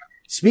crazy. Well,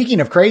 speaking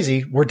of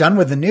crazy, we're done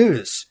with the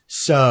news.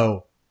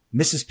 So,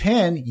 Mrs.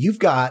 Penn, you've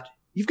got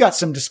You've got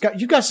some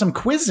you've got some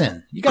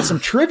quizzing. You got some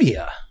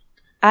trivia.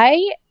 I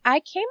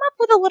came up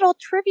with a little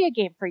trivia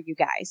game for you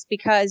guys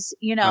because,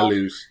 you know. I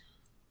lose.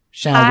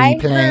 Shall we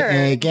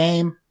play a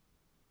game?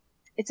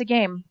 It's a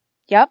game.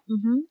 Yep.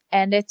 Mm-hmm.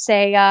 And it's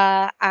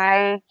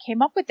I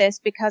came up with this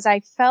because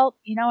I felt,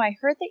 you know, I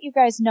heard that you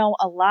guys know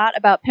a lot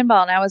about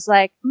pinball and I was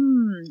like,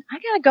 I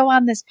gotta go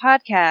on this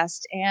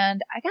podcast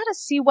and I gotta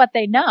see what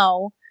they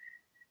know,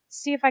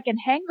 see if I can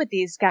hang with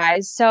these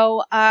guys.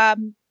 So, I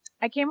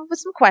came up with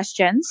some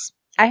questions.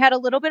 I had a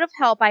little bit of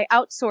help. I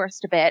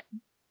outsourced a bit.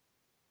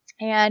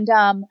 And,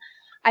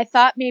 I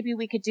thought maybe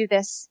we could do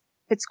this,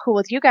 if it's cool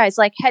with you guys,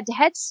 like head to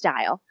head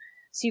style.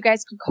 So you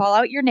guys can call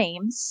out your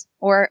names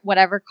or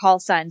whatever call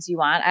signs you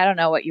want. I don't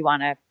know what you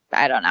want to,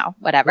 I don't know,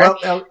 whatever.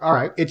 Well, all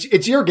right.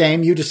 It's your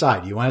game. You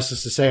decide. Do you want us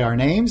to say our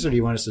names or do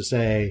you want us to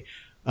say,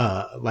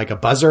 like a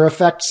buzzer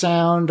effect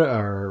sound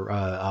or,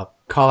 a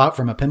call out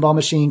from a pinball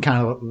machine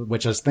kind of,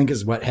 which I think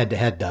is what head to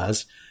head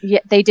does.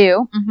 Yeah, they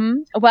do.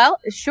 Mm-hmm. Well,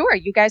 sure.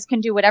 You guys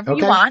can do whatever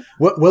you want.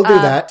 We'll do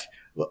that.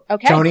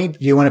 Okay. Tony, do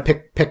you want to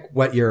pick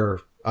what your,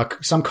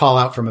 some call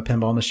out from a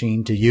pinball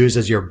machine to use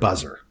as your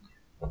buzzer?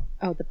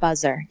 Oh, the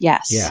buzzer.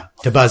 Yes. Yeah.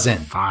 To buzz in.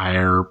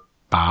 Firepower.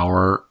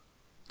 Are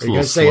you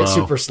going to say it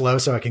super slow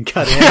so I can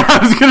cut in? Yeah, I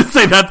was going to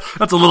say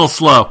that's a little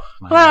slow.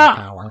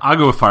 Firepower. I'll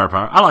go with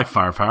firepower. I like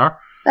firepower.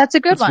 That's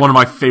a good one. It's one of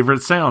my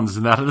favorite sounds,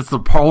 and that's the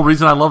whole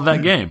reason I love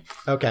that game.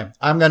 Okay.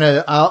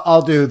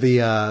 I'll do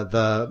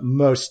the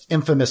most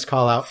infamous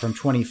call out from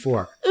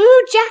 24.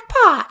 Ooh,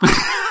 jackpot.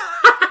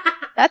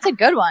 That's a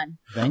good one.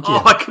 Thank you.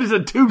 Oh, I could have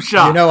said tube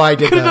shot. You know, I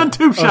did. Could have done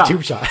tube shot.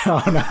 Tube shot.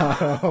 Oh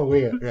no,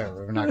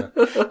 we're not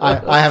gonna.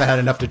 I haven't had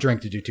enough to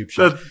drink to do tube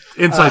shot.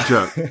 Inside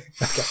joke. Okay.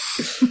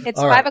 It's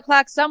All 5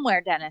 o'clock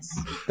somewhere, Dennis.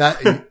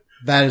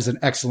 That is an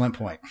excellent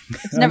point.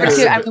 It's never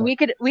too. I mean,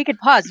 we could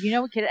pause. You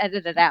know, we could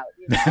edit it out.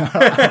 You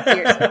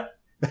know?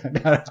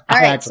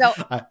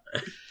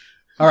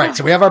 All right.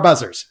 So we have our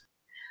buzzers.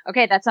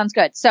 Okay, that sounds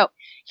good. So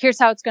here's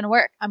how it's going to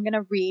work. I'm going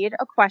to read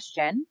a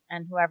question,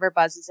 and whoever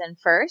buzzes in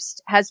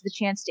first has the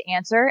chance to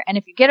answer. And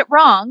if you get it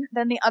wrong,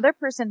 then the other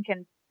person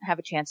can have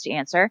a chance to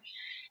answer.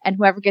 And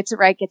whoever gets it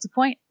right gets a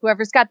point.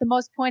 Whoever's got the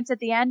most points at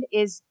the end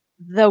is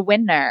the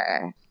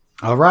winner.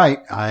 All right.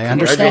 I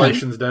understand.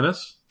 Congratulations,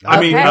 Dennis.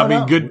 I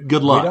mean,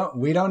 good luck.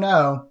 We don't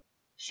know.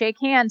 Shake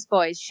hands,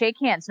 boys. Shake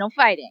hands. No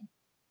fighting.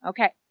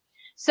 Okay.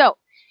 So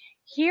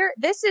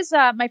this is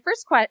my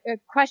first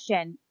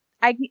question.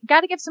 I got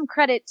to give some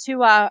credit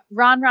to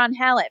Ron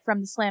Hallett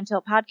from the Slam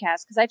Tilt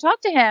podcast because I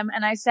talked to him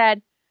and I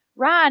said,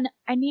 Ron,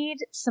 I need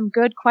some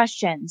good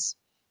questions.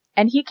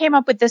 And he came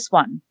up with this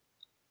one.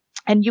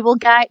 And you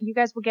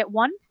guys will get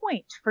 1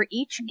 point for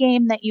each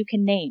game that you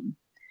can name.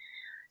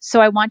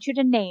 So I want you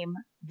to name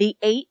the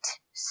 8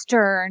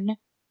 Stern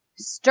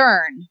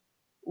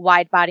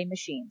wide body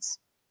machines.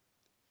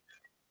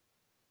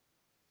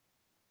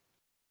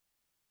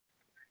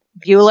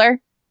 Bueller?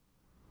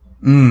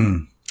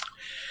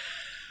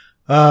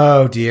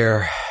 Oh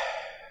dear.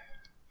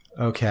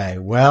 Okay.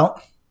 Well,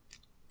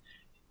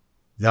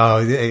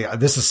 no,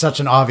 this is such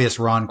an obvious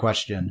Ron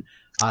question.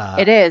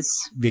 It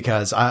is.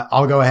 Because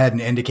I'll go ahead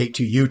and indicate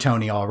to you,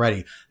 Tony,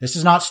 already. This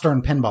is not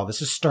Stern Pinball.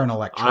 This is Stern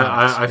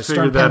Electronics. I figured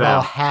Stern that Pinball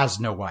out. has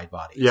no wide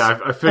bodies. Yeah,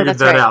 I figured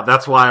that out.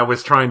 That's why I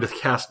was trying to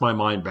cast my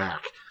mind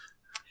back.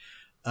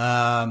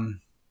 All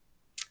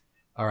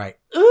right.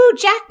 Ooh,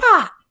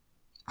 jackpot.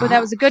 Well, that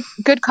was a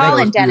good call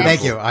in, Dennis.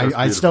 Thank you.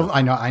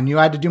 I knew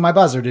I had to do my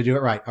buzzer to do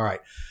it right. All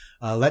right.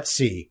 Let's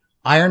see.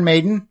 Iron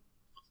Maiden.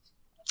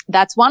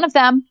 That's one of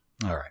them.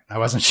 All right. I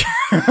wasn't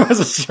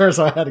sure.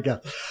 So I had to go.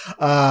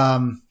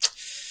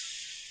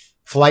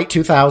 Flight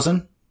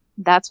 2000.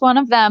 That's one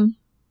of them.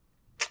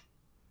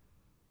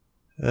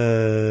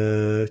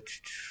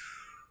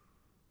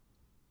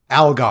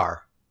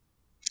 Algar.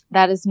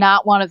 That is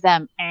not one of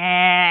them.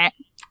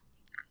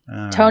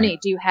 Tony,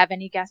 right. Do you have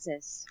any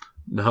guesses?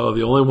 No,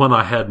 the only one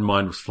I had in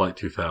mind was Flight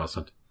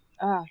 2000.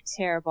 Oh,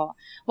 terrible.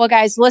 Well,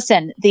 guys,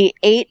 listen, the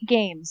 8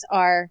 games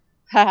are,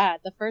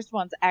 the first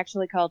one's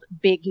actually called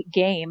Big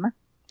Game.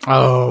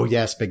 Oh,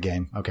 yes, Big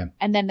Game. Okay.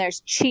 And then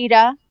there's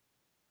Cheetah,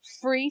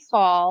 Free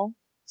Fall,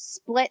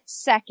 Split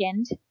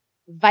Second,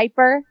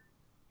 Viper,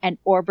 and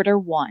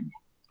Orbiter 1.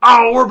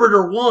 Oh,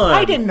 Orbiter 1!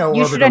 I didn't know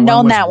you Orbiter 1 should have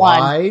known that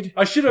wide. One.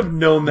 I should have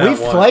known that We've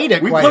played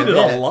it quite a bit. We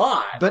played it a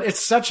lot. But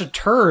it's such a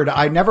turd,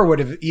 I never would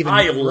have even...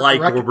 I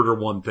like Orbiter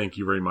 1, thank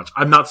you very much.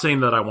 I'm not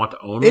saying that I want to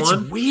own one. It's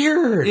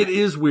weird. It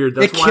is weird.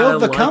 That's why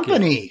killed I the like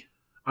company.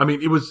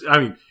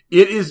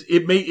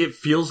 It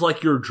feels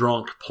like you're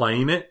drunk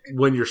playing it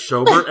when you're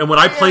sober. And when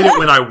I played it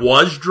when I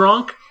was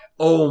drunk,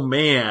 oh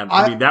man,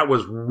 that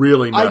was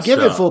really messed up. I give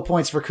it full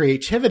points for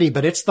creativity,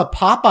 but it's the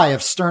Popeye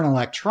of Stern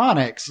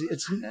Electronics.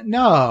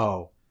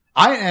 No.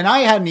 I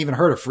hadn't even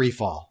heard of Free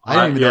Fall. I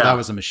didn't even know that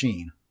was a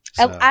machine.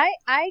 So.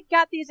 I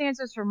got these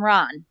answers from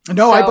Ron.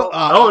 No, so.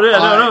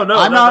 No.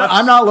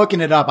 I'm not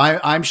looking it up.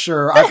 I'm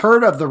sure I've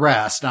heard of the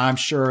rest. I'm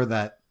sure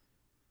that.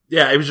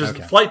 Yeah, it was just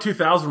Flight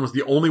 2000 was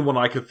the only one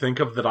I could think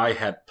of that I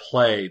had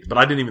played, but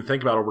I didn't even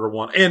think about Orbiter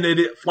 1. And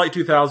Flight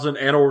 2000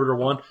 and Orbiter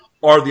 1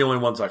 are the only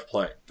ones I've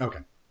played. Okay.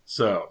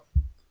 So.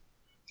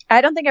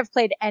 I don't think I've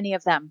played any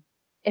of them.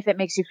 If it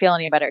makes you feel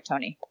any better,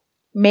 Tony.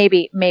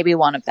 Maybe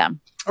one of them.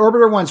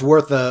 Orbiter one's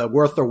worth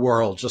a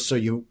whirl, just so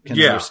you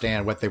can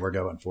understand what they were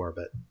going for.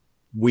 But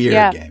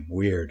weird game,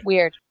 weird.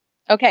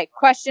 Okay,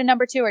 question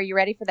number 2. Are you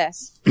ready for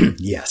this?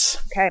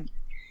 Yes. Okay.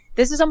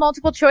 This is a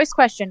multiple choice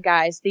question,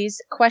 guys.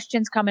 These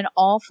questions come in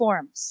all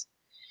forms.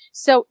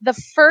 So the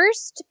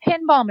first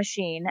pinball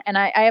machine, and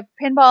I have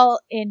pinball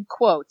in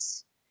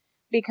quotes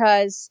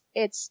because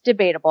it's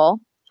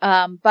debatable,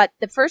 but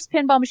the first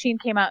pinball machine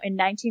came out in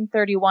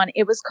 1931.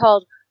 It was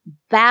called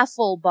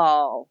Baffle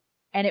Ball,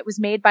 and it was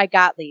made by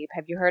Gottlieb.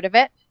 Have you heard of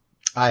it?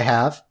 I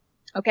have.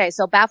 Okay,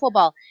 so Baffle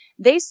Ball.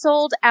 They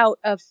sold out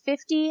of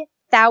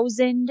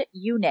 50,000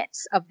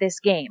 units of this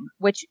game,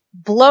 which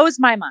blows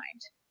my mind.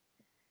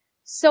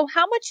 So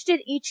how much did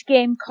each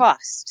game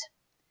cost?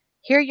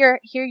 Here are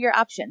your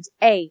options.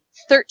 A,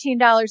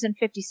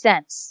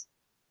 $13.50.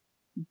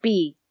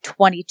 B,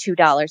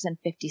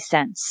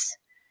 $22.50.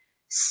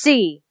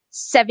 C,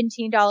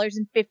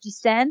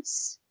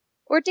 $17.50.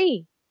 Or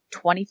D,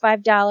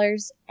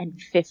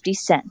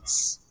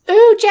 $25.50.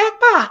 Ooh,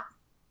 jackpot!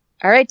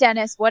 All right,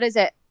 Dennis, what is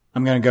it?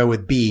 I'm going to go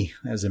with B,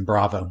 as in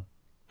Bravo.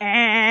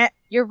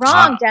 You're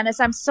wrong, Dennis.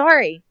 I'm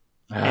sorry.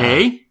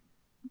 A?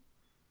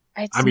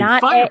 It's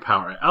not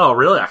Firepower. Oh,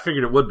 really? I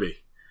figured it would be.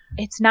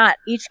 It's not.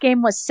 Each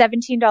game was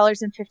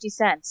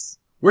 $17.50.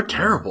 We're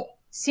terrible.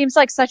 Seems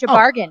like such a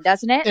bargain,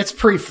 doesn't it? It's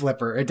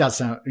pre-flipper. It does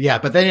sound,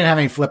 but they didn't have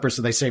any flippers,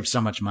 so they saved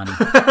so much money.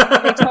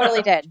 They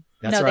totally did.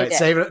 That's right. They I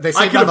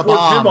saved on the afford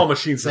bomb. pinball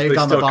machines if they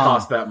still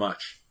cost that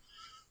much.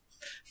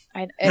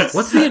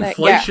 What's the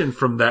inflation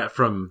from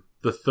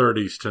the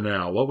 30s to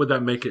now? What would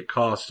that make it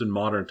cost in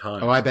modern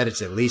times? Oh, I bet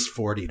it's at least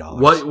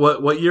 $40.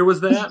 What year was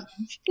that?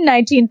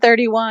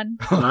 1931.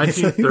 1931. I'd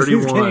say I'm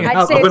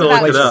it's gonna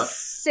about look it up.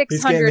 $600.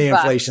 He's getting the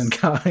inflation.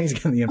 He's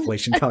getting the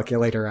inflation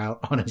calculator out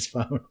on his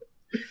phone.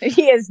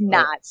 He is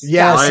not.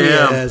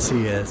 Yes,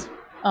 he is.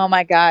 Oh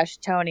my gosh,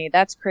 Tony,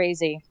 that's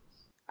crazy.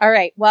 All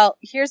right. Well,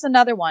 here's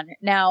another one.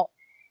 Now,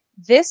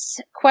 this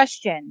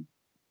question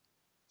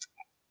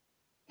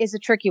is a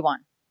tricky one.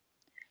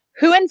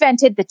 Who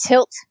invented the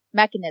tilt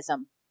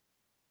mechanism?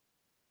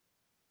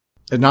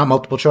 Not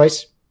multiple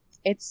choice?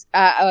 It's,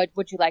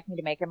 would you like me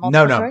to make it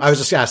multiple choice? No, I was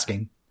just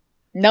asking.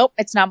 Nope,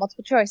 it's not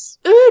multiple choice.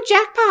 Ooh,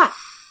 jackpot!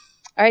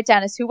 All right,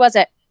 Dennis, who was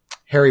it?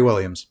 Harry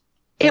Williams.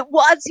 It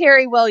was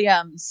Harry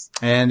Williams.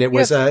 And it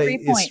was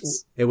 3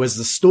 points. It was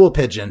the stool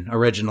pigeon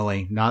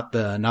originally, not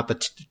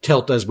the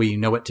tilt as we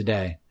know it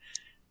today.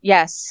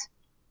 Yes,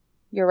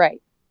 you're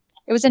right.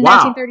 It was in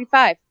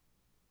 1935.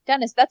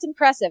 Dennis, that's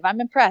impressive. I'm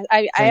impressed.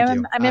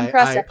 I'm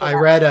impressed. I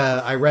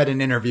read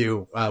an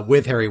interview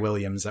with Harry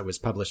Williams that was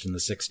published in the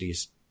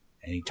 60s,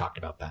 and he talked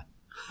about that.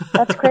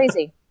 That's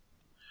crazy.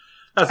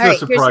 That's all no right,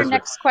 surprise. Here's your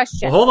next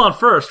question. Well, hold on.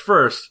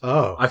 First.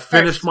 Oh, I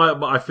finished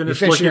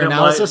looking at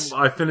analysis?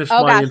 my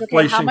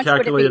inflation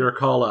calculator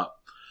call up.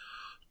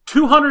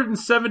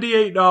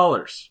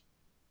 $278.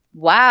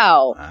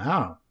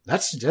 Wow.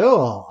 That's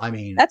still. I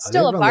mean, that's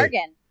still a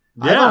bargain.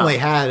 I've only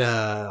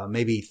had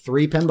maybe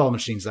 3 pinball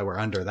machines that were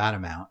under that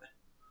amount.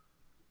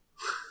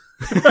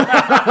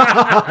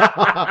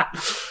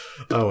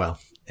 Oh well.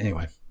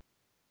 Anyways.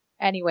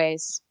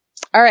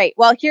 All right.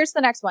 Well, here's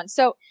the next one.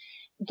 So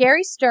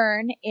Gary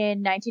Stern in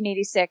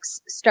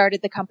 1986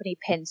 started the company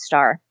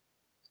Pinstar.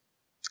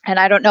 And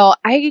I don't know,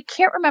 I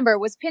can't remember,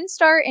 was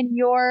Pinstar in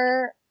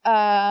your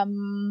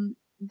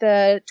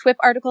the TWIP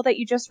article that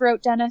you just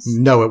wrote, Dennis?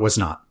 No, it was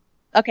not.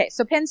 Okay,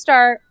 so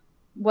Pinstar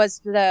was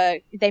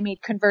they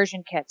made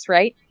conversion kits,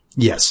 right?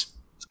 Yes.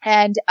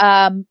 And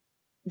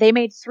they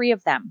made 3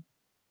 of them.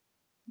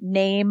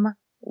 Name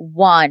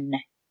one.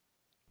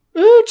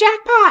 Ooh,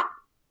 jackpot!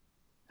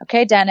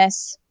 Okay,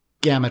 Dennis.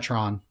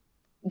 Gamatron.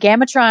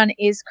 Gamatron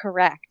is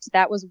correct.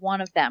 That was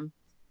one of them.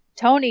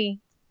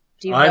 Tony,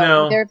 do you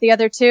know either of the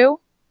other 2?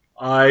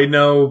 I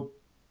know.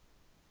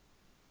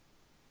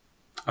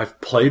 I've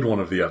played one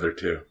of the other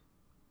 2.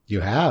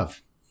 You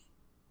have.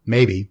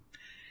 Maybe.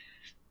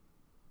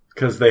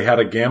 Because they had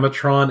a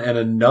Gamatron and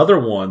another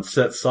one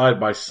set side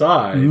by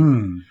side.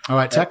 Oh,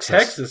 at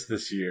Texas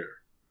this year.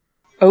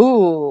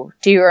 Oh,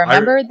 do you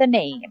remember the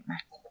name?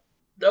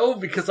 No,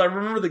 because I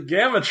remember the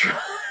Gamatron.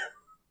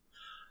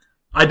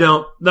 I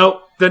don't.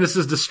 Nope. Dennis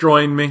is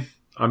destroying me.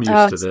 I'm used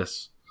to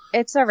this.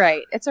 It's all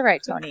right. It's all right,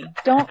 Tony.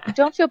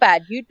 Don't feel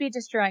bad. You'd be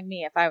destroying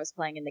me if I was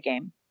playing in the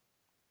game.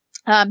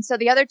 So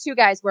the other 2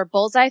 guys were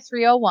Bullseye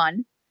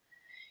 301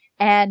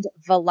 and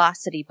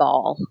Velocity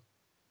Ball.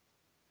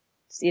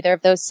 Does either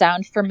of those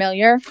sound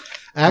familiar?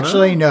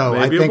 Actually, no.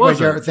 I think what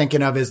you're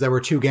thinking of is there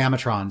were 2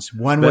 Gamatrons.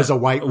 One was a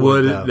white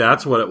wood.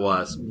 That's what it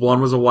was.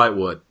 One was a white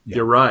wood. Yeah.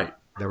 You're right.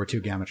 There were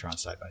 2 Gamatrons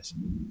side by side.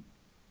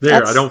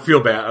 I don't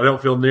feel bad. I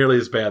don't feel nearly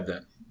as bad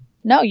then.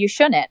 No, you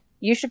shouldn't.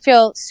 You should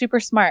feel super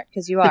smart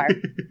because you are.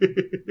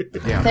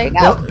 Yeah. There you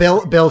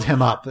go. Build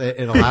him up.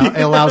 It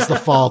allows the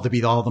fall to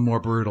be all the more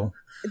brutal.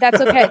 That's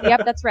okay.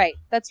 Yep, that's right.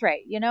 That's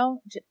right. You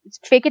know,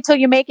 fake it till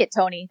you make it,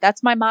 Tony.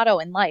 That's my motto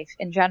in life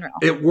in general.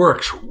 It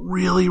works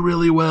really,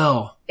 really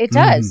well. It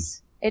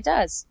does. It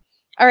does.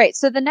 All right.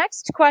 So the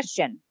next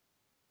question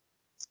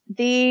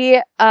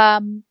The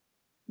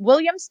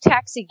Williams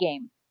Taxi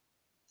game.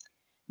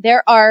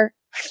 There are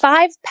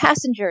 5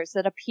 passengers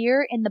that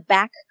appear in the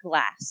back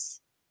glass.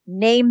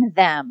 Name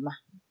them.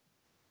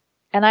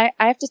 And I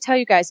have to tell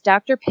you guys,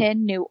 Dr.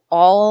 Pin knew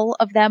all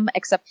of them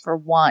except for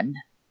one.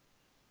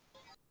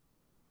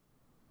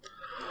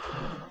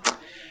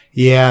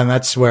 Yeah, and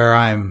that's where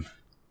I'm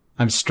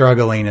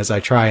struggling as I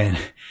try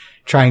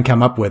and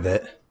come up with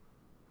it.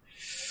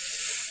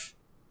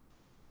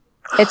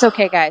 It's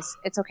okay, guys.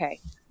 It's okay.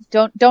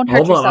 Don't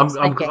hurt yourselves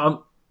thinking.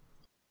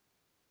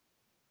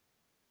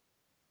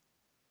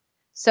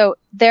 So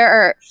there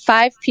are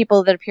 5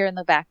 people that appear in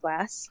the back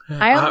glass.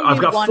 I've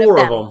got 4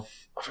 of them.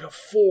 I've got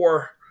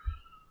 4.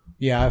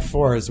 Yeah, I have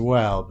 4 as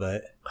well,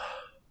 but...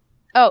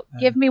 Oh,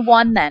 give me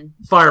one then.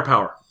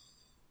 Firepower.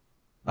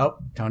 Oh,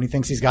 Tony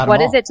thinks he's got them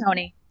What all. is it,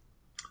 Tony?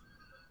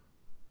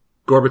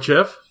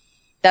 Gorbachev.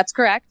 That's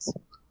correct.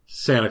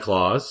 Santa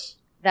Claus.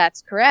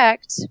 That's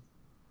correct.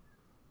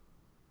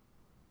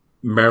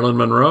 Marilyn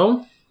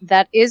Monroe.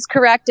 That is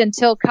correct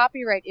until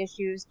copyright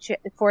issues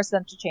force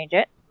them to change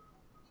it.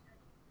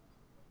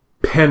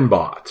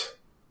 Penbot.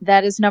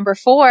 That is number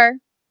 4.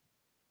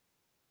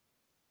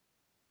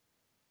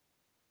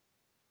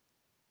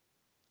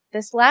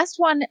 This last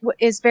one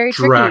is very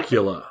tricky.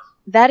 Dracula.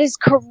 That is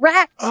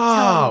correct.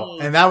 Oh,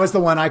 Tony. and that was the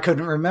one I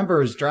couldn't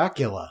remember as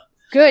Dracula.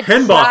 Good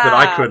Penbot job. that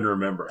I couldn't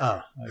remember.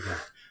 Oh, okay.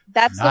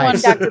 That's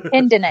Nice. the one Dr.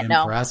 Pin didn't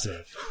know.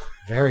 Impressive.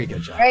 Very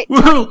good job. All right,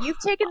 Woo-hoo. Tony, you've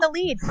taken the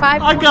lead.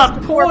 5 I points got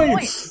to 4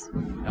 points.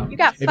 points. You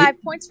got If 5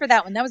 points for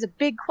that one. That was a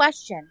big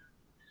question.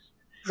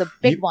 It was a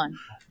big You- one.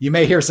 You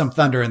may hear some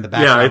thunder in the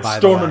background. Yeah, it's by the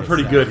storming way,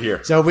 pretty so. good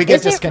here. So if we get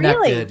Is it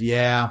disconnected, really?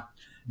 yeah,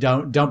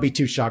 don't be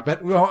too shocked.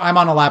 But well, I'm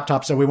on a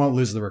laptop, so we won't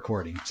lose the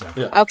recording. So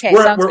Yeah. Okay,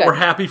 we're, sounds we're, good. we're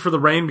happy for the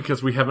rain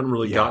because we haven't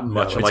really gotten no,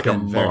 much in it's like a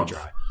been very month.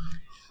 dry.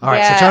 All right,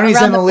 Yeah, so Tony's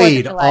around in the the 4th of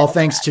lead, July all was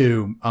thanks bad.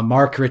 to a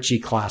Mark Ritchie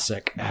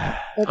classic. I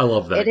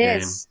love that It game.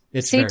 is.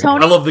 It's See, very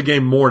Tony, I love the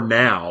game more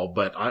now,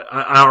 but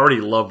I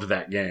already loved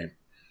that game.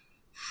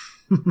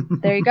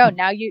 there you go.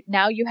 Now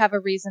you have a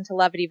reason to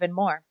love it even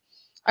more.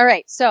 All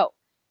right, so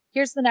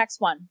here's the next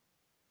one.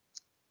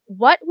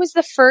 What was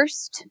the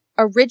first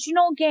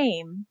original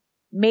game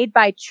made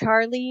by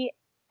Charlie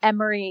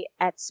Emery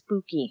at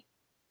Spooky?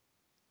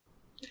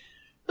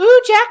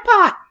 Ooh,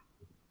 jackpot!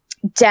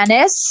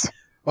 Dennis?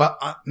 Well,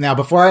 now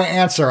before I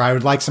answer, I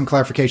would like some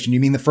clarification. You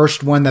mean the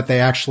first one that they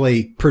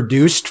actually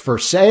produced for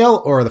sale,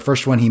 or the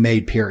first one he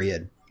made?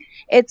 Period.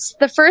 It's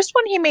the first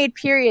one he made,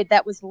 period,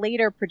 that was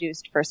later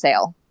produced for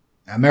sale.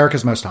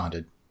 America's Most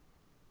Haunted.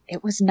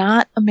 It was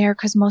not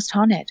America's Most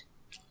Haunted.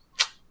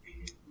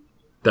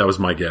 That was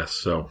my guess.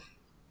 So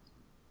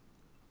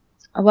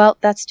Well,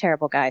 that's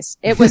terrible, guys.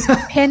 It was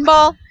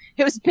Pinball.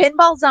 It was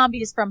Pinball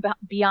Zombies from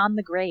Beyond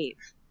the Grave.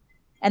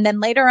 And then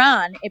later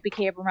on, it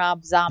became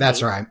Rob Zombie.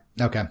 That's right.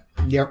 Okay.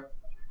 Yep.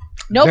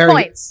 No Very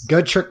points.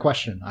 Good trick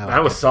question. I like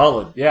that was it.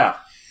 solid. Yeah.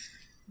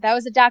 That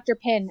was a Dr.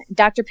 Pin.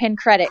 Dr. Pin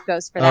credit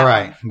goes for that. All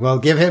right. Well,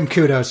 give him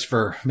kudos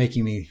for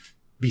making me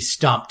be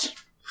stumped.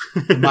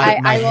 My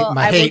I will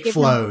hate give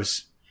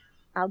flows.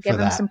 I'll give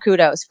for him that. some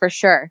kudos for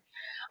sure.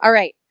 All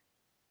right.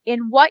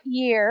 In what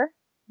year?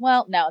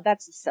 Well, no,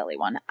 that's a silly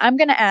one. I'm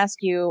going to ask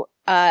you,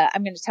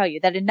 I'm going to tell you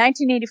that in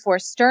 1984,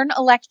 Stern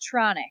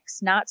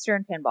Electronics, not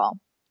Stern Pinball.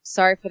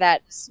 Sorry for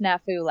that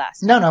snafu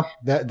last No, time.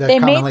 no. They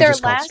made commonly their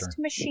just called last Stern.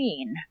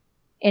 machine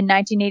in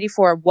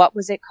 1984. What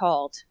was it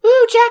called?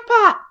 Ooh,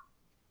 jackpot!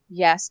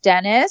 Yes,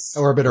 Dennis.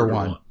 Orbiter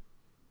 1.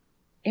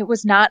 It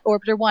was not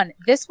Orbiter 1.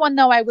 This one,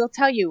 though, I will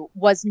tell you,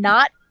 was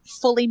not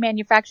fully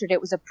manufactured. It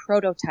was a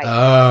prototype.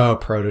 Oh,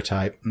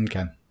 prototype.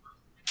 Okay.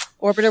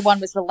 Orbiter 1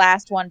 was the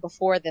last one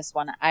before this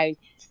one, I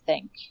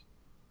think.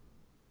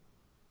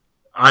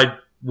 I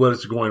would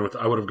have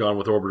gone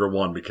with Orbiter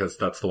 1 because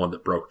that's the one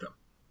that broke them.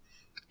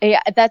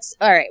 Yeah, that's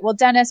all right. Well,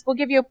 Dennis, we'll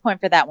give you a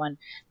point for that one.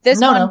 This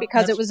No, one, no,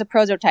 because that's- it was a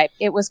prototype,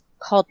 it was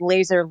called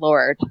Laser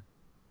Lord.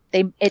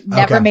 It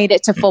never Okay. made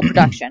it to full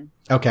production.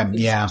 Okay. It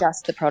was Yeah.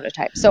 just the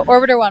prototype. So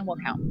Orbiter 1 will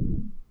count.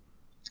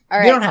 All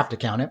right. You don't have to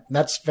count it.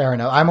 That's fair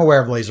enough. I'm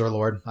aware of Laser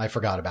Lord. I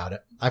forgot about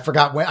it. I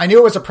forgot when. I knew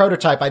it was a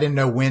prototype. I didn't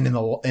know when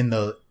in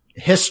the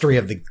history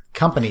of the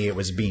company it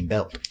was being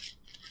built.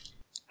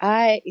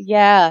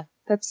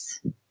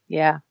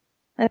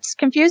 That's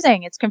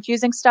confusing. It's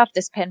confusing stuff,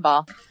 this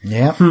pinball.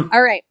 Yeah.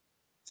 All right.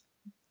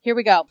 Here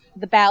we go.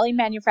 The Bally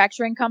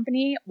Manufacturing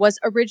Company was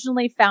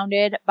originally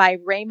founded by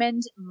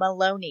Raymond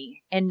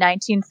Maloney in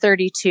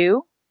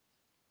 1932.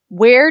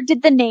 Where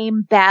did the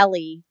name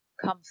Bally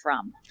come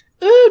from?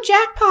 Ooh,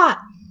 jackpot!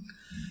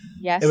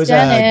 Yes, It was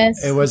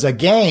Dennis. it was a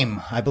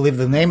game. I believe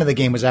the name of the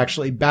game was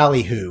actually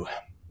Ballyhoo.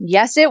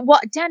 Yes, it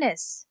was.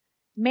 Dennis,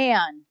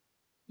 man,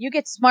 you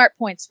get smart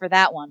points for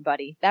that one,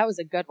 buddy. That was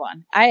a good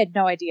one. I had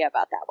no idea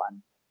about that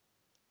one.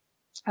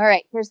 All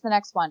right, here's the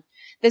next one.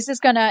 This is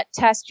going to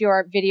test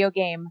your video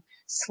game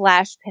 /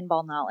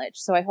 pinball knowledge.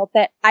 So I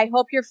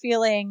hope you're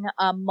feeling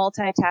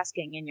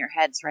multitasking in your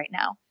heads right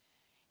now.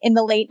 In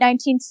the late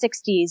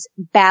 1960s,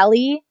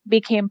 Bally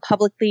became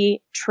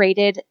publicly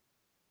traded.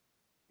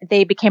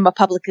 they became a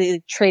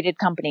publicly traded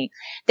company.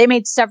 They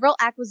made several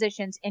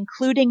acquisitions,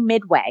 including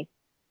Midway.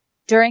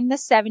 During the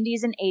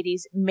 70s and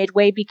 80s,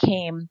 Midway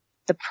became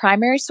the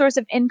primary source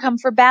of income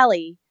for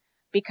Bally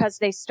because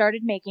they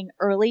started making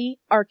early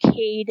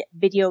arcade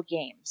video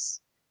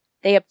games.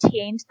 They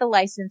obtained the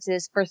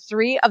licenses for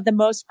 3 of the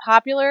most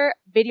popular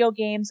video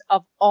games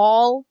of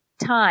all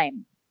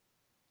time.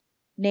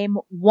 Name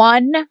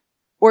 1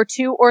 or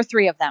 2 or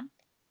 3 of them.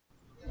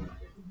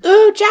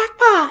 Ooh,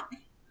 jackpot!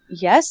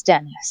 Yes,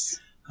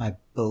 Dennis. I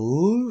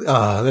believe,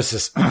 this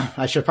is,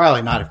 I should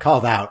probably not have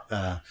called out,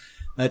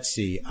 let's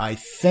see. I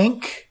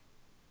think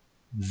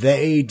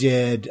they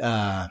did,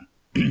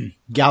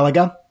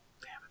 Galaga.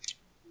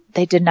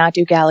 They did not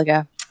do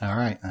Galaga. All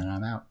right, then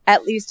I'm out.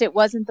 At least it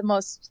wasn't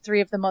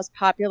 3 of the most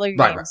popular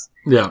games.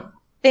 Right. Yeah.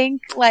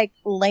 Think like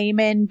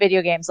layman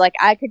video games. Like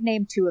I could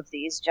name 2 of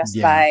these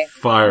just by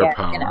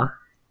Firepower. You know.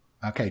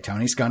 Okay,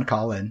 Tony's gonna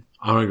call in.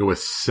 I'm gonna go with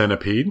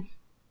Centipede.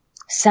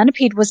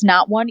 Centipede was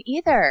not one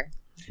either.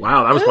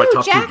 Wow, that was my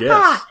top 2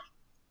 guess.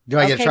 Do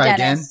I get to try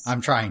Dennis. again?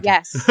 I'm trying to.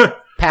 Yes.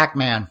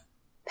 Pac-Man.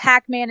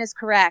 Pac-Man is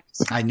correct.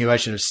 I knew I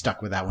should have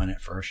stuck with that one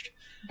at first.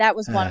 That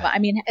was one of them. I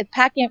mean,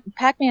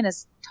 Pac-Man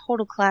is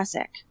total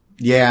classic.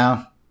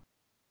 Yeah.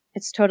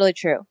 It's totally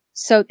true.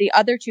 So the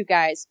other 2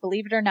 guys,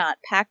 believe it or not,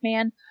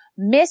 Pac-Man,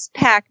 Miss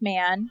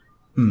Pac-Man,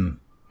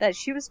 that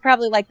she was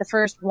probably like the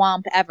first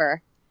womp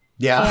ever.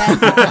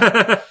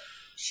 Yeah.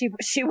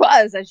 She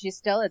was, and she's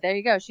still, there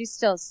you go. She's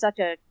still such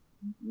a,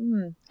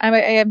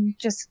 I am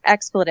just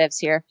expletives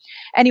here.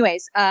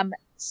 Anyways,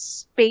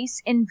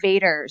 Space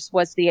Invaders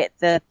was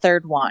the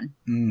third one.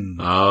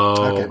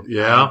 Oh, okay.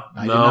 Yeah.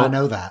 I did not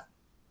know that.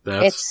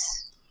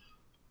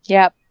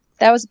 Yep.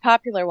 That was a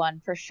popular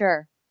one for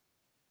sure.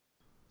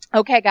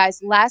 Okay,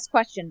 guys, last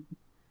question.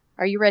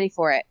 Are you ready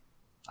for it?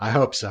 I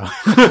hope so.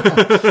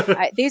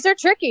 These are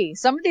tricky.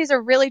 Some of these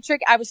are really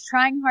tricky. I was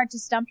trying hard to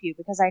stump you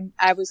because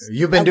I was.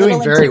 You've been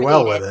doing very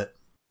well with it.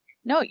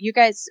 No, you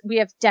guys, we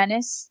have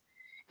Dennis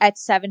at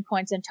 7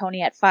 points and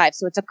Tony at 5.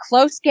 So it's a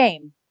close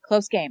game.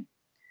 Close game.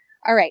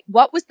 All right.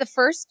 What was the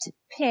first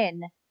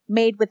pin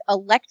made with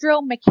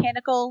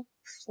electromechanical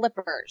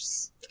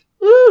flippers?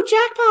 Ooh,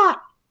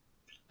 jackpot!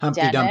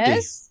 Humpty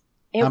Dennis?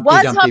 Dumpty. It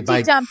was Humpty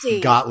by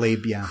Dumpty.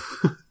 Gottlieb, yeah.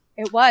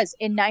 It was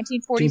in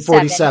 1947.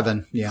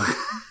 1947, yeah.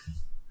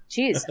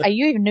 Jeez,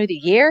 you even knew the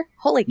year?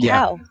 Holy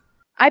cow. Yeah.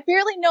 I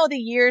barely know the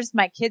years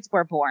my kids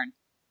were born,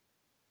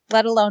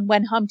 let alone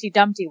when Humpty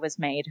Dumpty was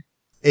made.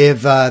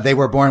 If they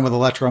were born with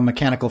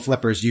electromechanical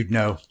flippers, you'd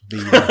know.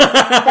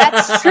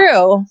 That's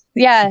true.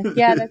 Yeah,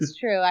 that's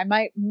true. I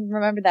might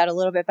remember that a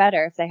little bit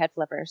better if they had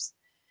flippers.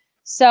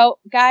 So,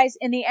 guys,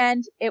 in the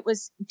end, it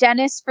was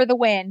Dennis for the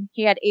win.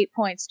 He had 8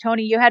 points.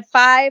 Tony, you had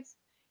 5.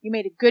 You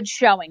made a good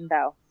showing,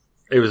 though.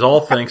 It was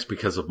all thanks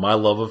because of my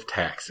love of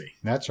Taxi.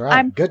 That's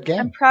right. Good game.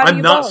 I'm proud of you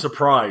I'm not both.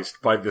 surprised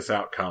by this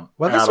outcome.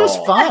 Well, this was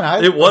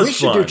fun. It was We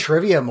should fun. do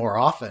trivia more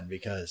often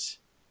because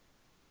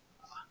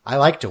I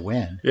like to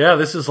win. Yeah,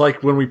 this is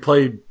like when we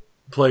played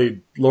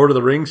Lord of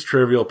the Rings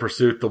Trivial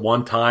Pursuit the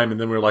one time,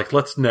 and then we were like,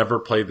 let's never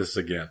play this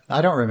again.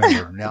 I don't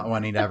remember not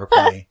wanting to ever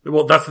play.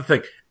 Well, that's the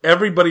thing.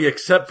 Everybody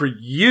except for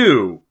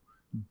you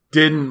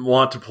didn't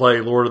want to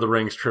play Lord of the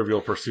Rings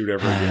Trivial Pursuit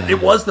ever again.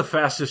 It was the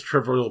fastest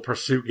Trivial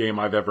Pursuit game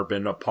I've ever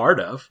been a part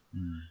of.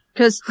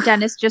 Because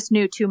Dennis just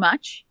knew too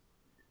much?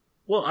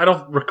 Well, I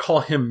don't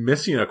recall him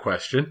missing a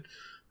question.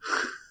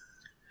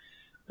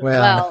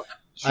 Well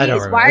geez, I don't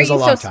remember. Why are you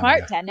so smart,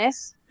 ago.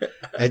 Dennis?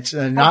 It's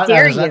not.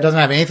 It doesn't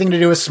have anything to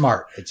do with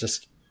smart. It's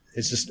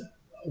just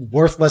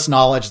worthless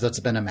knowledge that's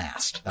been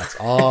amassed. That's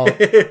all.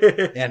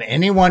 And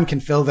anyone can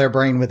fill their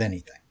brain with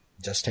anything.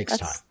 It just takes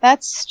time.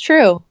 That's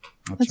true.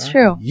 That's right.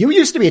 True. You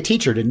used to be a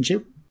teacher, didn't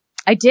you?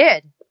 I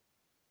did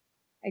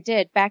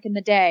back in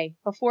the day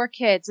before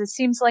kids. It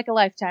seems like a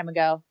lifetime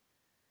ago.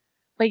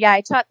 But yeah,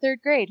 I taught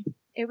 3rd grade.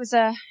 It was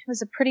a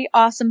pretty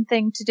awesome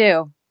thing to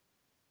do.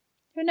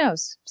 Who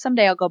knows?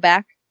 Someday I'll go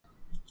back.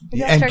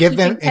 And give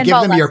them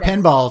your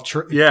pinball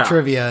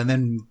trivia, and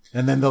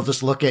then they'll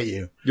just look at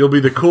you. You'll be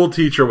the cool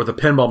teacher with a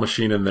pinball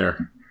machine in their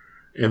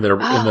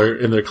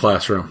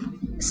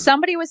classroom.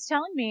 Somebody was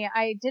telling me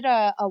I did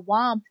a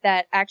WOMP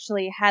that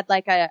actually had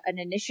like an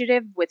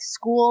initiative with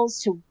schools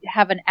to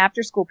have an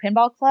after school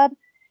pinball club,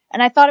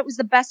 and I thought it was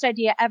the best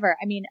idea ever.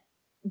 I mean,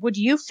 would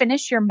you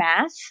finish your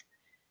math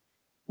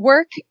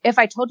work if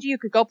I told you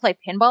could go play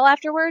pinball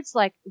afterwards?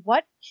 Like,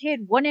 what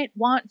kid wouldn't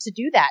want to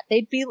do that?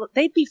 They'd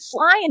be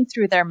flying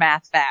through their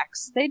math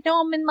facts. They'd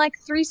know them in like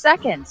 3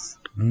 seconds.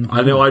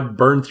 I know I'd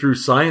burn through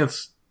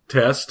science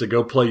tests to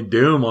go play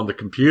Doom on the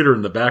computer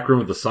in the back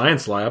room of the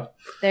science lab.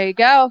 There you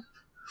go.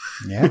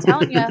 Yeah. I'm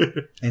telling you.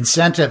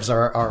 Incentives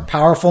are a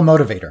powerful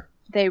motivator.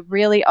 They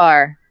really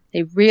are.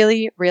 They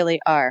really, really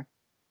are.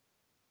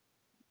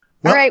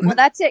 Well, all right. Well,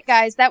 that's it,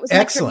 guys. That was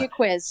my trivia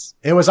quiz.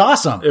 It was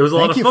awesome. It was a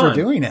lot of fun. Thank you for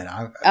doing it.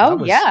 It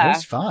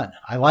was fun.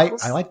 I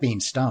like being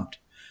stumped.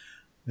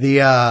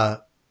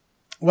 Well,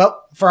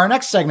 for our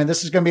next segment,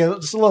 this is going to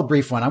be just a little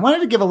brief one. I wanted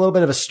to give a little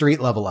bit of a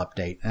street level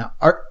update. Now,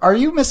 are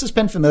you, Mrs.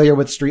 Penn, familiar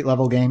with street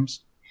level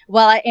games?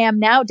 Well, I am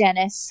now,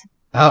 Dennis.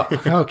 Oh,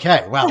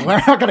 okay. Well, we're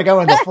not going to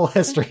go into full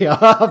history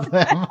of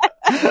them.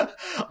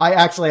 I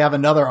actually have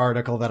another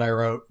article that I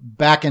wrote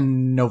back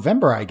in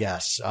November, I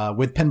guess,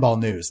 with Pinball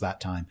News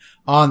that time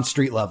on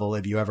Street Level.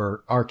 If you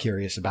ever are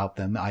curious about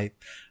them,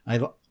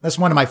 that's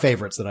one of my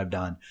favorites that I've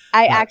done.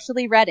 I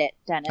actually read it,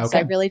 Dennis. Okay.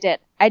 I really did.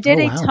 I did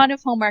a ton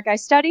of homework. I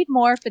studied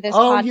more for this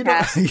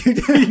podcast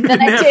you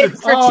than I did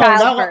for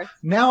childbirth.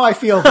 Now I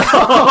feel.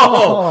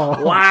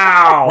 Oh,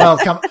 wow.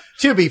 Well,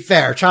 to be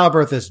fair,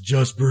 childbirth is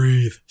just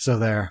breathe. So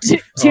there.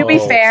 To be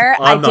fair,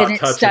 I I'm not didn't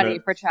touching study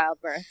it. for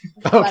childbirth.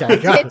 Okay,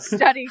 But I did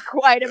study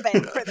quite a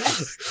bit for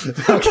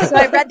this. Okay. So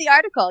I read the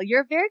article.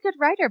 You're a very good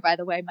writer, by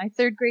the way. My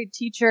third grade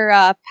teacher,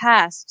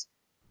 past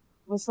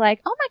was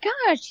like, oh my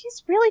gosh,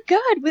 he's really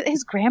good.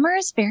 His grammar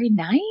is very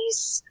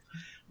nice.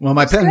 Well,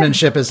 my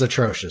penmanship is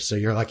atrocious, so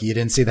you're lucky you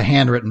didn't see the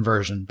handwritten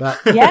version. But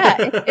Yeah,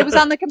 it was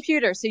on the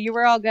computer, so you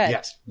were all good.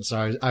 yes,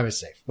 so I was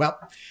safe. Well,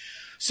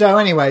 so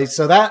anyway,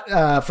 so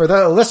that for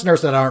the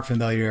listeners that aren't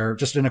familiar,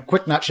 just in a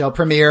quick nutshell,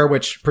 Premiere,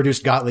 which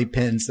produced Gottlieb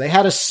Pins, they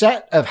had a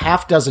set of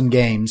half dozen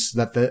games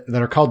that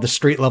are called the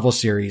Street Level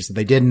series that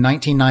they did in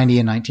 1990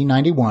 and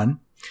 1991,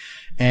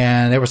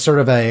 and it was sort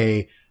of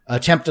a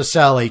attempt to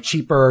sell a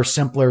cheaper,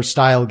 simpler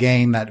style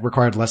game that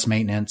required less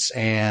maintenance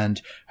and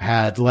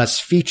had less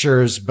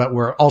features, but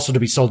were also to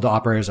be sold to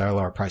operators at a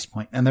lower price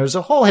point. And there's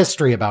a whole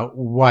history about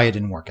why it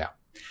didn't work out.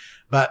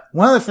 But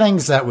one of the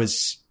things that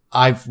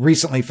I've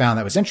recently found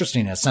that was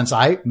interesting is, since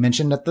I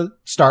mentioned at the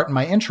start in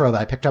my intro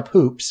that I picked up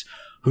Hoops.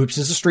 Hoops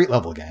is a street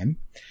level game.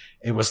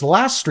 It was the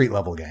last street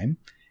level game.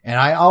 And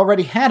I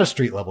already had a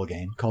street level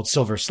game called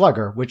Silver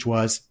Slugger, which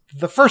was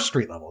the first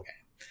street level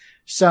game.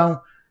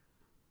 So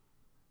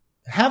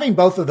having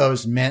both of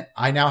those meant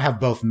I now have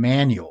both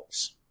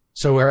manuals.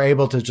 So we're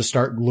able to just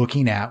start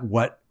looking at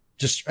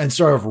and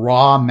sort of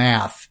raw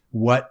math,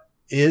 what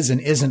is and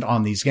isn't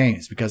on these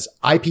games, because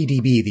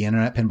IPDB, the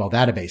Internet Pinball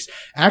Database,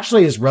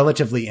 actually is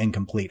relatively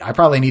incomplete. I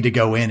probably need to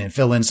go in and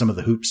fill in some of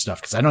the Hoop stuff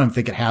because I don't even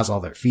think it has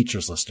all their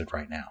features listed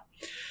right now.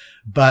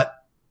 But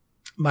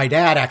my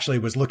dad actually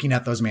was looking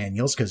at those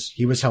manuals because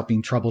he was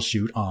helping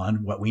troubleshoot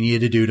on what we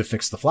needed to do to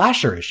fix the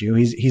flasher issue.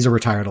 He's a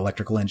retired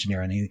electrical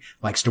engineer and he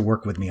likes to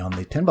work with me on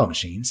the pinball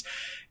machines.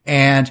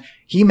 And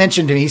he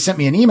sent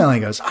me an email and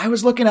he goes, I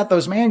was looking at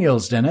those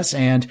manuals, Dennis,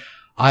 and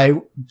I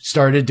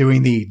started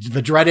doing the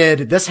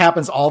dreaded, this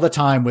happens all the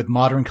time with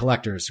modern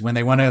collectors when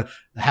they want to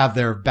have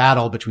their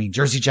battle between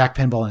Jersey Jack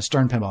pinball and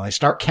Stern pinball. They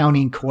start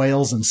counting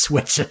coils and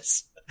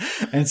switches.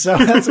 And so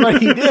that's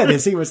what he did,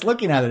 is he was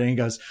looking at it and he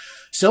goes,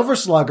 Silver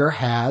Slugger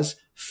has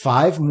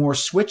 5 more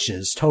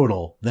switches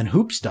total than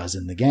Hoops does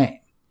in the game.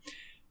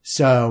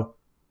 So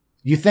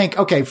you think,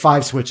 okay,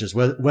 5 switches.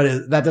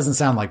 That doesn't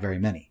sound like very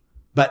many,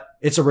 but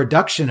it's a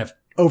reduction of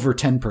over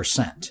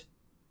 10%.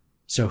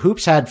 So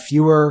Hoops had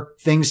fewer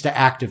things to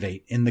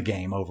activate in the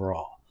game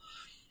overall.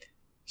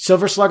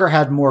 Silver Slugger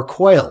had more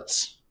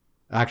coils,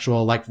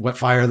 like what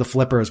fire the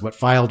flippers, what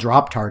file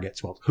drop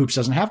targets. Well, Hoops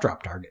doesn't have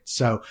drop targets.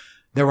 So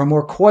there were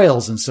more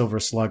coils in Silver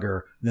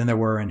Slugger than there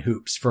were in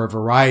Hoops for a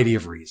variety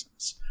of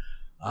reasons.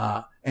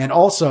 And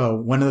also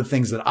one of the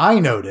things that I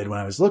noted when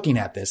I was looking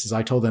at this is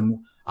I told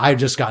them I had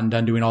just gotten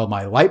done doing all of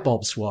my light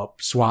bulb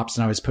swaps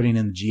and I was putting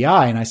in the GI,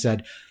 and I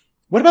said,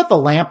 what about the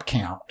lamp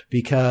count?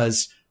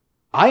 Because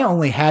I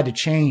only had to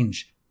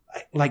change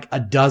like a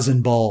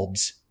dozen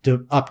bulbs to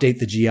update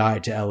the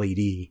GI to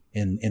LED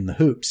in the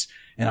Hoops.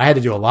 And I had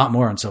to do a lot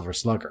more on Silver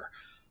Slugger.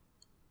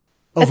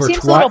 It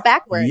seems a little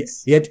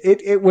backwards.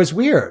 It was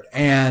weird.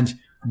 And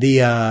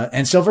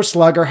and Silver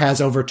Slugger has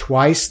over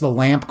twice the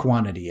lamp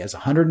quantity, as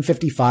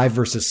 155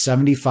 versus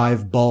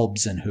 75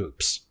 bulbs in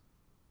Hoops.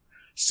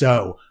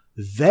 So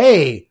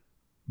they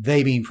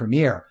being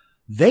Premiere,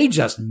 they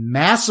just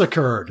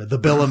massacred the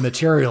bill of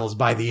materials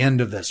by the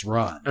end of this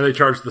run. And they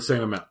charged the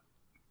same amount.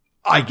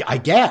 I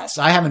guess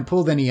I haven't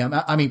pulled any.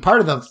 I mean, part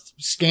of the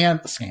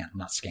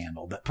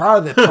part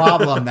of the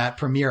problem that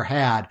Premiere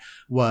had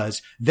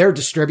was their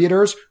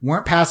distributors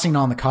weren't passing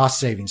on the cost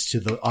savings to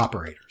the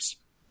operators.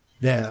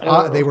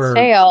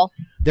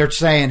 They're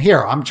saying,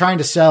 here, I'm trying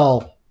to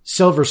sell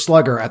Silver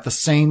Slugger at the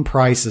same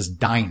price as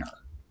Diner.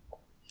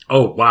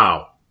 Oh,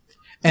 wow.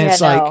 And it's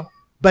like,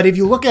 but if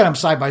you look at them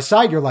side by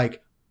side, you're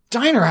like,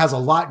 Diner has a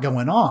lot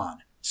going on.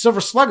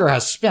 Silver Slugger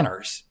has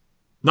spinners.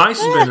 Nice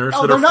spinners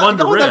that are fun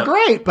to rip. They're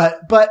great,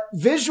 but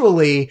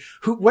visually,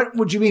 what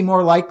would you be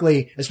more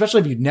likely,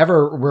 especially if you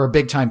never were a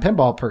big time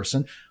pinball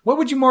person, what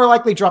would you more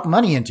likely drop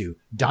money into?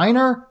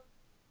 Diner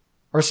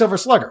or Silver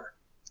Slugger?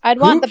 I'd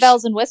want the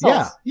bells and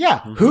whistles. Yeah.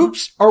 Mm-hmm.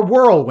 Hoops or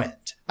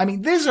Whirlwind. I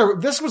mean, this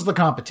was the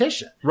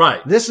competition.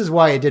 Right. This is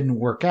why it didn't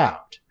work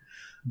out.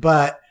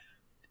 But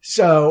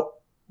so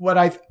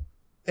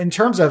in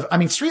terms of, I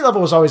mean, Street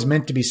Level was always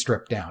meant to be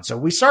stripped down. So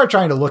we started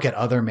trying to look at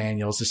other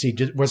manuals to see,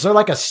 was there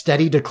like a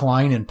steady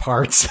decline in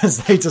parts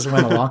as they just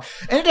went along?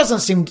 And it doesn't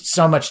seem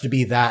so much to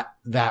be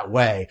that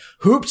way.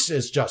 Hoops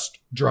is just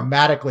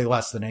dramatically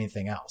less than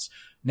anything else.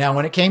 Now,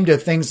 when it came to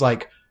things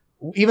like,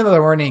 even though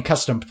there weren't any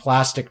custom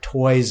plastic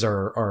toys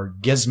or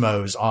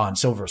gizmos on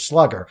Silver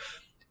Slugger,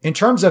 in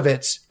terms of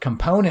its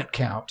component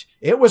count,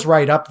 it was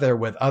right up there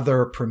with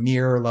other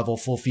premier level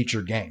full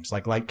featured games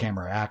like Light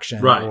Camera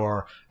Action, Right.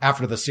 or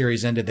after the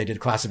series ended, they did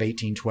Class of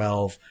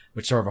 1812,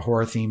 which is sort of a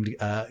horror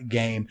themed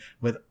game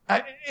with,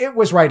 it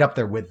was right up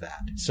there with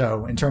that.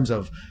 So in terms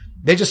of,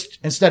 they just,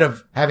 instead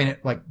of having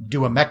it like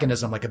do a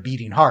mechanism like a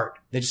beating heart,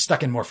 they just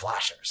stuck in more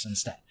flashers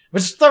instead. We're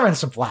just throwing in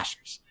some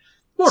flashers.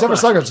 Silver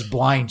Slugger just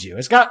blinds you.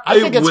 It's got,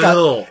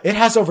 it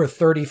has over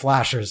 30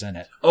 flashers in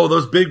it. Oh,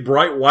 those big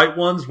bright white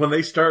ones, when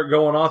they start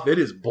going off, it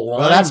is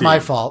blinding. Well, that's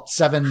my fault.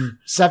 Seven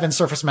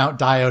surface mount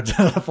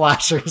diode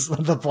flashers,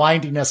 the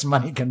blindiness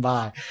money can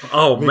buy.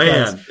 Oh,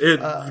 man.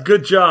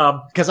 Good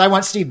job. Because I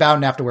want Steve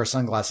Bowden to have to wear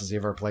sunglasses if he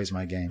ever plays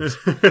my games.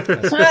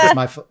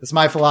 That's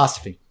my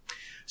philosophy.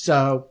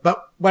 So,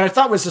 but what I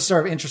thought was just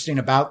sort of interesting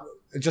about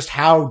just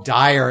how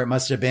dire it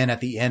must have been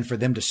at the end for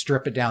them to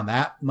strip it down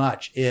that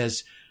much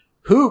is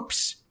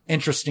Hoops,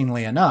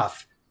 interestingly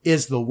enough,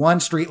 is the one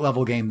street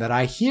level game that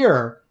I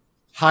hear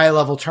high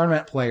level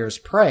tournament players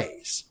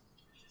praise.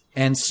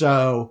 And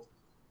so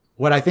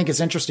what I think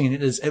is interesting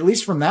is, at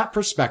least from that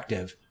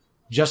perspective,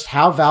 just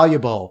how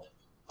valuable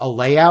a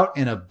layout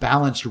and a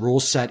balanced rule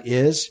set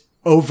is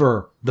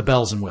over the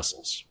bells and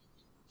whistles.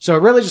 So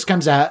it really just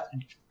comes at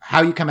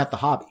how you come at the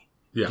hobby.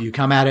 Yeah. Do you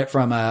come at it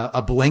from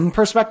a bling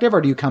perspective,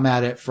 or do you come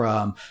at it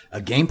from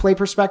a gameplay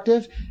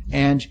perspective?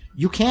 And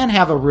you can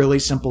have a really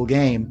simple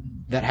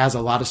game that has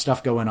a lot of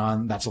stuff going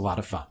on. That's a lot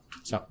of fun.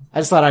 So I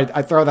just thought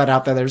I'd throw that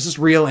out there. There's just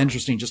real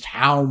interesting just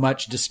how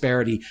much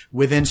disparity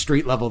within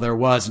street level there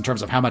was in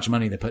terms of how much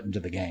money they put into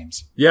the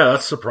games. Yeah,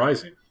 that's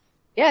surprising.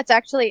 Yeah,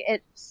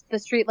 it's the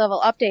street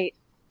level update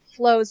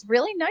flows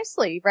really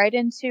nicely right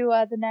into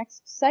the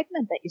next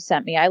segment that you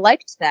sent me. I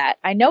liked that.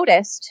 I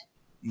noticed.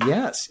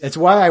 Yes. It's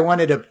why I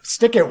wanted to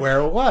stick it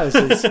where it was,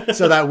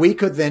 so that we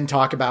could then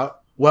talk about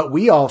what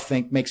we all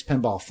think makes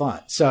pinball fun.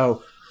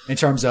 So in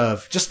terms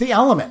of just the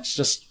elements,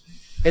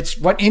 it's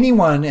what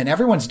anyone, and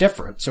everyone's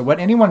different. So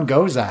what anyone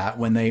goes at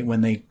when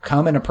they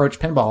come and approach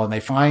pinball and they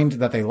find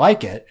that they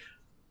like it,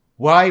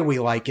 why we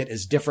like it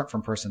is different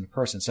from person to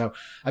person. So,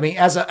 I mean,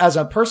 as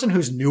a person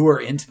who's newer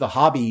into the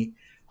hobby,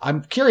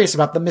 I'm curious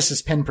about the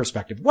Mrs. Pin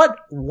perspective.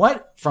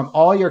 What from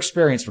all your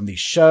experience from these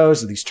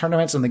shows and these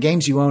tournaments and the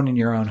games you own in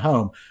your own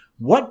home,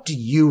 what do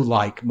you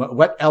like?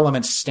 What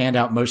elements stand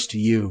out most to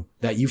you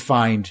that you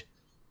find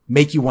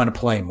make you want to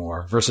play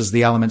more versus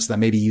the elements that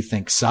maybe you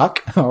think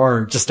suck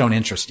or just don't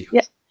interest you?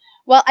 Yeah.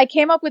 Well, I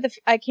came up with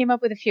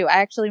a few. I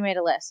actually made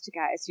a list,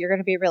 guys. You're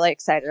going to be really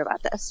excited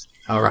about this.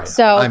 All right.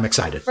 So I'm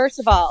excited. First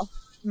of all,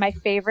 my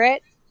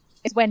favorite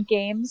is when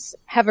games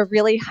have a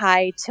really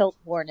high tilt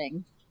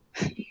warning.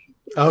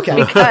 Okay.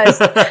 Because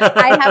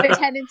I have a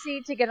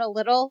tendency to get a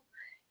little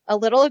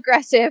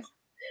aggressive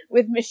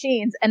with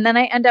machines, and then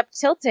I end up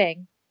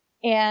tilting.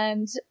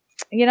 And,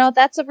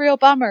 that's a real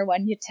bummer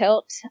when you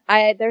tilt.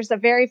 There's a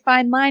very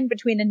fine line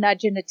between a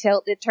nudge and a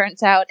tilt, it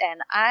turns out,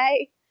 and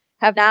I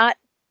have not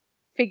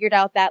figured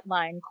out that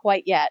line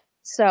quite yet.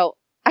 So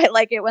I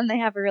like it when they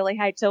have a really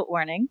high tilt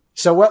warning.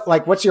 So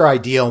what's your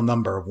ideal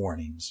number of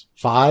warnings?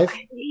 5?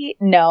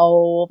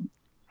 No,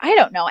 I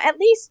don't know. At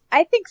least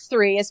I think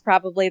 3 is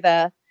probably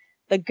the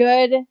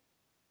good.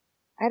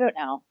 I don't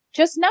know.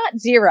 Just not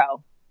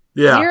 0.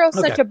 Yeah. 0's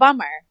such a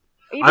bummer.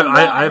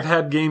 I've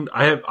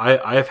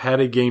had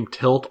a game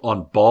tilt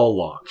on ball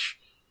launch,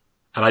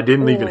 and I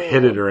didn't even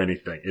hit it or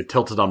anything. It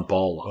tilted on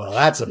ball launch. Well,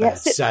 that's a bad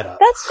setup.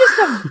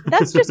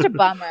 That's just a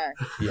bummer.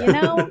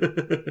 Yeah.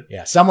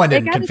 Yeah. Someone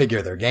didn't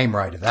configure their game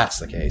right if that's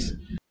the case.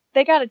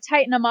 They got to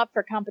tighten them up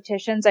for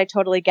competitions. I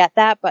totally get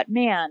that. But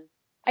man,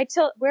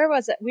 where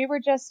was it? We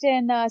were just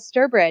in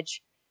Sturbridge,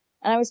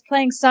 and I was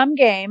playing some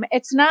game.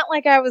 It's not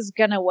like I was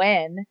going to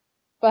win,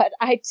 but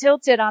I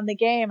tilted on the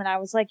game, and I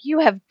was like, you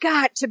have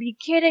got to be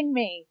kidding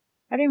me.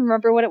 I don't even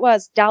remember what it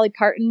was. Dolly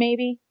Parton,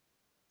 maybe?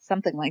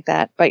 Something like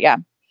that. But yeah.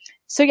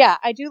 So yeah,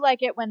 I do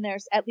like it when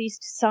there's at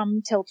least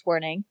some tilt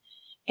warning.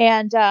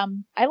 And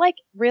I like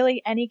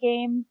really any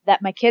game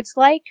that my kids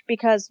like,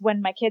 because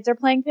when my kids are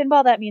playing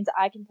pinball, that means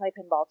I can play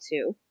pinball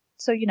too.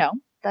 So,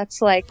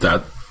 that's like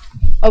a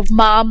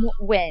mom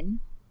win.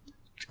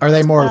 Are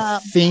they more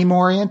theme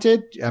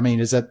oriented? I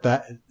mean,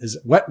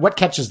 what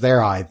catches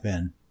their eye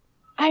then?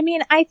 I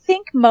mean, I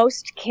think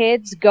most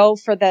kids go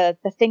for the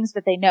things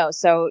that they know.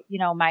 So,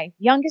 my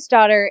youngest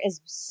daughter is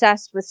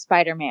obsessed with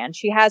Spider-Man.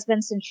 She has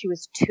been since she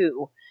was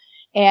 2.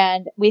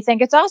 And we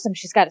think it's awesome.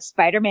 She's got a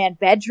Spider-Man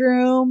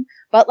bedroom,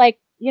 but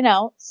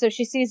so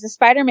she sees the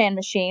Spider-Man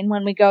machine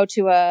when we go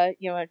to a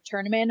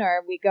tournament,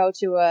 or we go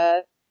to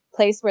a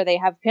place where they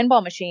have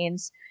pinball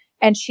machines,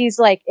 and she's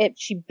like,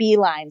 she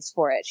beelines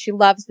for it. She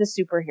loves the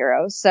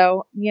superheroes.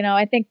 So,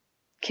 I think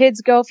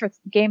kids go for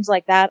games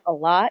like that a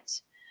lot.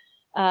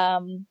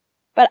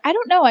 But I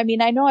don't know. I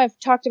mean, I know I've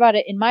talked about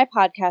it in my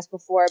podcast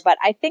before, but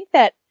I think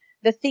that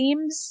the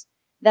themes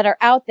that are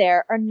out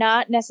there are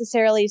not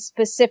necessarily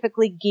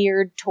specifically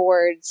geared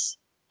towards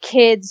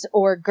kids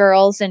or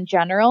girls in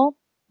general,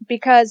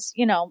 because,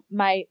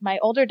 my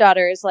older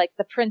daughter is like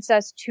the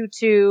Princess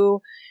Tutu,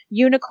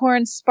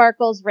 unicorn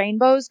sparkles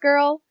rainbows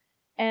girl.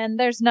 and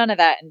there's none of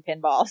that in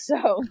pinball.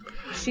 So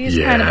she's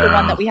kind of the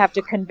one that we have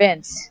to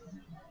convince.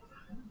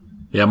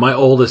 Yeah, my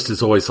oldest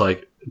is always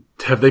like,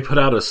 have they put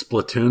out a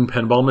Splatoon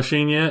pinball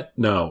machine yet?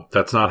 No,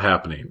 that's not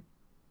happening.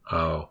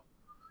 Oh.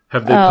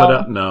 Have they put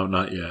out? No,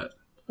 not yet.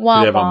 Do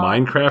they have a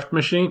Minecraft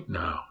machine?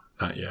 No,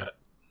 not yet.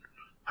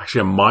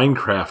 Actually, a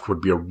Minecraft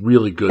would be a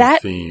really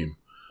good theme.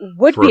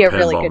 Would for be a pinball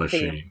really good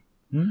machine.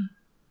 theme.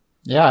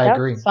 Yeah, I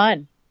agree.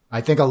 Fun.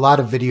 I think a lot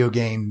of video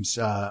games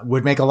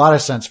would make a lot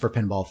of sense for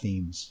pinball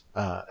themes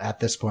at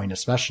this point,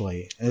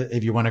 especially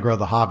if you want to grow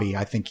the hobby.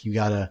 I think you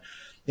gotta.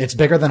 It's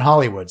bigger than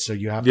Hollywood, so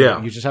you have to.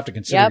 You just have to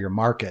consider your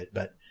market.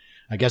 But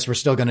I guess we're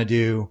still going to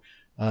do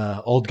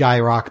old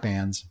guy rock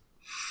bands.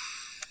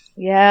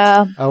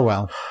 Yeah. Oh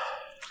well.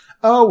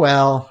 Oh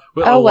well.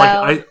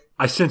 Like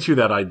I sent you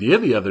that idea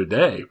the other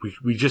day.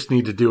 We just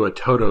need to do a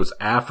Toto's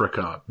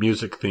Africa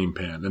music theme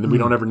pan, and then we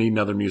don't ever need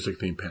another music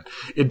theme pan.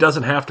 It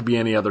doesn't have to be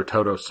any other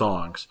Toto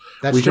songs.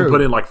 We can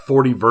put in like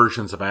 40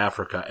 versions of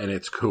Africa, and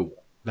it's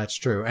cool. That's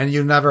true. And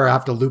you never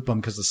have to loop them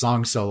because the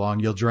song's so long.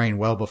 You'll drain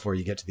well before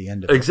you get to the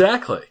end of it.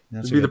 Exactly.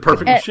 It'd be the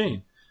perfect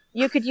machine.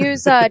 You could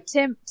use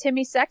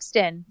Timmy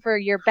Sexton for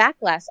your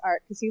backlash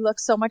art because he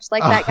looks so much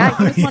like that guy.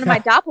 He was one of my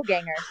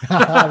doppelgangers.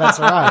 That's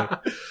right.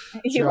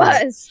 He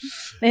was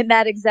in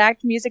that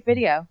exact music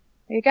video.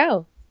 There you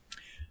go.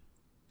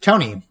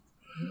 Tony,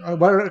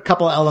 what are a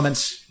couple of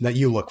elements that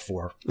you look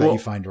for that you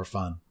find are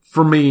fun?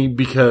 For me,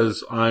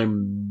 because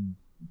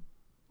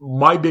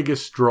my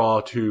biggest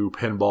draw to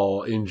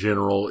pinball in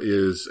general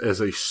is as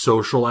a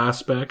social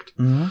aspect,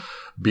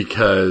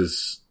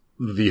 because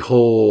the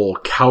whole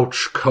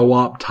couch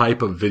co-op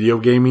type of video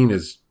gaming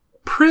is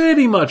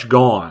pretty much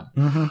gone.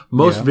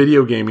 Most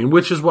video gaming,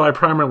 which is what I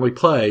primarily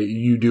play,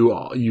 you do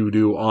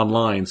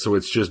online, so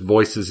it's just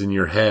voices in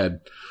your head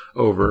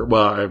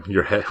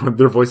your head.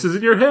 They're voices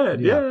in your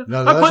head. Yeah.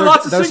 No, I play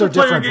lots of single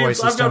player games.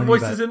 Voices, I've got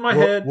voices in my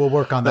head. We'll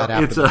work on that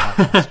after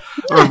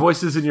or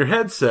voices in your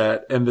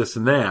headset and this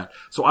and that.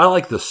 So I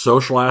like the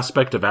social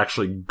aspect of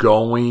actually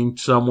going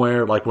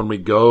somewhere. Like when we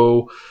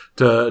go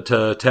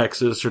to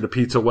Texas or to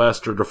Pizza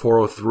West or to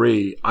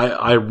 403,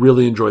 I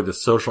really enjoy the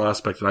social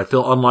aspect. And I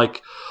feel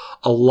unlike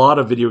a lot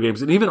of video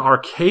games and even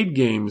arcade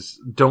games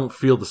don't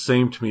feel the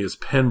same to me as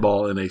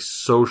pinball in a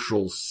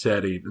social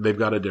setting. They've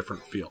got a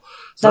different feel.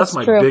 So that's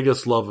my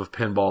biggest love of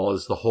pinball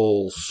is the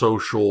whole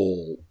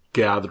social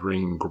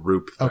gathering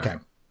group thing. Okay.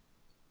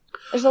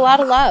 There's a lot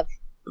of love.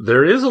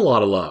 There is a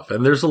lot of love,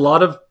 and there's a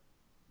lot of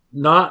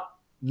not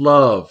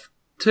love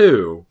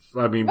too.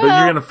 I mean, but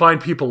you're going to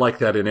find people like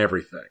that in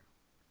everything.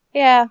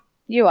 Yeah,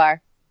 you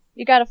are.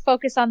 You got to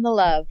focus on the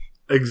love.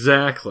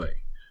 Exactly.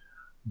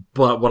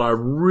 But what I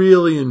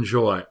really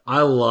enjoy,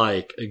 I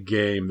like a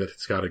game that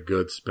it's got a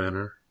good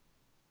spinner.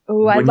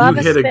 Ooh, I love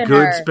a spinner. When you hit a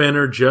good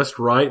spinner just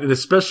right, and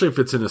especially if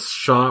it's in a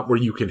shot where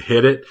you can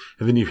hit it,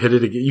 and then you hit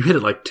it again, you hit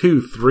it like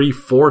 2, 3,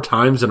 4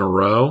 times in a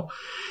row,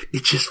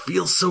 it just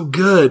feels so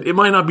good. It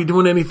might not be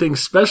doing anything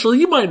special.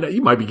 You might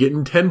be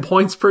getting 10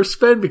 points per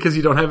spin because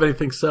you don't have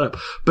anything set up,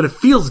 but it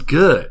feels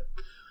good.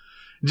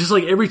 Just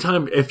like every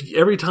time,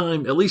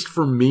 at least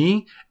for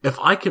me, if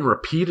I can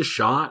repeat a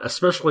shot,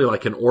 especially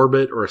like an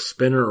orbit or a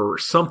spinner or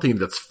something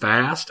that's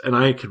fast, and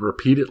I can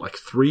repeat it like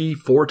 3,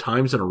 4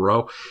 times in a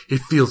row, it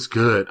feels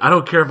good. I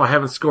don't care if I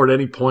haven't scored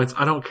any points.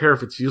 I don't care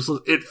if it's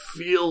useless. It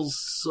feels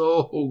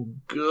so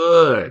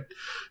good.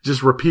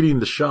 Just repeating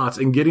the shots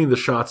and getting the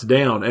shots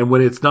down. And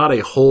when it's not a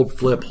hold,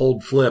 flip,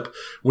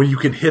 when you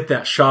can hit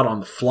that shot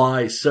on the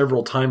fly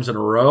several times in a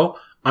row,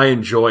 I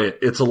enjoy it.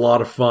 It's a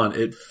lot of fun.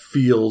 It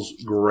feels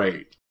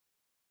great.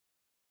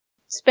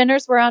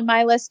 Spinners were on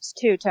my list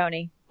too,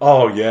 Tony.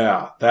 Oh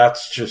yeah.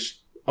 That's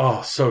just,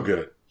 so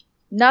good.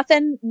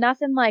 Nothing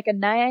like a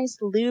nice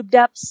lubed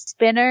up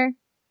spinner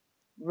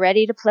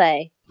ready to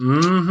play.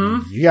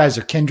 Mm-hmm. You guys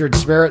are kindred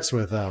spirits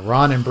with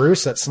Ron and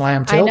Bruce at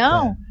Slam Tilt. I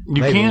know.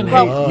 You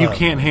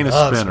can't hate a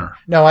spinner.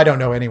 No, I don't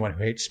know anyone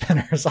who hates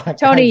spinners.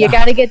 Tony, you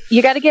gotta get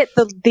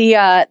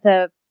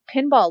the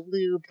pinball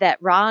lube that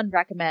Ron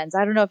recommends.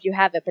 I don't know if you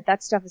have it, but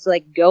that stuff is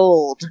like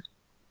gold.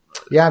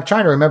 Yeah, I'm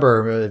trying to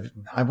remember.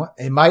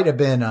 It might have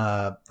been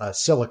a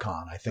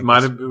silicone. I think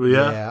might have.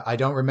 Yeah. Yeah, I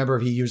don't remember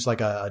if he used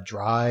like a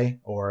dry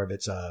or if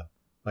it's I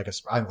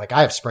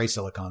have spray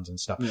silicones and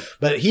stuff. Yeah.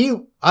 But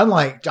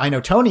I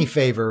know Tony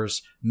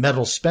favors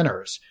metal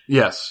spinners.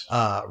 Yes.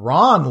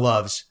 Ron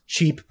loves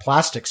cheap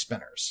plastic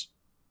spinners,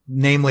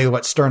 namely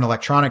what Stern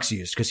Electronics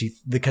used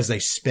because they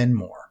spin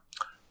more.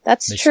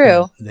 That's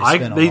true.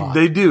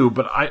 They do,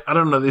 but I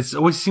don't know. It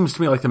always seems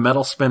to me like the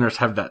metal spinners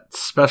have that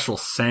special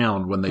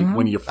sound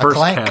when you first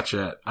catch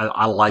it.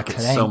 I like it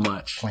so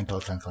much. Clink,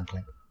 clink, clink,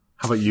 clink.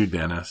 How about you,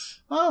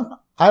 Dennis?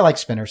 Well, I like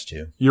spinners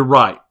too. You're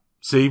right.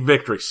 See,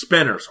 victory.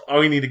 Spinners. Oh,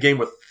 we need a game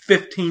with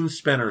 15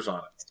 spinners on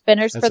it.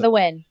 Spinners for the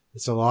win.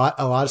 It's a lot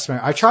of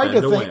spinners. I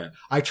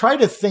tried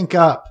to think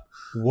up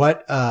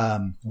what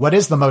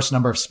is the most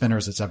number of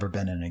spinners that's ever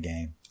been in a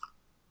game.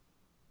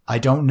 I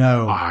don't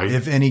know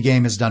if any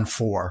game has done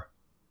 4.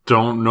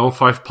 Don't know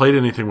if I've played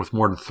anything with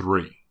more than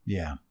 3.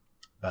 Yeah.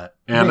 But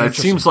and it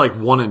seems like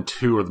 1 and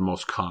 2 are the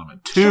most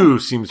common. 2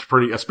 seems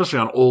pretty, especially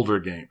on older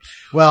games.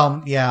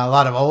 Well, yeah, a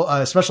lot of old,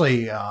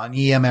 especially on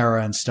EM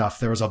era and stuff.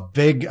 There was a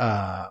big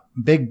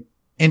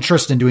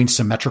interest in doing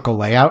symmetrical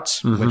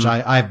layouts, which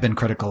I've been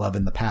critical of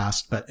in the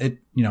past, but it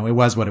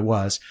was what it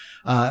was.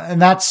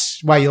 And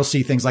that's why you'll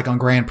see things like on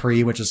Grand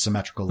Prix, which is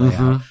symmetrical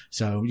layout.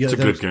 So it's a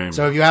good game.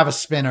 So if you have a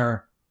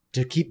spinner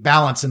to keep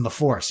balance in the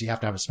force, you have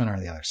to have a spinner on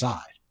the other side.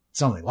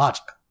 It's only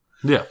logical.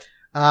 Yeah.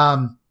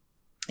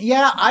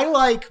 Yeah,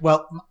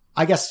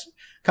 I guess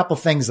a couple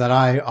things that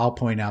I'll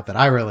point out that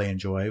I really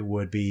enjoy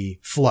would be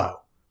flow.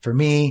 For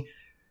me,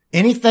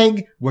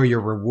 anything where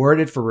you're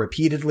rewarded for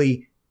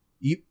repeatedly,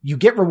 you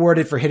get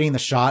rewarded for hitting the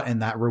shot,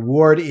 and that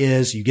reward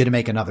is you get to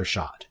make another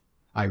shot.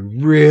 I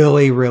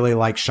really, really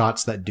like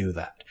shots that do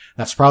that.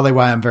 That's probably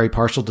why I'm very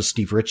partial to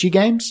Steve Ritchie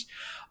games.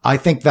 I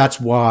think that's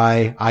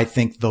why I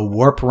think the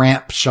warp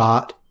ramp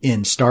shot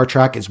in Star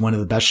Trek is one of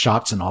the best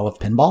shots in all of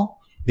pinball,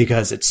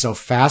 because it's so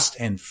fast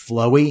and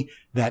flowy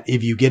that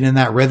if you get in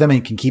that rhythm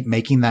and can keep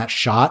making that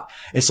shot,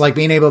 it's like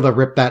being able to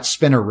rip that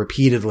spinner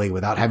repeatedly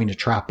without having to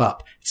trap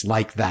up. It's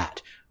like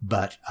that.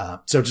 But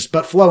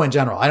flow in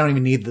general. I don't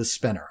even need the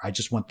spinner. I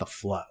just want the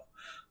flow.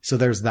 So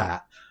there's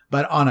that.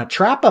 But on a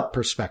trap up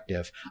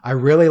perspective, I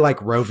really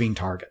like roving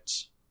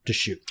targets to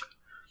shoot.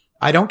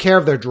 I don't care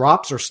if they're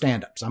drops or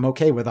stand ups. I'm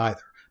okay with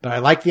either, but I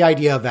like the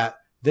idea that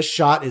this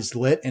shot is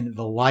lit and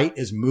the light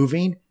is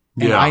moving.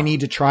 And I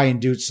need to try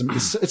and do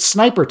it's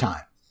sniper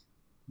time.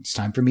 It's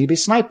time for me to be a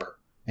sniper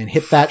and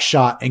hit that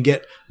shot and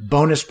get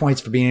bonus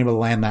points for being able to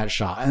land that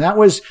shot. And that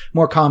was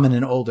more common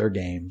in older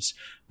games,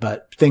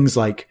 but things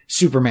like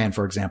Superman,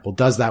 for example,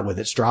 does that with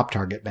its drop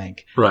target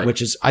bank, right?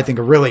 Which is, I think,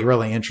 a really,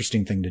 really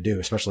interesting thing to do,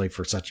 especially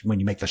for when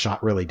you make the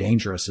shot really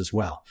dangerous as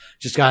well.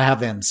 Just got to have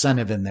the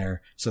incentive in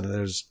there so that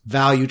there's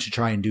value to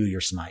try and do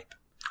your snipe.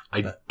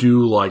 I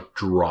do like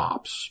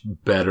drops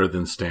better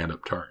than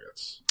stand-up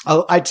targets.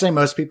 I'd say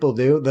most people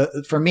do.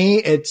 For me,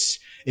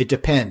 it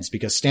depends,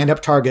 because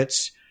stand-up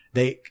targets,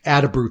 they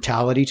add a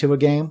brutality to a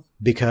game,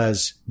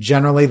 because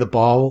generally the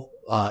ball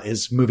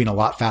is moving a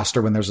lot faster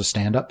when there's a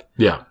stand-up.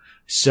 Yeah.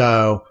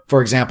 So,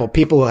 for example,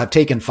 people have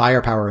taken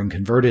Firepower and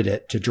converted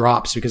it to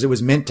drops because it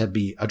was meant to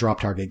be a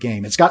drop target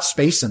game. It's got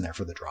space in there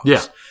for the drops.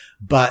 Yeah.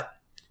 But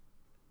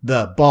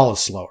the ball is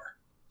slower.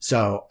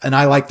 So, and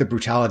I like the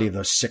brutality of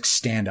those 6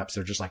 stand-ups.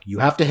 They're just like, you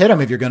have to hit them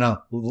if you're going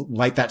to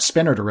light that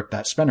spinner to rip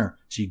that spinner.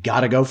 So you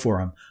got to go for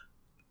them,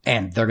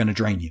 and they're going to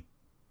drain you.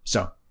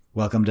 So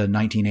welcome to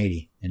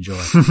 1980. Enjoy.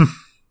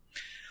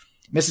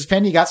 Mrs.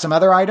 Penn, you got some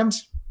other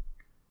items?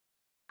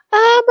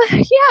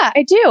 Yeah,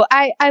 I do.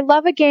 I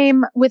love a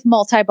game with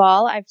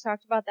multi-ball. I've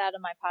talked about that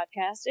on my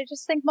podcast. I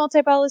just think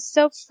multi-ball is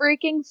so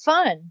freaking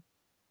fun.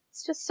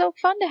 It's just so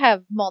fun to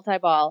have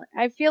multi-ball.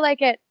 I feel like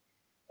it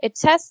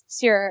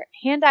tests your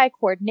hand-eye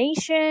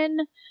coordination.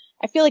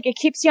 I feel like it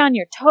keeps you on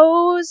your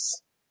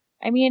toes.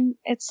 I mean,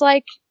 it's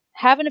like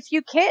having a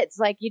few kids.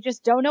 Like, you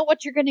just don't know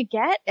what you're going to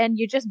get, and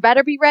you just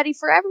better be ready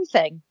for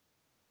everything.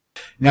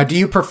 Now, do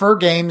you prefer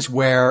games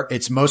where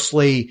it's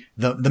mostly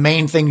the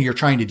main thing you're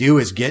trying to do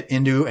is get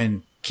into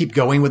and keep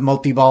going with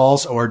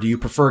multi-balls, or do you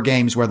prefer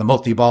games where the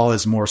multi-ball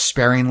is more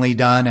sparingly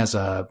done as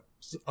a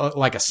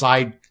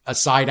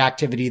side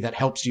activity that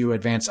helps you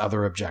advance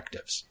other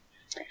objectives?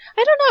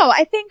 I don't know.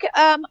 I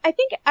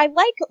think I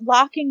like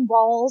locking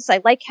balls.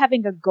 I like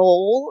having a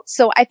goal.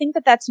 So I think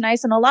that that's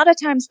nice. And a lot of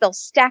times they'll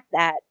stack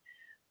that,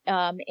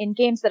 in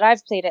games that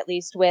I've played, at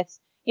least, with,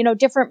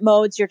 different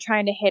modes. You're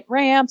trying to hit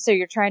ramps or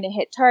you're trying to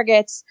hit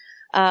targets.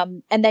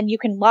 And then you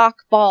can lock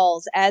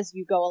balls as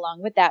you go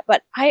along with that.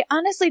 But I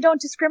honestly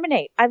don't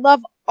discriminate. I love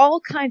all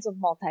kinds of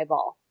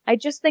multi-ball. I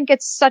just think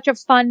it's such a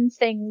fun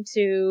thing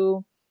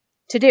to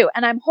do.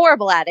 And I'm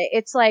horrible at it.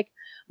 It's like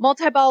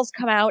multi-balls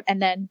come out and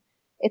then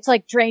it's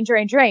like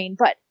drain.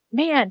 But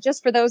man,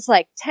 just for those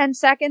 10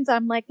 seconds,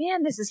 I'm like,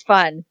 man, this is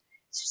fun.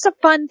 It's just a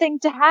fun thing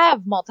to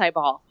have,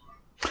 multi-ball.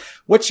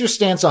 What's your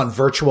stance on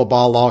virtual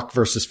ball lock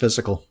versus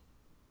physical?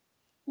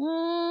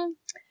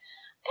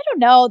 I don't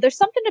know. There's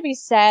something to be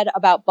said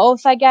about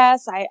both, I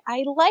guess. I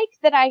like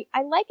that. I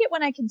like it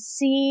when I can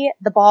see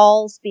the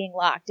balls being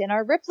locked. In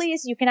our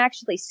Ripley's, you can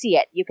actually see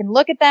it. You can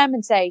look at them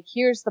and say,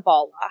 here's the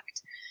ball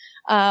locked.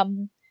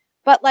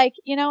 But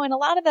in a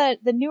lot of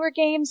the newer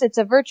games, it's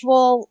a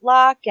virtual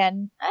lock,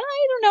 and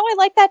I don't know. I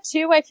like that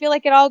too. I feel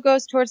like it all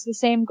goes towards the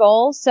same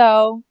goal.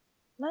 So,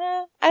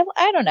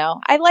 I don't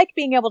know. I like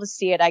being able to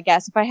see it, I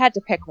guess, if I had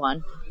to pick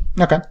one.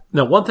 Okay.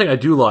 Now, one thing I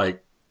do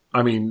like,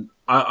 I mean,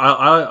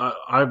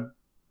 I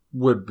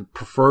would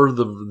prefer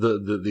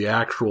the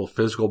actual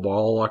physical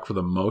ball lock for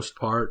the most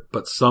part,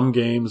 but some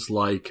games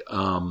like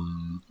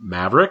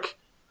Maverick.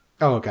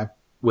 Oh, okay.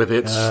 With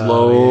its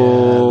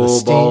slow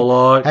ball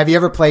lock. Have you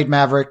ever played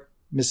Maverick,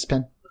 Mrs.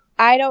 Penn?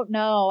 I don't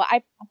know.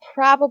 I've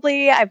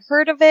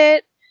heard of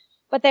it,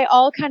 but they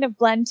all kind of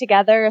blend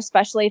together,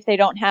 especially if they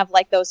don't have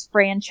those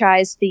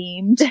franchise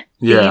themed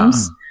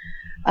games.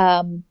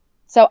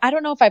 So I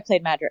don't know if I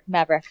played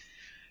Maverick.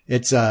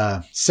 It's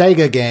a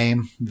Sega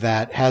game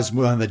that has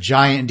one of the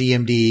giant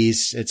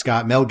DMDs. It's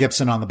got Mel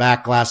Gibson on the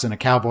back glass and a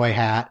cowboy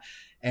hat.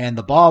 and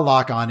the ball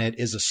lock on it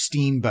is a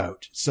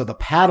steamboat. So the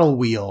paddle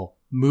wheel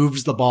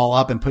moves the ball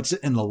up and puts it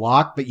in the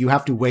lock, but you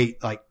have to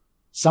wait like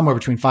somewhere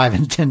between 5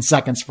 and 10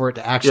 seconds for it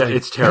to actually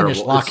it's terrible.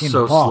 finish locking it's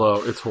so the ball.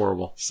 slow. It's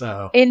horrible.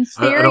 So in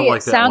theory,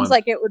 like it that sounds one.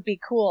 like it would be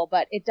cool,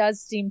 but it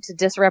does seem to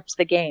disrupt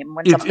the game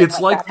when It's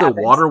something like that the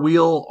happens. water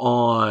wheel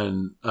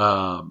on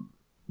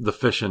the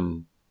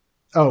fishtails.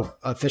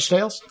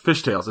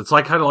 fishtails. It's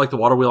like kind of like the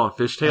water wheel on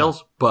fishtails,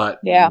 but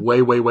Yeah.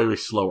 way, way, way, way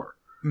slower.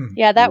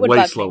 Yeah, that would way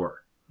bug me. slower.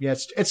 Yeah,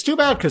 it's too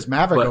bad because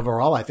Maverick But-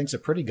 overall I think is a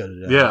pretty good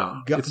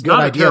It's good not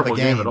a idea of a terrible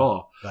game at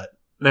all. But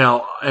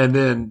Now,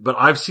 but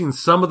I've seen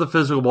some of the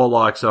physical ball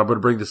locks, and I'm going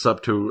to bring this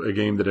up to a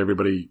game that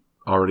everybody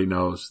already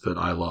knows that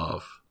I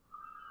love.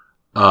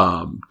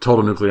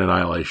 Total Nuclear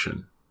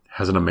Annihilation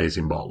has an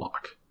amazing ball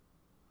lock.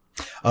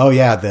 oh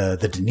yeah, the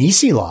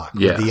Denisi lock,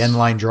 with Yes. the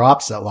inline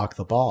drops that lock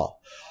the ball.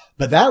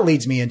 But that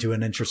leads me into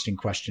an interesting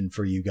question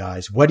for you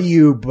guys. What do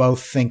you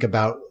both think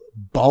about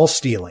ball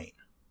stealing?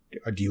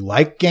 Or do you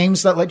like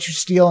games that let you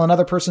steal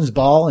another person's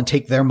ball and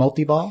take their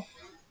multi-ball?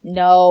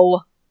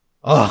 No,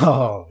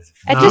 Oh,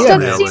 it just doesn't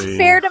Really? seem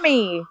fair to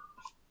me.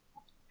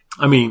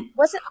 I mean,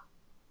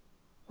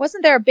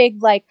 Wasn't there a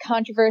big like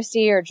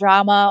controversy or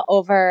drama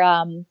over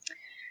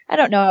I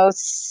don't know,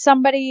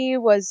 somebody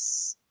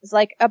was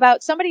like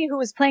about somebody who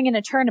was playing in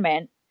a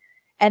tournament,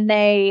 and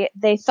they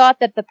thought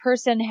that the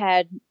person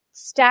had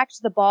stacked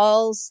the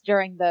balls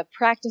during the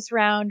practice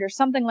round or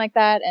something like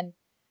that, and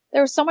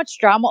there was so much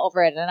drama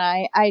over it. And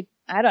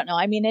I don't know.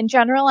 I mean, in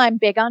general, I'm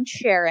big on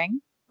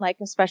sharing, like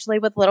especially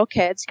with little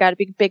kids, got to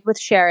be big with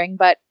sharing.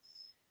 But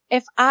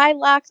if I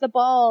lock the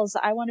balls,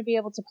 I want to be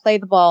able to play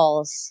the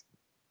balls.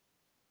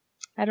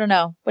 I don't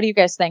know. What do you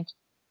guys think?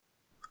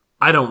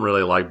 I don't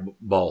really like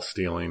ball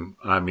stealing.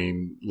 I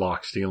mean,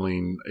 lock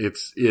stealing.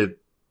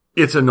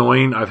 It's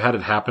annoying. I've had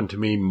it happen to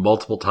me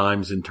multiple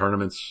times in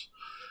tournaments,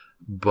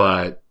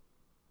 but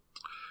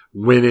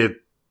when it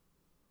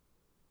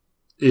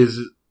is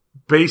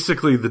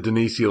basically the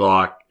Denisi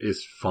lock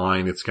is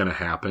fine. It's going to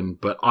happen,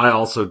 but I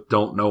also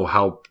don't know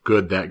how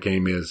good that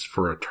game is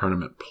for a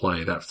tournament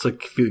play. That's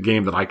like a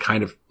game that I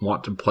kind of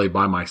want to play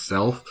by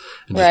myself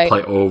and just Right.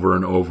 play over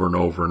and over and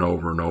over and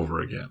over and over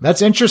again.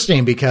 that's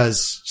interesting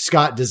because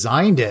Scott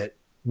designed it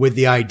with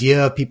the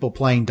idea of people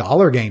playing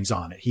dollar games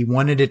on it. He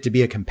wanted it to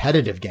be a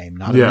competitive game,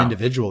 not Yeah. an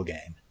individual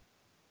game.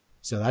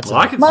 So that's Well,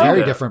 I a can see very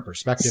that. different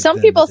perspective. Some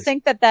than people the-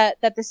 think that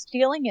the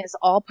stealing is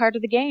all part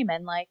of the game,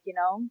 and like, you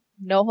know,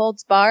 no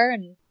holds bar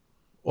and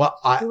well,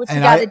 do what you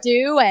got to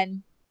do.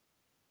 And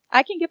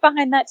I can get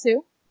behind that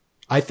too.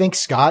 I think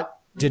Scott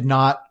did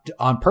not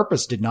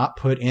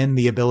put in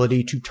the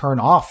ability to turn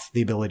off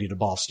the ability to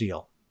ball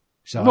steal.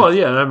 So Well,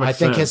 yeah, that makes I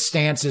think sense. his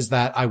stance is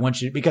that I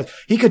want you, because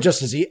he could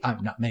just as I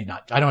don't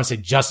want to say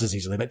just as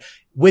easily, but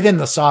within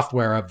the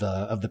software of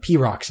the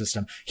P-Rock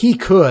system, he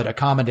could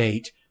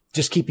accommodate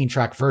just keeping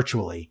track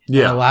virtually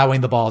Yeah. and allowing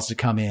the balls to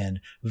come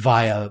in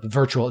via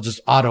virtual, just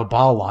auto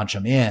ball launch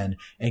them in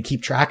and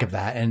keep track of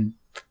that and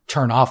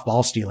turn off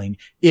ball stealing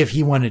if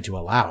he wanted to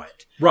allow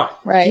it. Right.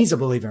 Right. He's a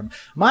believer.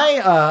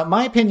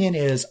 My opinion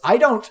is I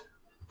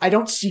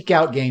don't seek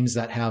out games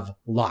that have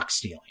lock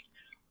stealing.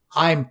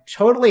 I'm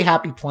totally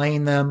happy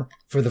playing them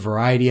for the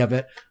variety of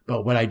it.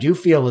 But what I do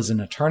feel is in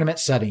a tournament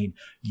setting,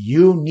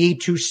 you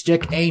need to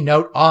stick a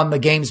note on the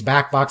game's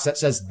back box that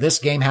says this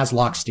game has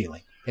lock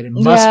stealing. And it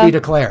must Yeah. be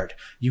declared.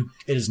 It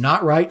is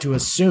not right to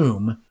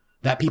assume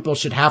that people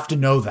should have to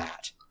know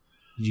that.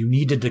 You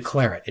need to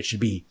declare it. It should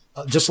be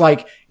just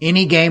like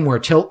any game where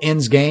tilt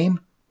ends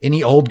game,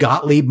 any old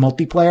Gottlieb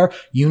multiplayer,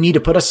 you need to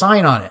put a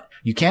sign on it.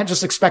 You can't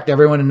just expect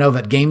everyone to know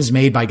that games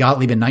made by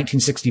Gottlieb in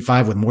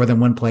 1965 with more than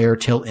one player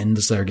tilt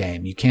ends their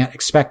game. You can't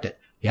expect it.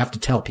 You have to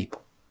tell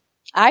people.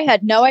 I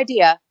had no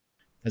idea.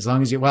 As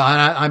long as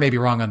I may be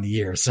wrong on the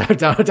years, so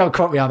don't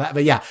quote me on that.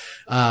 But yeah,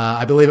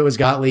 I believe it was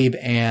Gottlieb,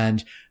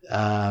 and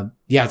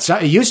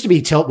it used to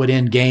be tilt would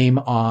end game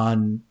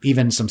on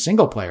even some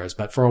single players,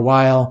 but for a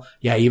while,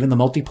 yeah, even the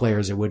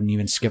multiplayers, it wouldn't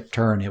even skip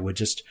turn. It would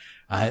just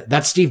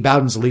that's Steve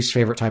Bowden's least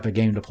favorite type of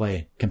game to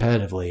play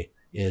competitively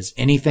is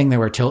anything that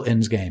were tilt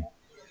ends game.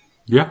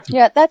 Yeah.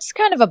 Yeah, that's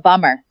kind of a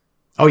bummer.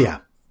 Oh yeah,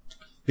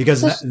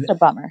 because It's just a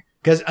bummer.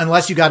 Because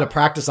unless you got to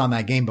practice on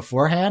that game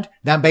beforehand,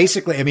 then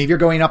basically, I mean, if you're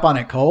going up on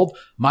it cold,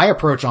 my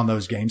approach on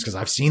those games, because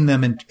I've seen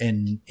them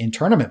in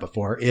tournament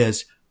before,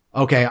 is,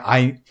 okay,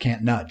 I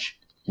can't nudge.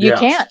 You Yes.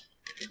 can't.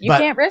 You But-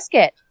 can't risk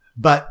it.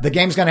 But the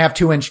game's going to have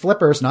 2-inch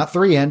flippers, not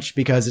 3-inch,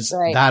 because it's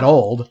Right. that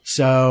old.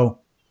 So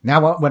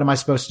now what am I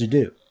supposed to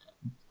do?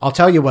 I'll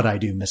tell you what I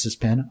do, Mrs.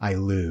 Penn. I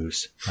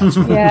lose. That's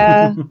what-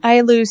 Yeah,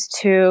 I lose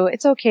too.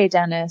 It's okay,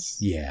 Dennis.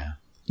 yeah.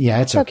 Yeah,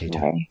 it's okay, okay.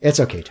 Tony.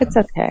 It's okay, Tony. It's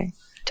okay.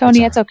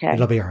 Tony, it's all right. okay.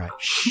 It'll be all right.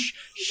 Shh.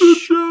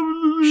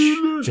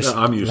 Just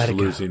I'm used let to it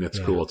go. losing. It's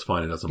Yeah. cool. It's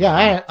fine. It doesn't Yeah,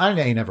 matter. I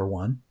ain't never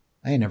won.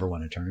 I ain't never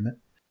won a tournament.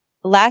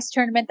 Last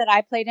tournament that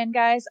I played in,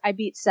 guys, I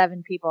beat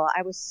 7 people.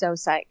 I was so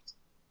psyched.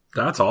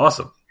 That's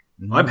awesome.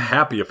 Mm-hmm. I'm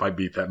happy if I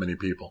beat that many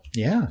people.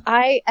 Yeah.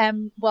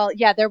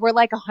 There were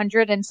like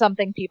 100 and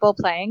something people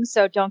playing,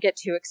 so don't get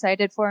too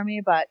excited for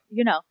me, but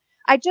you know,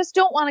 I just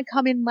don't want to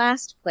come in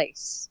last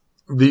place.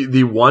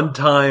 The one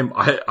time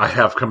I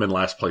have come in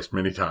last place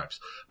many times,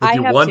 but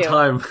the one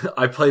time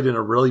I played in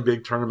a really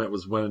big tournament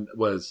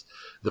was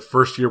the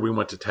first year we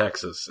went to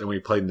Texas and we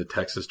played in the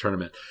Texas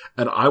tournament.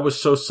 And I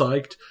was so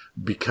psyched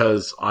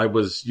because I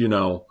was,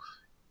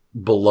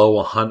 below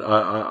 100,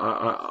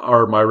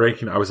 or my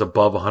ranking, I was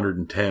above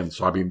 110.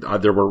 So I mean,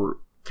 there was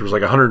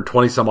like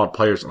 120 some odd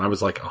players and I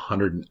was like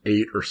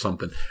 108 or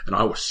something. And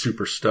I was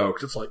super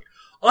stoked. It's like,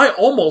 I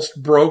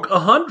almost broke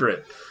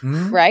 100.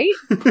 Right?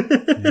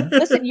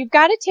 Listen, you've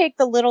got to take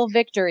the little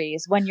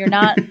victories when you're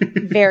not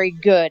very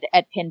good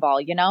at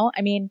pinball,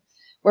 I mean,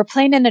 we're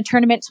playing in a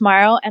tournament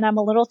tomorrow and I'm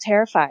a little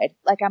terrified.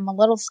 Like, I'm a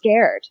little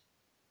scared.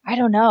 I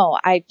don't know.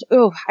 I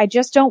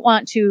just don't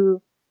want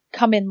to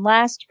come in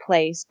last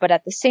place, but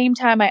at the same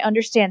time, I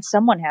understand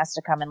someone has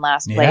to come in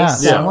last place. Yeah,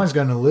 someone's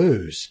going to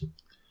lose.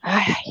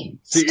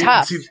 It's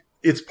tough.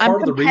 It's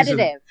part of the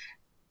reason.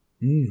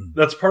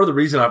 That's part of the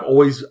reason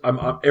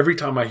I'm every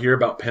time I hear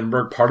about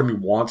Pinburg, part of me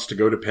wants to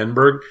go to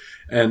Pinburg,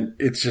 and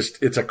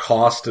it's a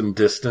cost and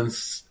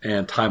distance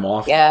and time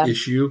off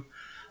issue.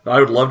 I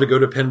would love to go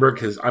to Pinburg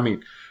because, I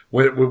mean,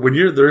 when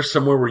you're there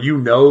somewhere where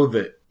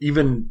that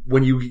even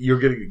when you're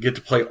going to get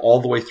to play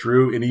all the way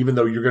through, and even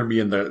though you're going to be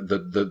in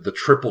the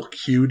triple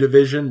Q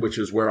division, which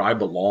is where I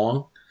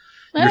belong,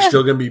 you're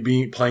still going to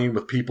be playing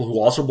with people who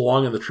also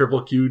belong in the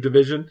triple Q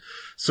division.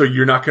 So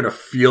you're not going to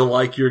feel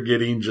like you're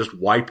getting just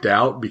wiped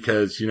out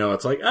because,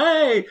 it's like,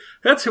 hey,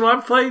 that's who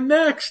I'm playing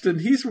next.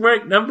 And he's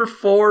ranked number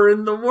 4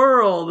 in the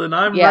world. And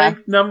I'm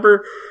ranked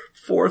number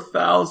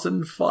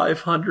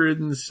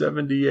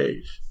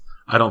 4,578.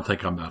 I don't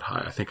think I'm that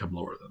high. I think I'm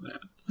lower than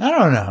that. I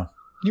don't know.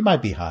 You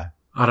might be high.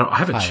 I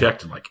haven't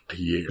checked in like a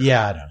year.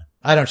 Yeah, I don't know.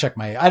 I don't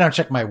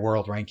check my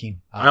world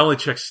ranking. I only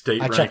check state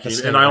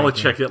ranking, and I only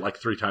check it like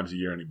 3 times a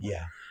year anymore.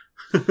 Yeah.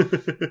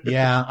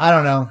 Yeah, I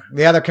don't know.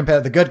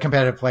 The good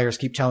competitive players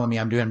keep telling me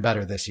I'm doing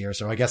better this year,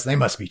 so I guess they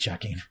must be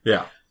checking.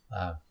 Yeah.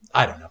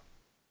 I don't know.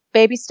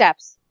 Baby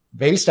steps.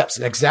 Baby steps.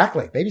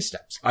 Exactly. Baby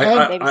steps.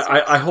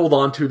 I hold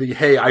on to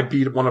hey, I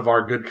beat one of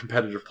our good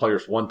competitive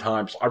players one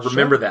time. So I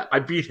remember that. I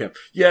beat him.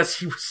 Yes,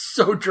 he was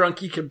so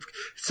drunk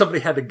somebody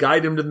had to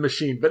guide him to the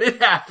machine, but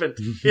it happened.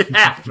 It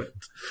happened.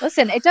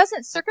 Listen,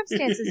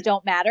 circumstances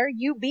don't matter.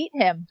 You beat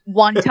him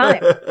one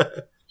time.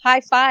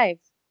 High five.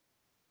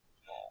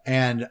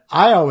 And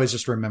I always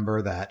just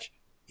remember that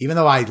even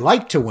though I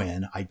like to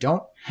win, I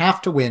don't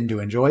have to win to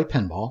enjoy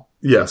pinball.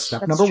 Yes.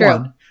 Step number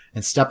 1.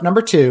 And step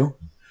number 2,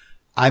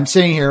 I'm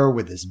sitting here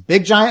with this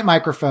big giant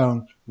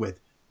microphone with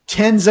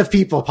tens of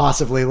people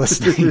possibly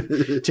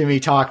listening to me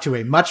talk to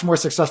a much more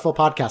successful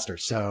podcaster.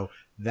 So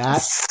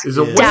that is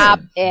a win.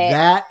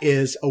 That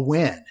is a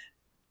win.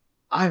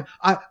 I'm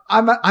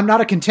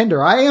not a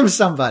contender. I am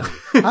somebody.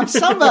 I'm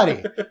somebody.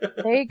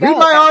 There you go. Read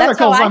my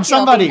articles. I'm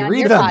somebody.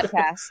 Read them.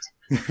 Podcast.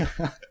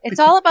 It's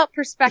all about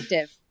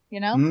perspective,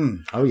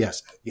 Oh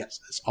yes.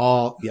 Yes.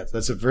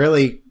 That's a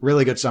really,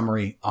 really good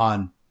summary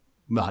on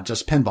not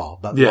just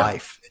pinball, but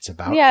life. It's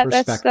about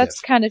perspective.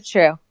 That's kind of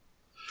true.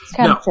 It's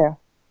kind of true.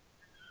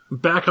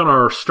 Back on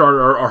our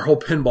whole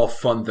pinball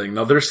fun thing.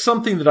 Now, there's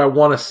something that I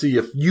want to see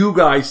if you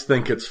guys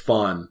think it's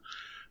fun,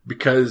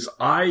 because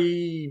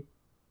I'm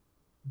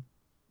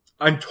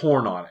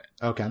torn on it.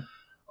 Okay.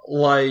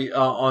 Like,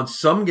 on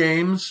some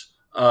games,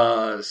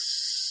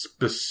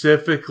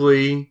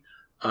 specifically,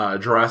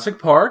 Jurassic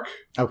Park.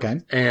 Okay.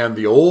 And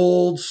the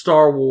old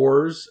Star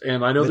Wars.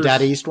 And I know the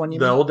Data East one, you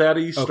mean? The old Data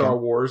East Star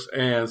Wars.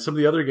 And some of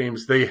the other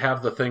games, they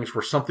have the things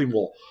where something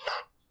will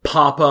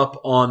pop up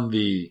on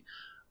the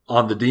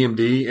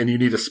DMD and you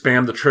need to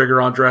spam the trigger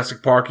on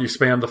Jurassic Park. You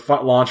spam the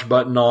launch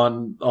button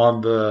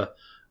on the,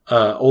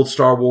 old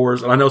Star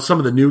Wars. And I know some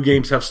of the new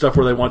games have stuff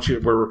where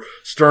where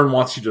Stern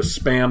wants you to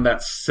spam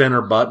that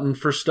center button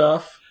for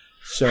stuff.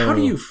 So how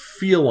do you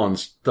feel on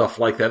stuff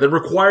like that? That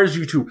requires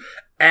you to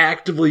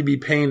actively be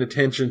paying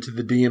attention to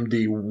the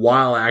DMD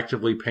while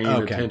actively paying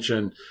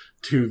attention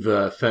to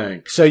the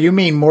thing. So you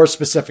mean more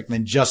specific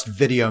than just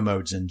video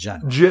modes in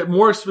general?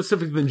 More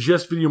specific than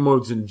just video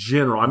modes in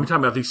general. I'm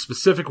talking about these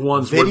specific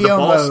ones where the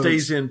ball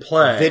stays in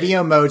play.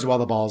 Video modes while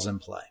the ball's in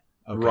play.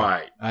 Okay.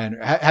 Right.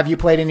 Have you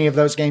played any of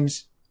those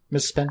games,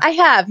 Mrs. Penn? I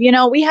have.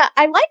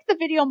 I like the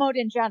video mode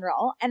in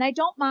general, and I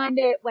don't mind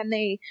it when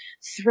they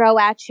throw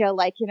at you,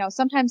 like,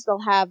 sometimes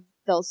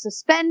they'll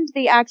suspend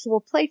the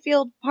actual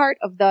playfield part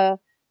of the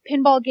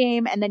pinball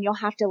game, and then you'll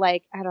have to,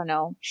 like, I don't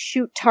know,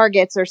 shoot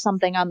targets or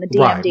something on the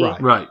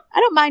DMD. Right. I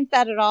don't mind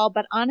that at all,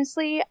 but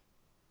honestly,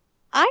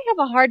 I have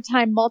a hard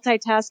time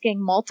multitasking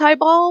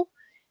multi-ball.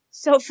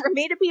 So for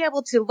me to be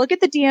able to look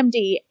at the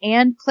DMD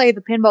and play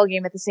the pinball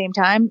game at the same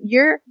time,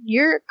 you're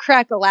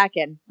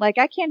crack-a-lackin'. Like,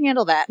 I can't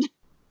handle that.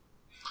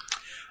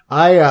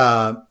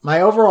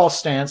 My overall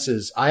stance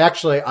is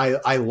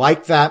I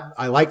like that.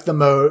 I like the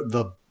mode,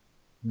 the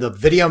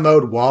video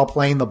mode while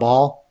playing the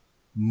ball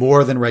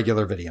more than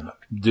regular video mode.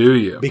 Do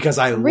you? Because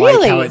I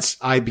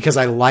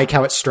like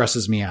how it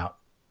stresses me out.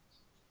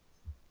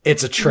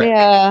 It's a trick.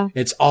 Yeah.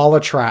 It's all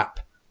a trap.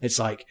 It's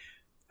like,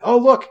 Oh,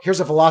 look, here's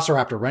a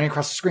velociraptor running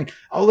across the screen.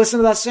 Oh, listen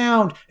to that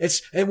sound.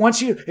 It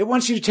wants you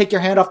to take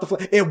your hand off the floor.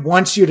 It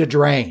wants you to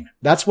drain.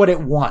 That's what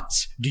it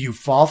wants. Do you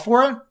fall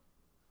for it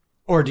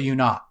or do you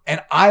not?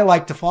 And I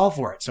like to fall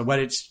for it. So what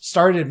it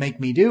started to make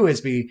me do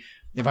is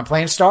if I'm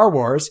playing Star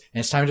Wars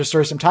and it's time to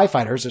destroy some TIE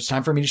fighters, it's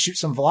time for me to shoot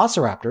some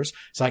velociraptors.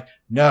 It's like,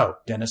 no,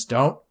 Dennis,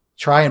 don't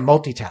try and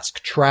multitask.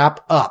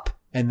 Trap up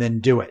and then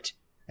do it.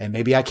 And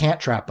maybe I can't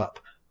trap up.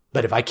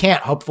 But if I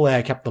can't, hopefully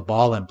I kept the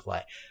ball in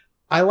play.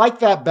 I like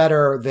that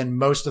better than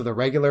most of the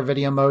regular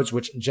video modes,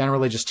 which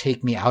generally just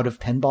take me out of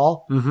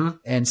pinball. Mm-hmm.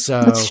 And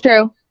so That's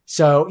true.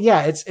 So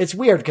yeah, it's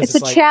weird because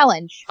it's a like,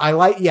 challenge. I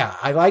like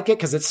it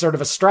because it's sort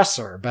of a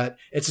stressor, but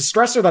it's a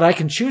stressor that I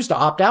can choose to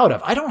opt out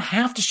of. I don't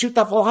have to shoot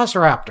that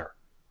velociraptor.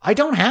 I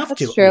don't have That's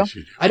to.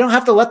 True. I don't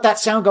have to let that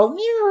sound go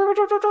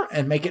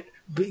and make it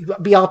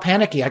be all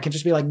panicky. I can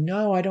just be like,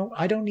 no, I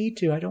don't need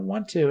to. I don't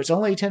want to. It's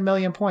only 10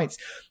 million points.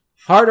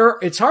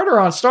 It's harder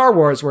on Star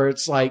Wars where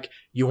it's like,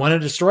 you want to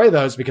destroy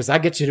those because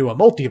that gets you to a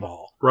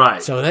multi-ball.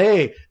 Right. So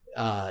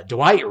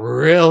Dwight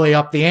really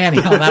upped the ante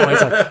on that one.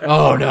 It's like,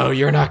 oh no,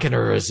 you're not going to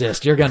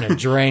resist. You're going to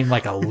drain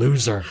like a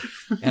loser.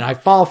 And I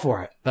fall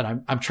for it, but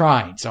I'm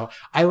trying. So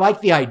I like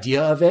the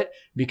idea of it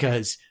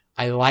because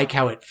I like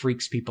how it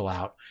freaks people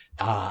out.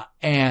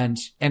 And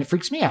it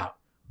freaks me out,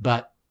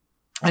 but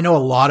I know a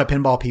lot of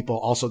pinball people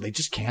also, they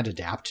just can't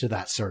adapt to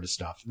that sort of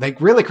stuff. They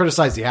really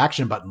criticize the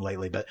action button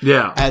lately, but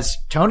yeah, as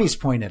Tony's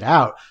pointed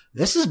out,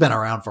 this has been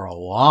around for a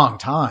long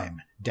time.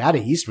 Data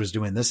East was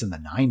doing this in the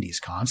 90s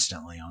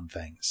constantly on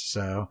things.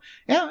 So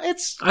yeah,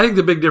 I think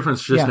the big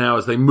difference now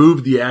is they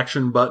moved the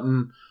action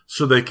button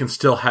so they can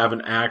still have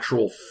an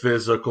actual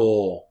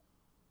physical,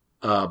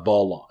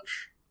 ball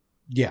launch.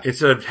 Yeah.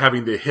 Instead of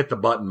having to hit the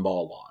button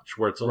ball launch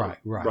where it's right.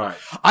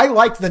 I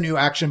like the new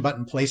action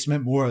button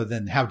placement more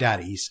than how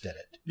Data East did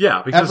it.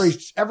 Yeah,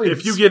 because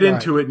if you get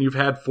into it and you've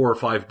had 4 or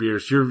 5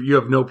 beers, you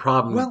have no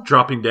problem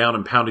dropping down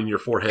and pounding your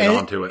forehead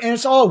onto it. And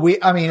it's all weird.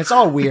 I mean, it's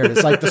all weird.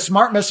 It's like the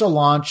Smart Missile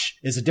launch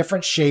is a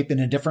different shape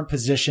and a different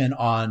position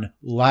on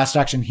Last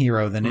Action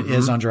Hero than it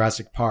is on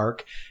Jurassic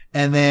Park.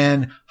 And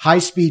then High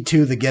Speed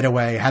 2, the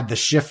getaway, had the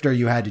shifter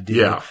you had to do.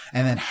 Yeah.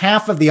 And then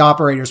half of the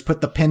operators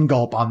put the pin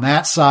gulp on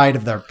that side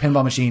of their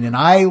pinball machine.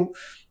 And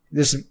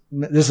this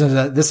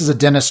is a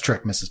Dennis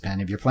trick, Mrs.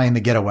 Penn. If you're playing the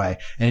getaway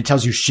and it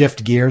tells you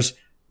shift gears,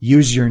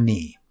 use your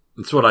knee.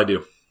 That's what I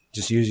do.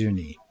 Just use your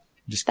knee.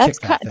 Just that's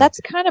kick that thing. That's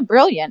kind of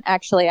brilliant,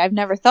 actually. I've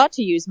never thought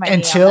to use my knee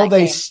until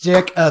they game.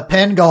 stick a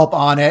pin gulp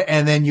on it,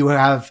 and then you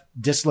have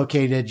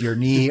dislocated your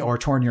knee or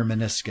torn your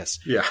meniscus.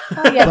 Yeah.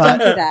 Oh yeah, don't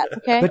do that.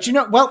 Okay. But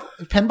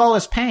pinball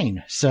is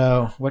pain.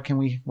 So what can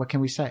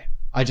we say?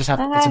 I just have.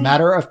 It's a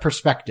matter of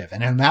perspective,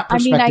 and in that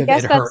perspective, I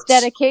guess it that's hurts.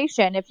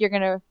 dedication. If you're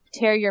gonna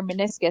tear your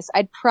meniscus,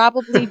 I'd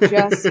probably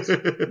just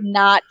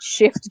not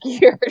shift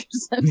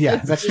gears. Yeah,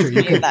 that's true.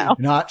 You could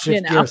not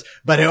shift gears,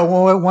 but it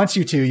wants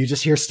you to. You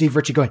just hear Steve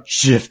Ritchie going,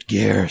 "Shift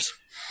gears,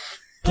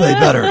 play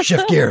better,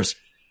 shift gears."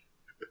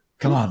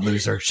 Come on,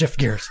 loser, shift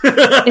gears.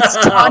 It's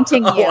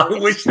taunting you. I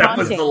wish that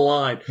was the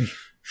line.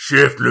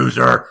 Shift,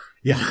 loser.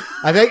 Yeah,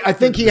 I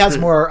think he has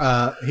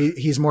more.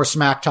 He's more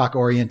smack talk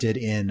oriented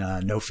in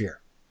No Fear.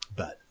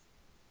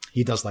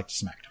 He does like to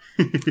smack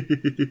talk.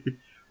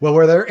 Well,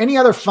 were there any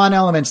other fun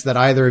elements that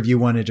either of you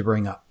wanted to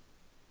bring up?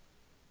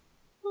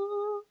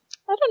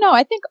 I don't know.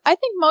 I think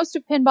most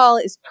of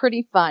pinball is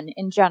pretty fun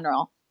in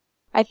general.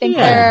 I think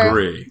there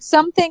are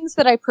some things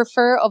that I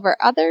prefer over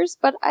others,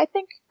 but I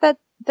think that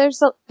there's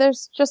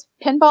just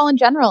pinball in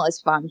general is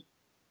fun.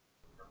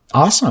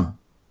 Awesome.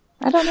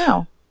 I don't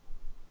know.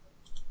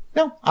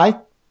 No, I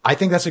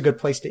think that's a good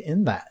place to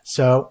end that.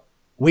 So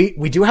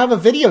we do have a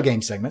video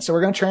game segment, so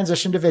we're going to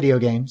transition to video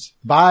games.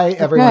 Bye,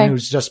 everyone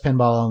who's just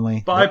pinball only.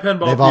 Bye,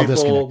 pinball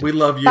people. We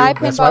love you. Bye,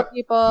 pinball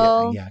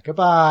people. Yeah,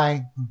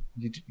 goodbye.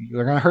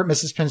 You're going to hurt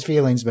Mrs. Penn's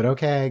feelings, but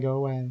okay, go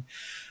away.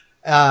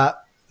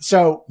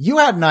 So you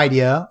had an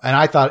idea, and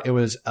I thought it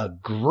was a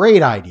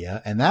great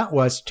idea, and that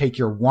was to take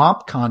your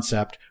WOMP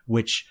concept,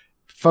 which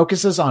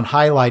focuses on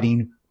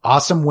highlighting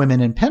awesome women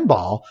in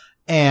pinball,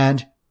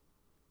 and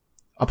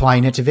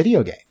applying it to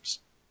video games.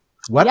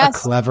 What a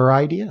clever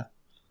idea.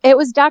 It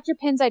was Dr.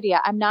 Pinn's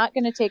idea. I'm not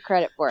going to take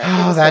credit for it.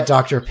 Oh, that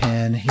Dr.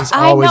 Pinn. He's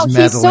always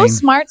meddling. He's so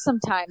smart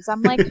sometimes.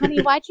 I'm like,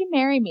 honey, why'd you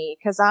marry me?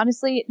 Because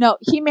honestly, no,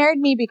 he married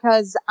me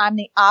because I'm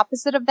the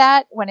opposite of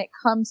that when it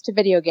comes to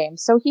video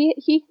games. So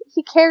he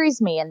carries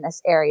me in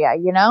this area,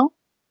 you know?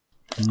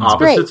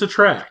 Opposites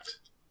attract.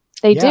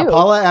 They do.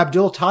 Paula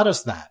Abdul taught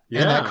us that.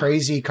 Yeah. And that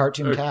crazy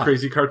cartoon cat.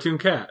 Crazy cartoon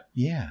cat.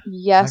 Yeah.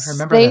 Yes, I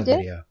remember that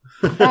video.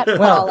 That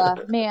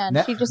Paula,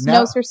 man, she just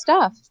knows her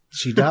stuff.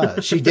 She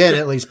does. She did,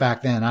 at least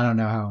back then. I don't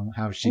know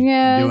how she's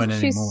doing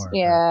anymore.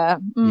 Yeah.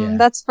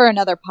 That's for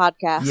another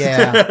podcast.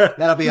 Yeah.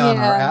 That'll be on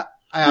our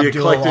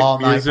Abdul All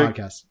Night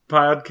podcast.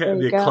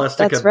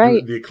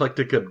 The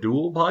Eclectic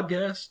Abdul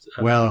podcast.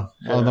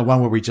 On the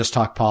one where we just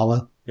talk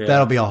Paula. Yeah.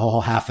 That'll be a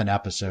whole half an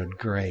episode.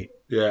 Great.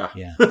 Yeah.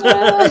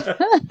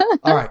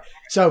 All right.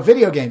 So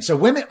video games. So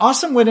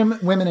awesome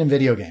women in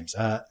video games.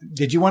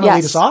 Did you want to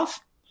lead us off?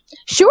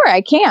 Sure,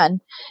 I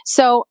can.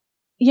 So,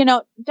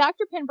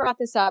 Dr. Pin brought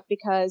this up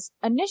because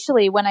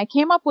initially when I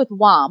came up with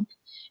WOMP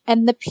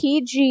and the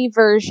PG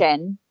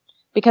version,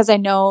 because I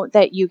know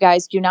that you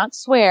guys do not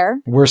swear.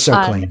 We're so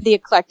on clean. The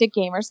Eclectic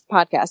Gamers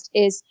podcast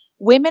is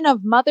Women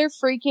of Mother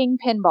Freaking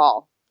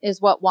Pinball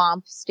is what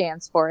WOMP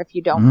stands for, if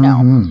you don't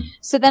know.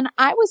 So then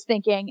I was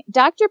thinking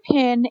Dr.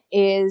 Pin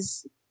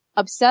is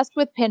obsessed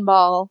with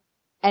pinball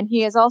and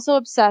he is also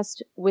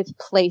obsessed with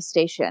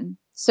PlayStation.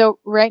 So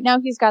right now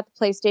he's got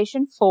the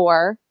PlayStation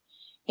 4.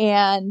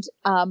 And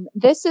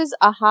this is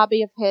a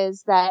hobby of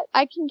his that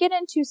I can get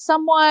into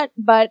somewhat,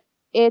 but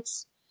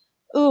it's,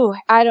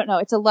 I don't know.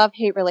 It's a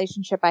love-hate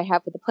relationship I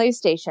have with the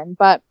PlayStation.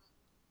 But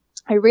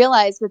I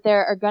realized that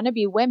there are going to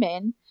be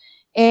women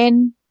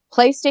in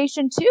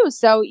PlayStation too.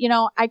 So,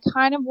 I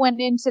kind of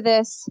went into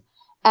this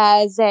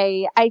as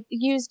I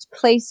used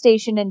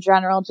PlayStation in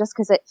general just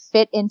because it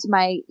fit into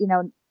my,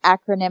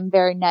 acronym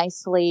very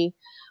nicely.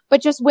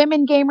 But just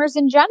women gamers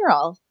in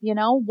general,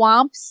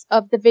 womps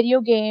of the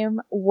video game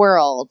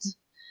world.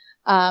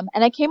 And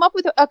I came up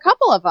with a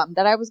couple of them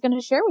that I was going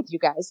to share with you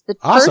guys.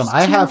 Awesome.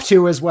 I have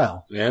two as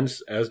well. And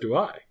as do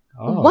I.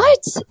 Oh,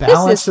 what?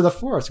 Balance to the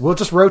force. We'll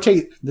just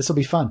rotate. This will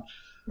be fun.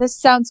 This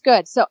sounds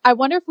good. So I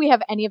wonder if we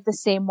have any of the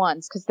same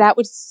ones, because that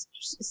would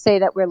say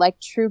that we're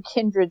like true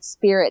kindred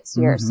spirits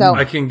here. So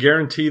I can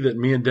guarantee that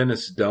me and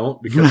Dennis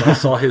don't, because I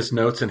saw his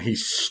notes and he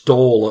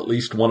stole at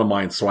least one of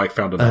mine, so I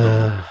found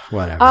another one.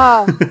 Whatever.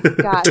 Oh,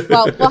 God.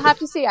 Well, we'll have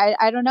to see.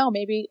 I don't know.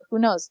 Maybe, who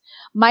knows?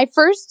 My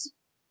first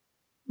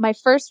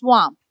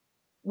WOMP,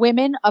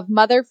 Women of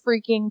Mother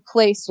Freaking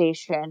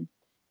PlayStation.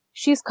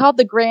 She's called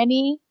the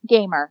Granny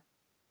Gamer.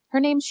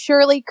 Her name's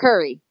Shirley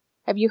Curry.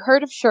 Have you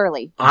heard of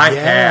Shirley? I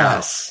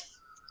have.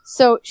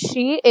 So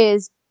she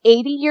is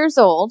 80 years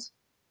old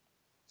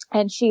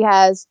and she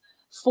has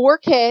 4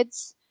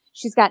 kids.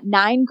 She's got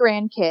 9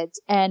 grandkids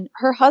and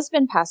her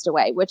husband passed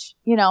away, which,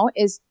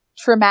 is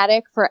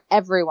traumatic for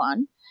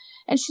everyone.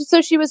 And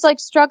she was like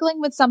struggling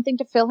with something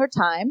to fill her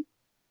time.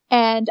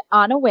 And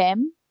on a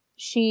whim,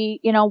 she,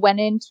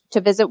 went in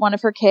to visit one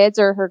of her kids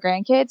or her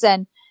grandkids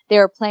and they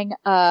were playing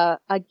a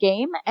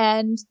game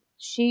and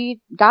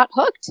she got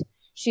hooked.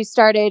 She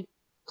started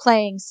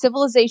playing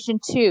Civilization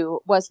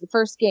 2 was the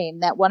first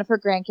game that one of her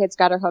grandkids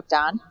got her hooked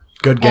on.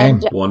 Good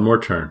game. One more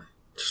turn.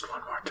 Just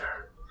one more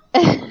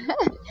turn.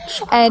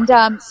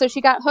 And so she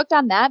got hooked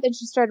on that. Then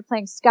she started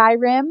playing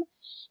Skyrim.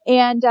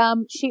 And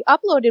she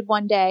uploaded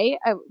one day,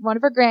 one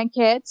of her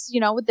grandkids,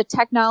 with the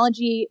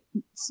technology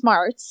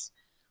smarts,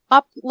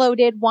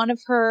 uploaded one of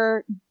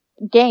her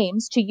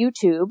games to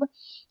YouTube.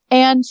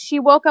 And she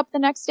woke up the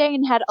next day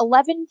and had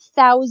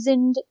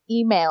 11,000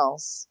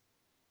 emails.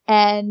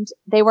 And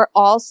they were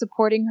all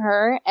supporting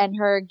her and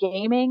her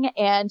gaming.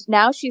 And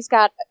now she's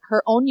got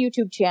her own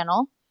YouTube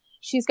channel.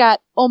 She's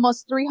got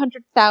almost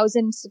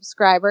 300,000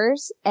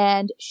 subscribers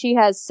and she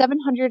has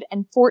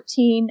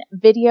 714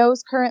 videos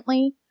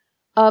currently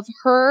of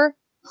her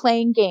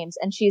playing games.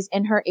 And she's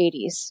in her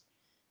 80s.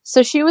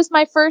 So she was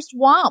my first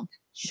WOMP,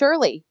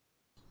 Shirley.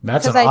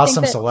 That's an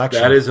awesome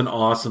selection. That is an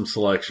awesome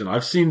selection.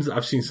 I've seen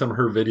some of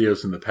her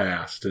videos in the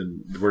past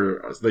and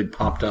they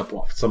popped up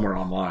somewhere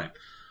online.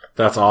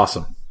 That's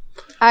awesome.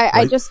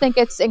 I just think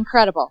it's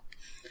incredible.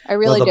 I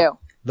really do.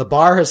 The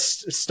bar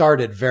has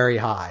started very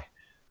high.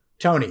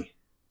 Tony,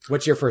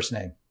 what's your first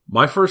name?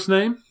 My first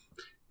name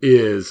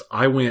is,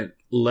 I went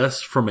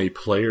less from a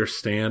player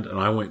stand and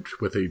I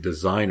went with a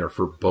designer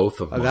for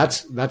both of them.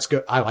 That's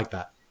good. I like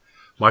that.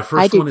 My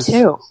first one is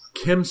too.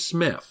 Kim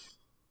Smith.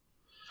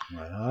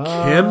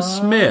 Kim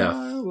Smith.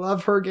 I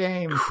love her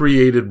game.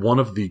 Created one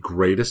of the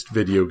greatest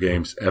video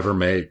games ever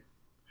made.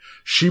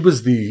 She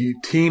was the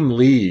team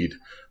lead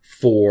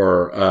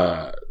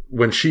for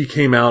when she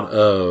came out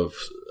of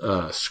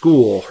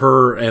school.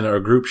 Her and a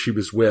group she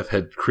was with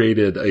had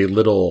created a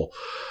little,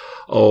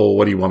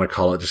 what do you want to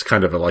call it? Just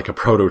kind of like a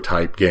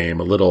prototype game,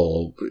 a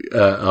little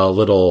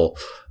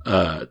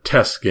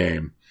test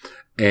game.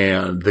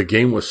 And the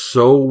game was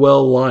so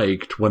well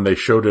liked when they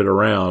showed it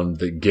around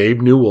that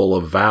Gabe Newell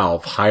of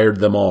Valve hired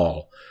them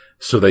all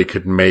so they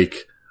could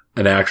make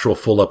an actual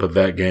full up of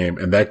that game.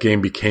 And that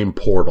game became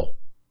Portal.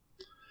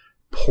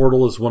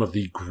 Portal is one of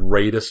the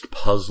greatest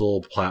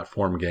puzzle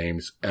platform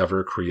games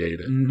ever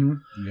created.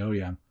 Mm-hmm. Oh,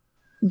 yeah.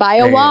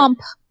 BioWomp.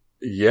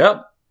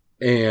 Yep.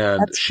 And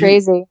that's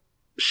crazy.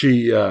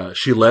 She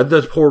led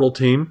the Portal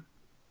team.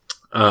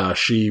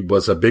 She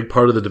was a big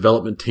part of the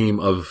development team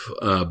of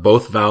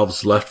both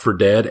Valve's Left 4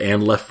 Dead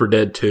and Left 4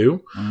 Dead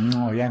 2.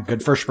 Oh, yeah.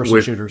 Good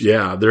first-person shooters.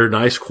 Yeah. They're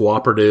nice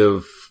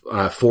cooperative,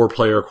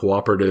 4-player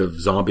cooperative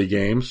zombie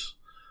games.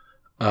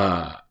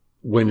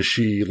 When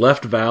she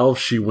left Valve,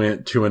 she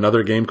went to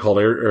another game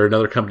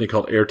another company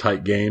called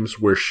Airtight Games,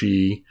 where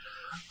she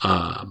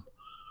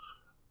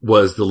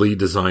was the lead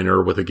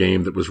designer with a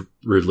game that was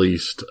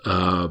released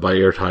by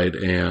Airtight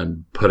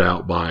and put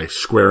out by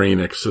Square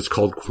Enix. It's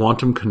called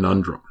Quantum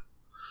Conundrum.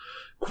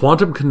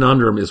 Quantum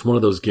Conundrum is one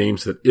of those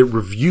games that it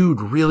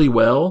reviewed really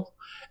well,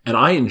 and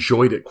I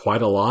enjoyed it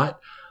quite a lot,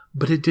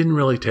 but it didn't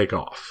really take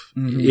off.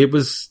 Mm-hmm. It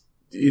was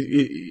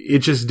it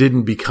just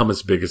didn't become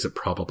as big as it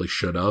probably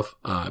should have.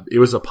 It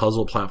was a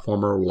puzzle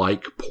platformer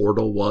like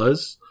Portal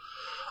was.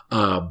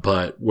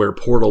 But where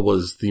Portal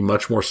was the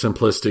much more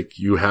simplistic,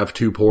 you have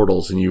 2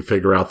 portals and you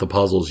figure out the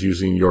puzzles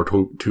using your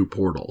 2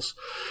 portals.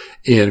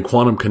 In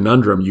Quantum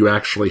Conundrum, you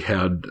actually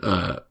had,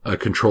 a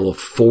control of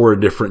 4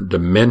 different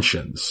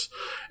dimensions.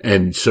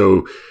 And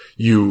so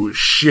you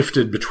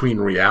shifted between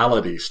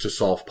realities to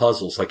solve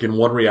puzzles. Like in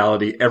one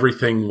reality,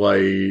 everything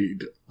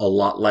weighed a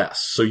lot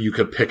less. So you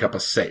could pick up a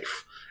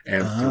safe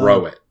and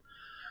throw it.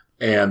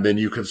 And then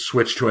you could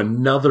switch to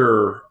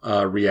another,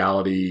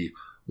 reality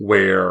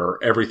where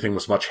everything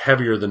was much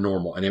heavier than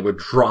normal and it would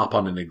drop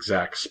on an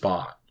exact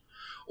spot.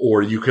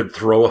 Or you could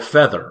throw a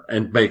feather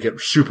and make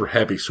it super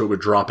heavy so it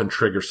would drop and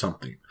trigger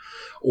something.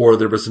 Or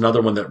there was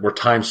another one where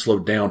time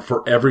slowed down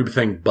for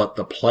everything but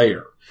the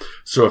player.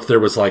 So if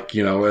there was like,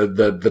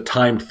 the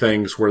timed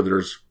things where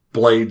there's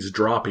blades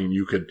dropping,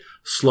 you could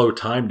slow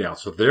time down.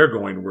 So they're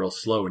going real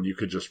slow and you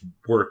could just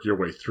work your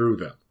way through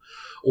them.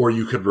 Or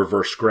you could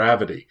reverse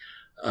gravity.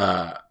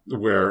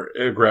 Where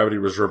gravity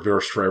was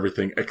reversed for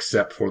everything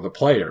except for the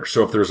player.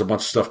 So if there's a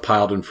bunch of stuff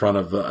piled in front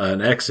of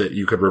an exit,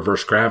 you could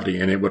reverse gravity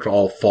and it would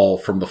all fall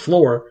from the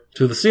floor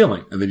to the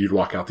ceiling and then you'd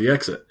walk out the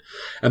exit.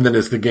 And then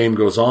as the game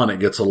goes on, it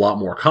gets a lot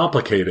more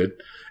complicated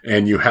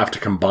and you have to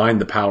combine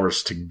the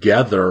powers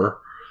together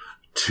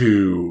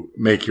to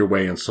make your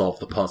way and solve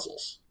the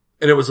puzzles.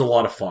 And it was a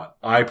lot of fun.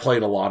 I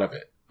played a lot of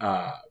it,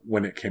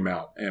 when it came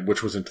out, and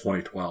which was in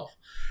 2012.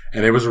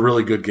 And it was a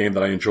really good game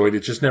that I enjoyed. It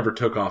just never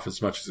took off as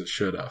much as it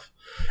should have.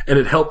 And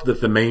it helped that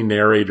the main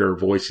narrator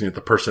voicing it,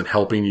 the person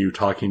helping you,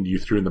 talking to you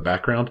through in the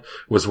background,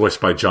 was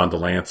voiced by John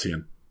Delancey.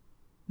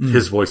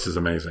 His voice is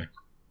amazing.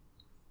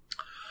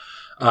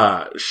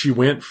 She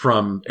went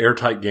from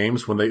Airtight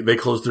Games when they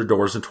closed their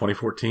doors in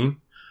 2014.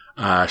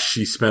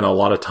 She spent a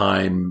lot of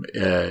time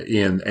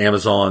in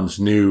Amazon's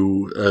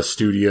new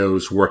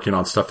studios working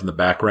on stuff in the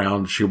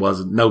background. She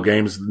wasn't, none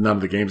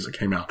of the games that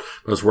came out,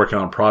 but was working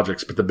on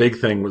projects. But the big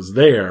thing it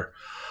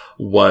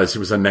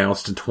was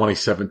announced in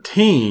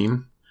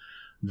 2017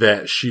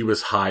 that she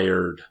was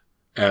hired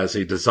as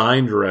a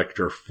design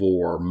director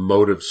for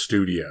Motive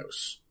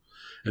Studios.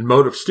 And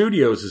Motive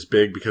Studios is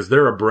big because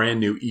they're a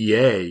brand new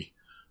EA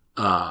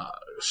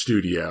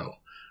studio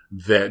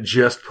that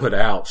just put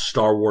out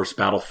Star Wars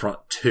Battlefront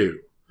 2.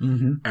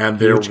 Mm-hmm. And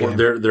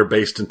they're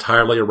based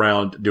entirely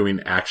around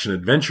doing action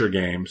adventure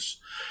games.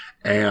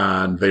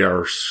 And they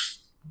are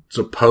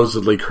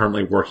supposedly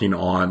currently working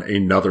on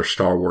another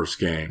Star Wars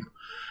game.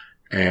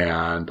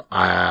 And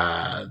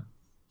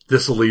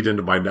this will lead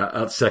into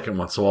my second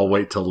one, so I'll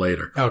wait till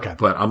later. Okay.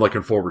 But I'm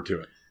looking forward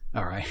to it.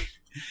 All right.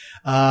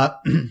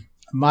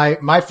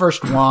 My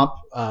first womp,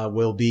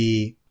 will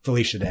be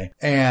Felicia Day,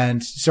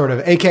 and sort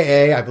of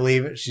AKA, I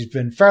believe she's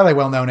been fairly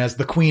well known as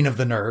the Queen of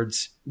the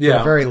Nerds for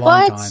a very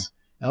long time.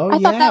 Oh, I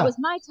thought that was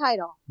my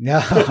title.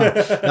 No,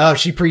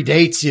 she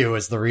predates you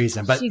is the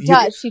reason, but she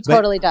does. She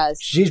totally does.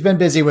 She's been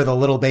busy with a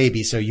little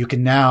baby, so you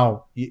can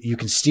now, you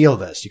can steal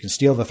this. You can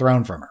steal the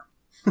throne from her.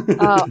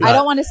 Oh, I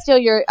don't want to steal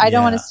I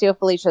don't want to steal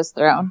Felicia's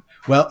throne.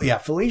 Well, yeah,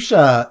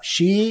 Felicia,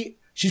 she's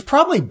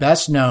probably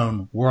best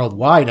known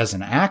worldwide as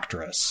an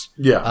actress.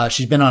 Yeah.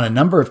 She's been on a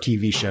number of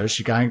TV shows.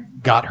 She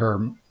got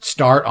her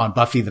start on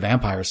Buffy the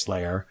Vampire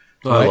Slayer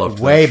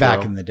way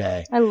back in the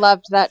day. I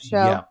loved that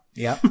show. Yeah.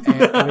 Yeah.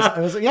 And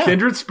it was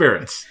Kindred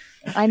Spirits.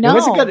 I know.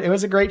 It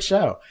was a great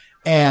show.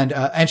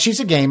 And she's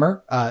a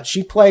gamer.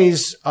 She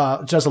plays,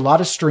 does a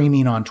lot of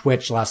streaming on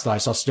Twitch. Last I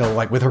saw, still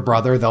like with her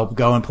brother, they'll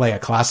go and play a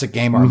classic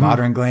game or a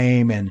modern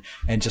game and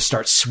just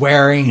start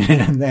swearing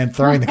and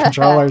throwing the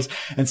controllers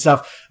and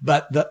stuff.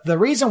 But the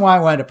reason why I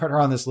wanted to put her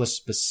on this list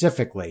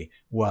specifically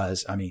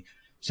was,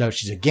 so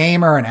she's a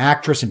gamer, an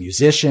actress, a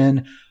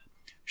musician.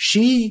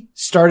 She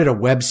started a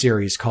web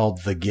series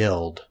called The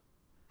Guild,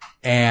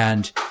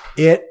 and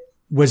it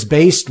was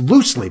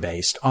loosely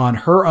based on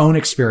her own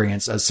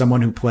experience as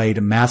someone who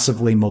played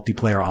massively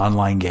multiplayer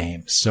online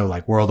games. So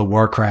like World of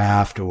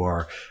Warcraft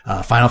or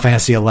Final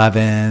Fantasy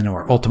XI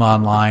or Ultima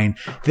Online,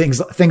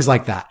 things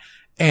like that.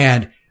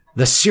 And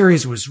the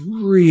series was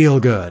real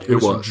good. It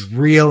was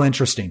real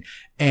interesting.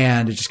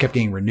 And it just kept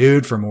getting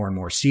renewed for more and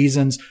more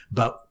seasons.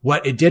 But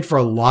what it did for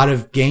a lot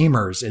of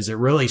gamers is it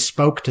really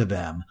spoke to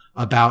them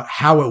about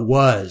how it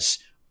was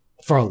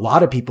for a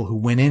lot of people who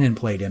went in and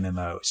played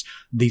MMOs,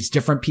 these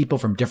different people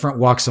from different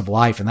walks of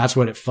life. And that's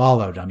what it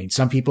followed.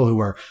 Some people who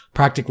were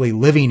practically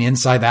living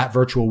inside that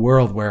virtual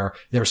world where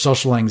their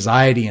social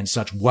anxiety and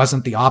such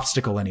wasn't the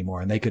obstacle anymore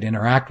and they could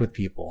interact with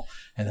people.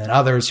 And then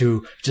others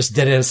who just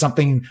did it as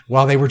something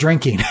while they were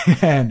drinking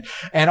and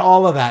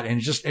all of that.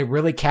 And it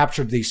really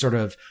captured the sort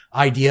of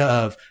idea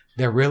of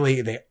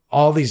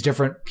all these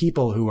different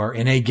people who are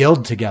in a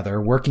guild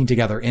together, working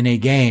together in a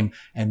game,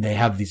 and they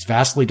have these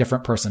vastly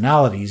different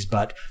personalities,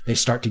 but they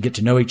start to get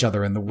to know each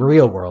other in the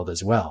real world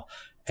as well.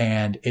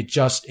 And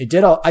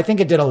I think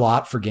it did a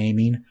lot for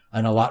gaming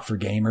and a lot for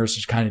gamers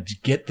to kind of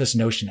get this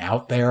notion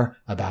out there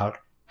about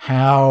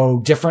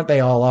how different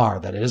they all are,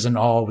 that it isn't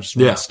all just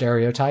one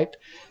stereotype.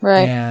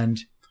 Right.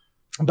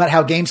 But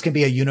how games can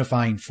be a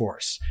unifying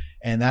force.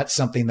 And that's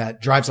something that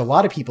drives a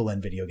lot of people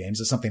in video games.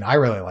 It's something I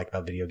really like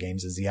about video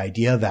games is the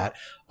idea that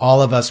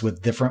all of us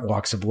with different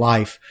walks of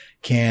life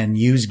can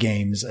use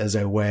games as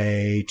a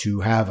way to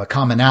have a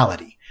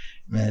commonality.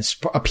 And it's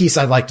a piece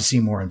I'd like to see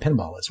more in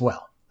pinball as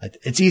well.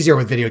 It's easier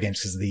with video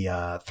games because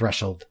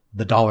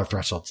the dollar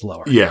threshold's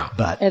lower. Yeah.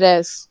 But it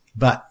is.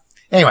 But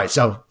anyway,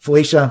 so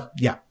Felicia,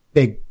 yeah,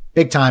 big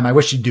time. I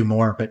wish she'd do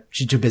more, but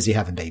she's too busy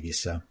having babies.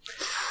 So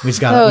we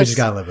just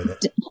gotta live with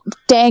it.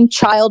 Dang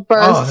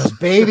childbirth. Oh, those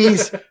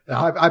babies.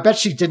 I bet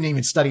she didn't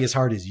even study as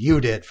hard as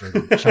you did for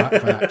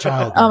childbirth.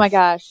 Oh my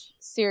gosh.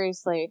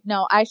 Seriously.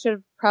 No, I should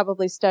have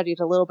probably studied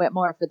a little bit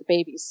more for the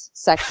babies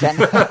section.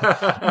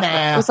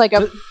 Nah. It was like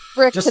a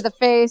brick to the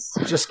face.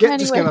 Just give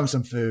them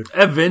some food.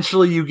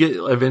 Eventually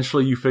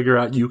you figure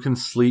out you can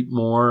sleep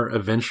more.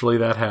 Eventually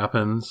that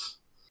happens.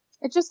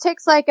 It just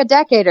takes like a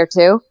decade or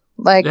two.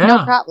 Like,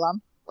 no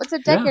problem. What's a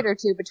decade or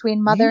two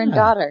between mother and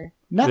daughter?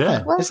 Nothing.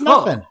 Yeah. It's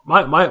nothing.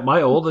 Well,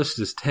 my oldest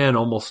is 10,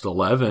 almost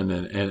 11,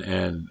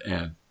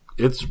 and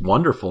it's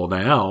wonderful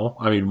now.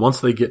 I mean, once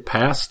they get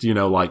past,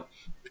 like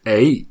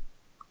 8,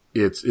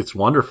 it's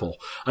wonderful.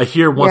 I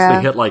hear once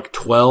they hit like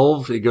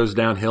 12, it goes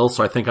downhill.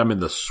 So I think I'm in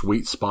the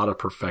sweet spot of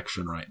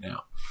perfection right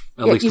now.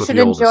 At least with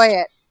the oldest. You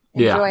should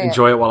enjoy it.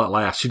 Enjoy it while it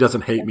lasts. She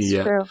doesn't hate me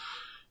yet. True.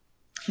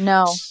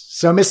 No.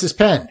 So Mrs.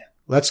 Penn,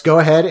 let's go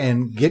ahead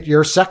and get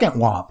your second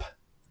womp.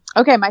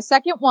 Okay, my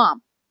second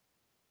womp.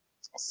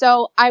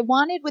 So I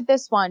wanted with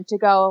this one to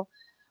go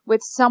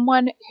with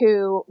someone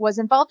who was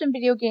involved in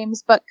video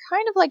games, but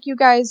kind of like you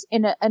guys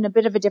in a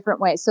bit of a different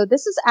way. So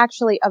this is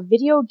actually a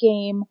video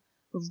game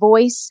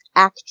voice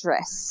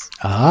actress.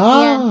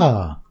 Ah.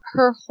 And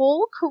her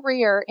whole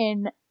career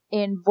in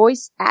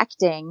voice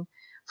acting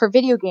for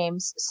video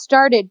games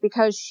started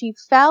because she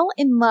fell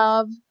in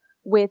love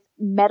with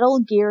Metal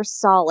Gear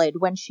Solid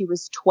when she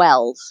was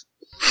 12.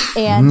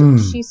 And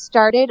she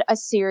started a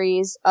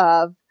series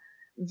of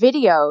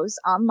videos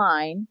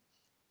online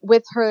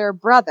with her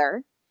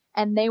brother,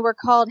 and they were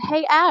called,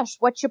 Hey Ash,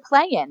 what you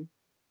playing?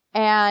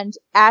 And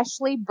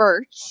Ashley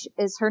Birch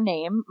is her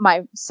name,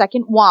 my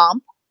second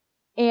womp.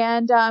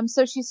 And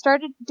so she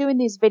started doing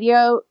these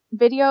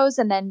videos,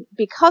 and then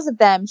because of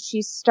them,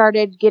 she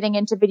started getting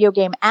into video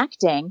game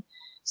acting.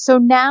 So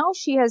now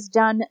she has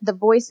done the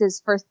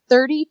voices for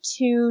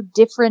 32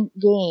 different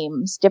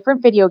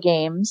video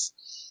games,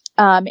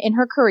 in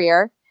her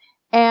career.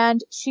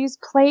 And she's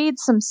played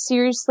some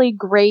seriously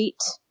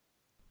great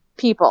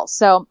people.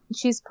 So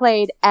she's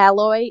played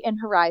Aloy in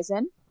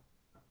Horizon.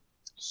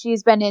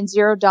 She's been in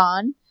Zero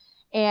Dawn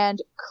and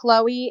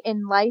Chloe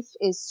in Life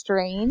is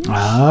Strange.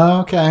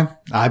 Oh, okay.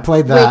 I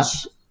played that.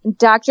 Which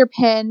Dr.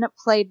 Pin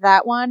played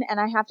that one. And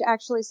I have to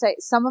actually say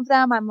some of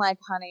them I'm like,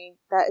 honey,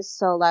 that is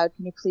so loud.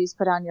 Can you please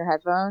put on your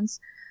headphones?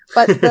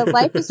 But the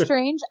Life is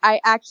Strange, I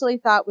actually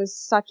thought was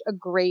such a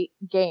great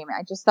game.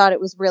 I just thought it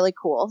was really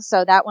cool.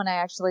 So that one I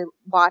actually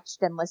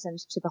watched and listened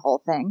to the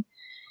whole thing.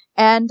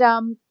 And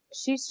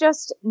she's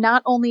just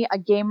not only a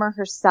gamer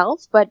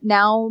herself, but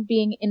now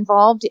being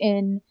involved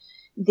in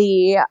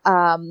the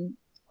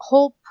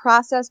whole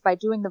process by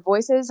doing the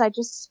voices. I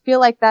just feel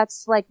like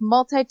that's like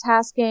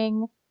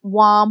multitasking,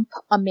 womp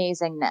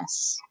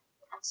amazingness.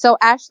 So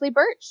Ashley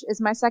Birch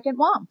is my second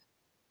womp.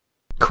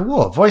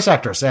 Cool. Voice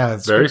actress. Yeah.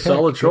 It's very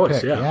solid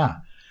choice. Yeah.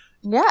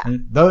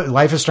 And though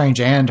Life is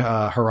Strange and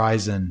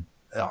Horizon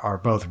are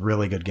both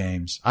really good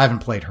games. I haven't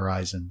played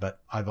Horizon, but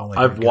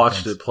I've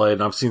watched it played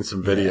and I've seen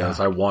some videos.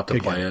 I want to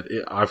play it.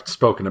 I've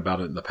spoken about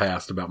it in the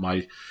past about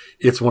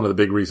it's one of the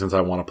big reasons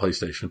I want a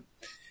PlayStation.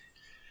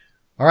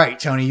 All right,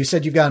 Tony, you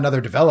said you've got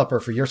another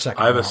developer for your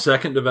second. I have a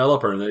second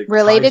developer. And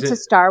related to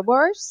Star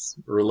Wars?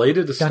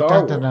 Related to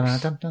Star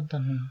Wars.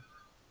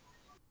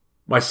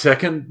 My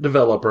second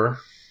developer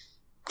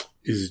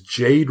is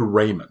Jade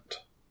Raymond.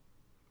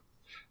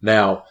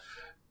 Now,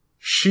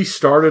 she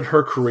started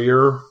her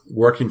career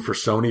working for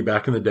Sony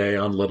back in the day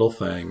on little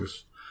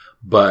things,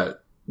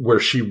 but where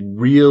she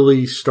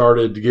really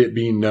started to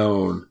being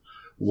known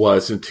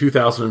was in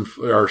 2000,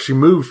 or she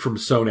moved from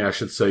Sony, I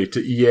should say, to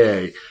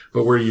EA,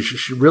 but where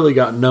she really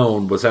got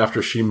known was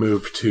after she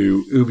moved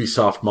to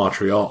Ubisoft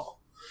Montreal.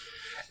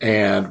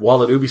 And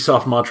while at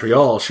Ubisoft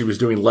Montreal, she was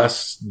doing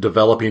less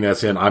developing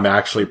as in I'm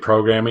actually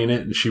programming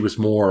it, and she was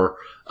more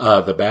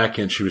the back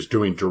end. She was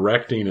doing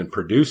directing and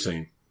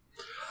producing.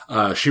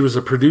 She was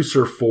a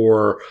producer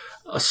for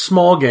a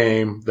small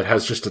game that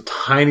has just a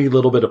tiny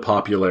little bit of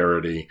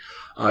popularity.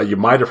 You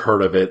might have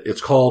heard of it. It's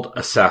called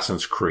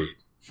Assassin's Creed.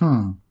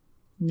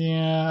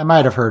 Yeah, I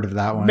might have heard of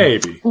that one.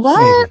 Maybe. What?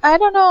 Maybe. I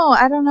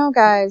don't know,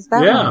 guys.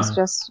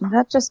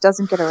 That just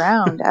doesn't get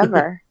around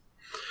ever.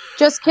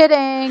 Just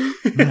kidding.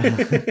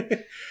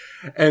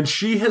 And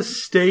she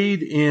has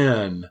stayed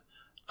in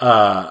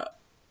that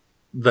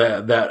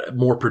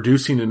more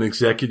producing and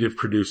executive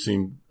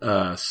producing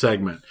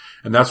segment,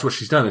 and that's what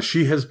she's done. Is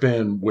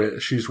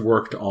she's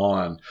worked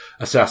on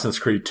Assassin's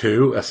Creed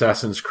 2,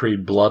 Assassin's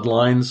Creed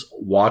Bloodlines,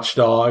 Watch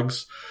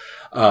Dogs,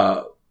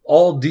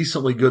 all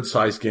decently good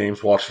sized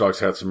games. Watch Dogs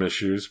had some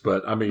issues,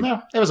 but I mean,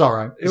 it was all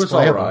right. It was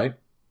all right.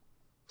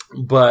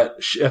 But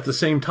at the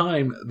same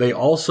time, they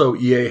also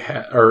Ubisoft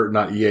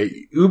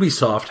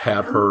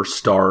had her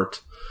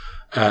start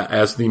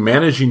as the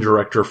managing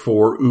director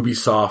for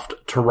Ubisoft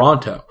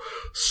Toronto.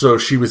 So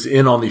she was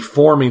in on the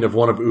forming of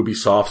one of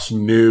Ubisoft's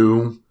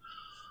new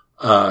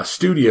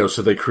studios.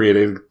 So they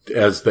created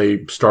as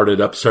they started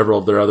up several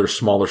of their other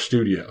smaller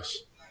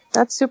studios.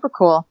 That's super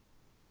cool.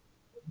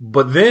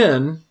 But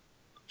then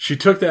she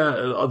took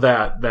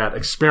that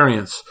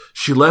experience.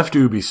 She left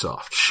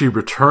Ubisoft. She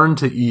returned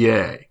to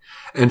EA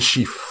and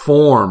she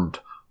formed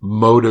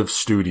Motive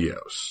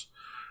Studios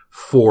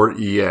for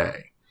EA.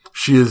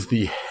 She is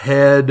the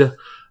head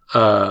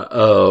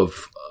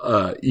of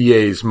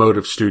EA's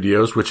Motive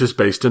Studios, which is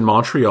based in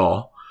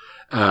Montreal,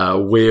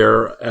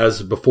 where,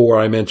 as before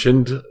I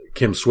mentioned,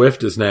 Kim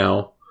Swift is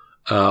now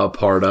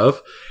part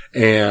of,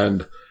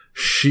 and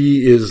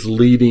she is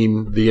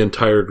leading the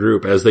entire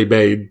group as they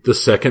made the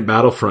second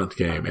Battlefront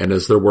game, and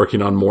as they're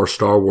working on more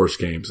Star Wars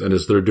games, and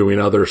as they're doing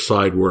other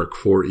side work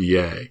for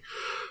EA.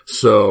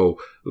 So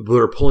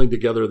they're pulling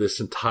together this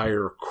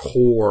entire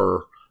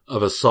core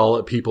of a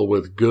solid people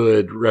with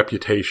good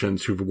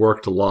reputations who've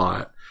worked a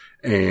lot.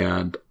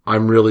 And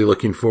I'm really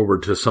looking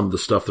forward to some of the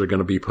stuff they're going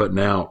to be putting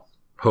out,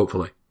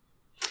 hopefully.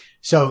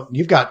 So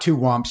you've got two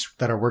Womps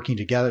that are working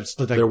together. It's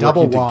like they're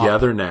double working Womp.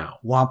 Together now.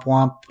 Womp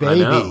Womp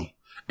baby.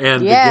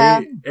 And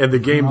the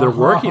game they're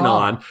working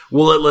on,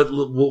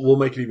 we'll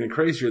make it even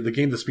crazier. The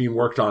game that's being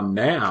worked on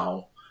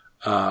now,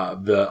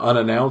 the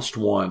unannounced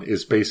one,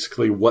 is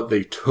basically what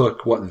they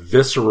took, what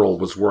Visceral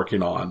was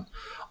working on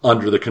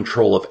under the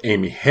control of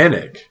Amy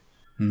Hennig.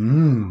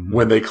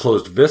 When they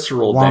closed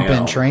Visceral Womp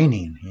down, in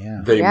training, yeah,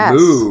 they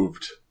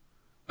moved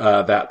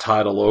that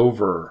title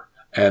over,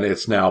 and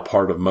it's now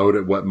part of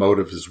Motive. What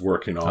Motive is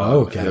working on,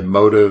 okay.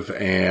 Motive,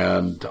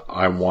 and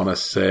I want to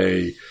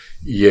say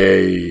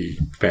EA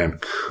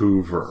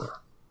Vancouver.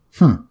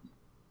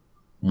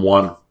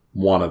 One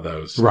of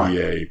those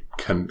EA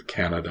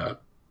Canada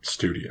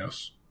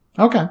studios.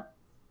 Okay,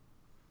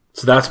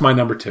 so that's my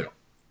number 2.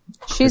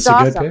 She's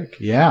that's awesome. A good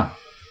pick. Yeah.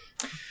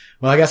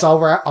 Well, I guess I'll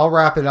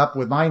wrap it up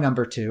with my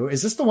number 2.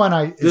 Is this the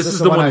one This is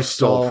the one you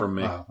stole from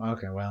me. Oh,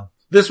 okay. Well,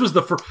 this was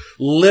the first.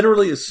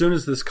 Literally, as soon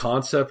as this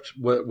concept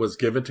was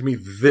given to me,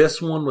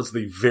 this one was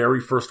the very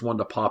first one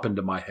to pop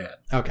into my head.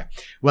 Okay.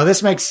 Well,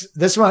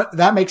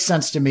 that makes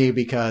sense to me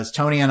because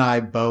Tony and I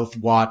both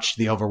watch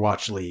the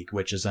Overwatch League,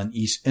 which is an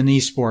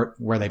esport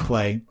where they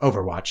play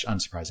Overwatch,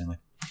 unsurprisingly.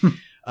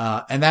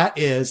 And that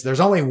is, there's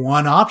only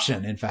one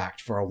option, in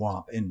fact, for a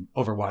Womp in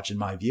Overwatch, in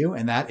my view,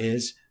 and that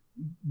is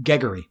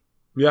Geggery.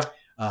 Yeah.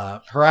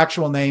 Her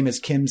actual name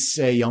is Kim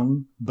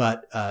Se-young,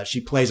 but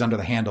she plays under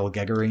the handle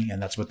Geggery, and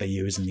that's what they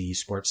use in the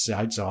esports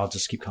side, so I'll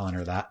just keep calling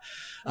her that.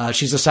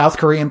 She's a South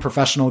Korean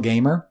professional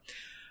gamer.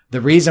 The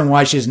reason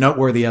why she's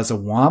noteworthy as a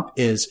Womp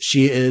is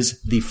she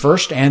is the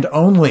first and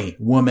only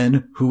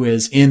woman who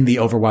is in the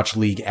Overwatch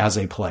League as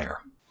a player.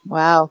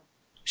 Wow.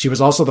 She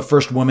was also the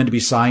first woman to be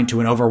signed to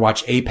an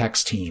Overwatch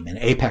Apex team, and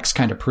Apex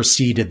kind of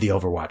preceded the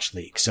Overwatch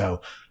League.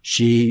 So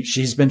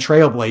she's been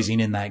trailblazing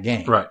in that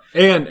game. Right.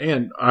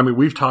 And I mean,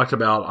 we've talked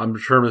about, I'm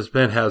sure Ms.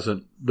 Ben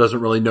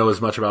doesn't really know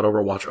as much about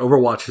Overwatch.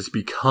 Overwatch has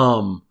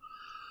become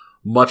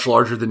much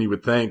larger than you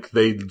would think.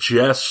 They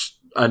just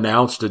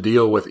announced a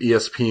deal with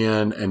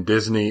ESPN and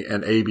Disney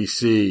and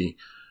ABC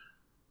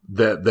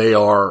that they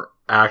are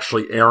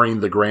actually airing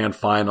the grand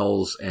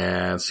finals,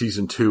 and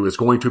season 2 is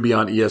going to be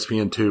on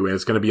ESPN2, and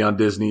it's going to be on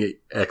Disney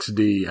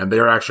XD, and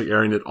they're actually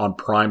airing it on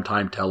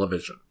primetime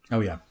television.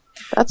 Oh yeah.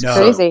 That's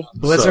crazy.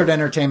 Blizzard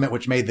Entertainment,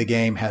 which made the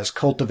game, has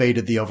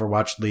cultivated the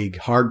Overwatch League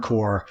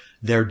hardcore.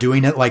 They're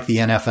doing it like the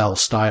NFL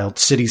style.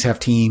 Cities have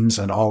teams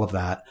and all of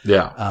that.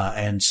 Yeah.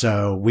 And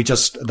so we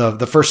just,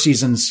 the first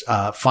season's,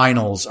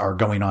 finals are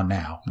going on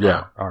now.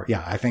 Yeah.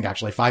 I think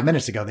actually 5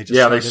 minutes ago they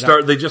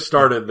just they just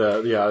started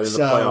the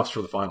playoffs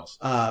for the finals.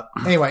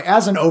 Anyway,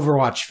 as an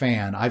Overwatch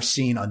fan, I've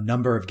seen a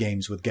number of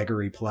games with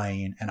Geggery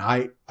playing, and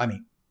I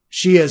mean,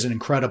 she is an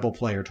incredible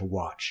player to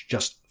watch.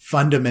 Just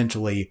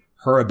fundamentally,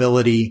 her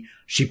ability,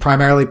 she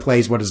primarily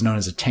plays what is known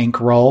as a tank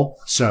role.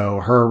 So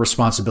her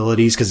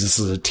responsibilities, because this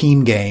is a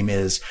team game,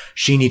 is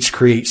she needs to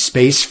create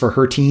space for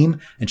her team,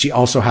 and she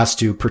also has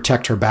to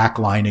protect her back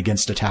line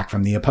against attack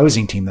from the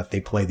opposing team that they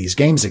play these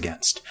games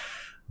against.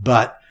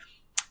 But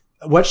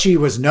what she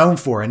was known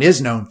for and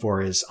is known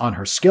for is on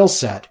her skill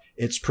set,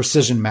 it's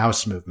precision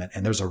mouse movement.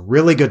 And there's a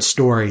really good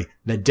story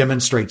that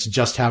demonstrates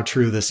just how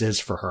true this is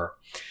for her.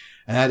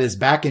 And that is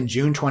back in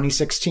June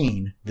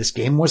 2016, this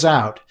game was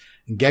out,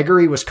 and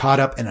Geggery was caught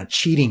up in a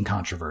cheating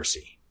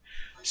controversy.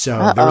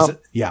 So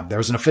there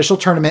was an official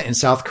tournament in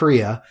South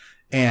Korea,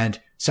 and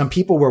some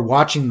people were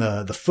watching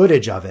the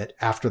footage of it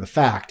after the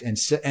fact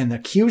and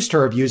accused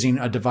her of using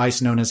a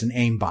device known as an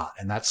aimbot.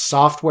 And that's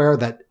software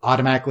that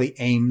automatically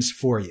aims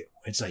for you.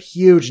 It's a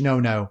huge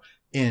no-no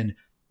in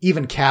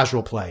even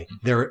casual play.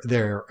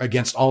 They're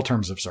against all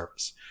terms of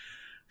service.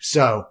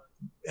 So,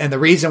 and the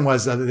reason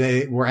was that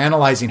they were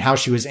analyzing how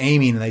she was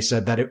aiming, and they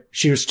said that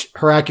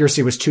her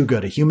accuracy was too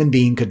good. A human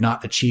being could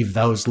not achieve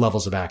those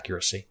levels of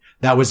accuracy.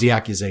 That was the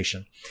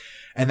accusation.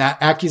 And that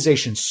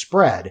accusation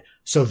spread.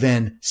 So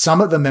then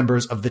some of the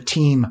members of the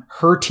team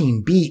her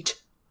team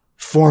beat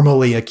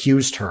formally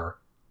accused her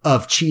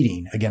of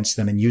cheating against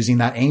them and using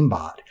that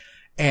aimbot.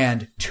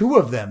 And 2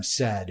 of them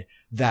said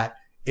that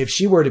if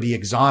she were to be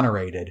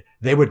exonerated,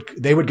 they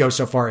would go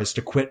so far as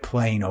to quit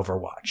playing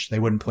Overwatch. They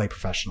wouldn't play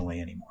professionally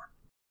anymore.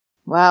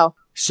 Wow.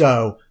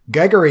 So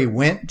Gregory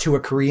went to a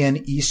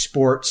Korean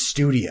esports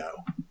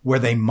studio where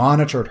they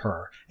monitored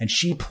her, and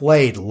she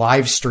played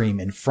live stream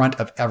in front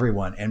of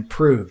everyone and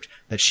proved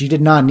that she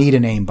did not need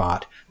an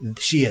aimbot.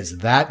 She is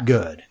that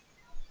good.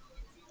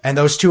 And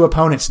those 2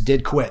 opponents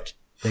did quit.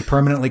 They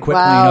permanently quit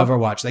playing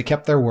Overwatch. They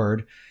kept their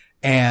word,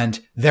 and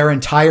their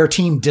entire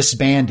team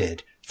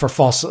disbanded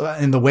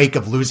in the wake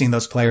of losing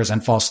those players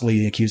and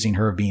falsely accusing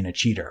her of being a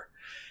cheater.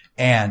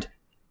 And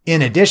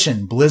in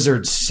addition,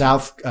 Blizzard's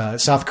South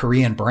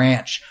Korean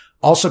branch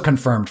also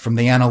confirmed from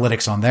the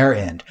analytics on their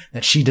end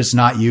that she does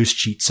not use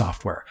cheat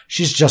software.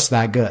 She's just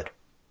that good.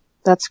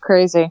 That's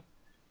crazy.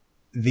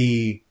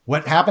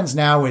 What happens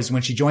now is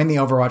when she joined the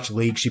Overwatch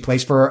League, she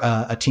plays for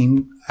a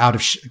team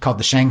called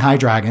the Shanghai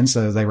Dragons.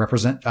 So they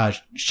represent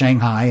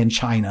Shanghai in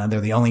China. They're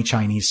the only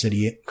Chinese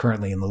city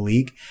currently in the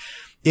league.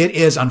 It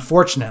is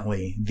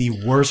unfortunately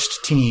the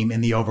worst team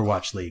in the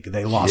Overwatch League.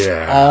 They lost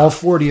all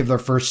 40 of their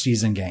first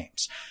season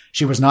games.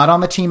 She was not on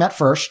the team at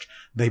first.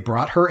 They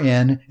brought her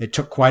in. It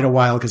took quite a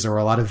while because there were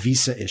a lot of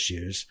visa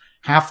issues.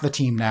 Half the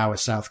team now is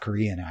South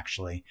Korean,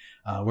 actually,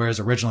 whereas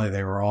originally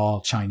they were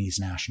all Chinese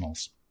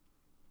nationals.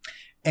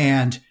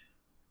 And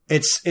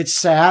it's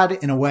sad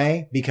in a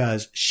way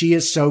because she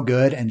is so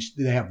good, and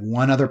they have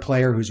one other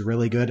player who's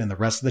really good, and the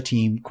rest of the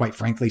team, quite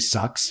frankly,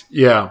 sucks.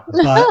 Yeah.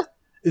 But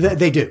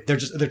they do. They're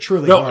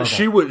truly horrible.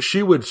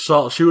 she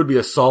would be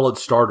a solid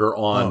starter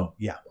on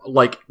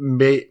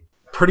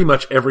pretty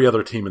much every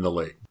other team in the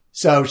league.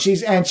 So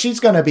she's on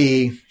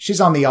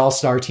the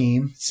all-star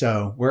team.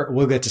 So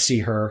we'll get to see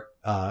her,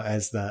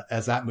 as that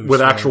moves with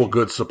forward. actual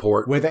good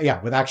support.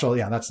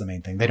 That's the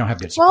main thing. They don't have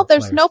good support. Well,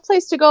 there's players. no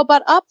place to go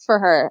but up for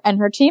her and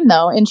her team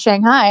though in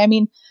Shanghai. I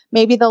mean,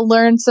 maybe they'll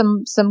learn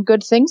some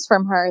good things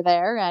from her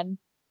there and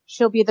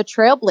she'll be the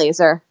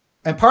trailblazer.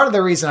 And part of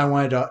the reason I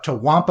wanted to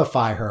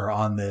wampify her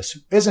on this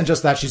isn't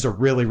just that she's a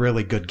really,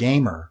 really good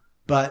gamer,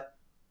 but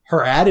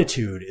her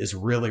attitude is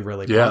really,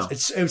 really good. Yeah.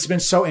 It's been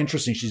so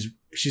interesting.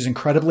 She's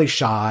incredibly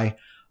shy.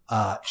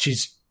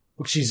 She's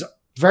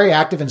very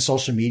active in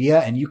social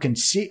media, and you can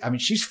see, I mean,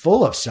 she's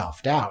full of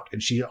self-doubt,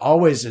 and she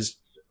always is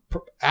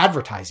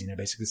advertising it,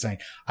 basically saying,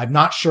 I'm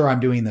not sure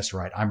I'm doing this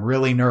right. I'm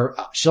really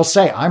she'll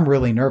say, I'm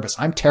really nervous.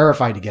 I'm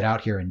terrified to get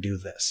out here and do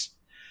this.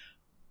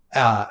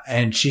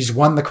 And she's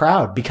won the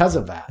crowd because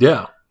of that.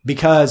 Yeah.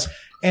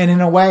 And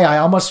in a way, I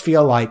almost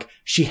feel like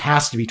she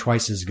has to be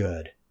twice as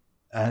good.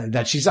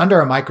 That she's under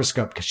a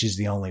microscope because she's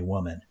the only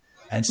woman.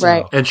 And so,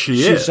 right. And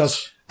she's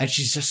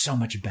just so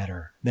much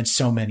better than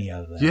so many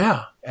of them.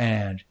 Yeah.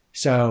 And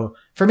so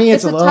for me,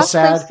 it's a little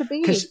sad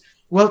because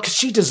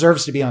she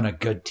deserves to be on a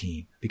good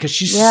team because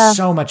she's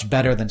so much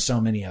better than so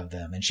many of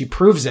them. And she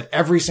proves it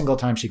every single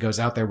time she goes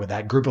out there with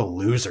that group of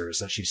losers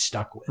that she's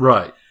stuck with.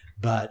 Right.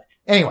 But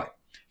anyway,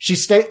 she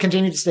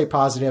continued to stay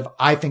positive.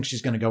 I think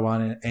she's going to go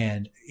on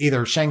and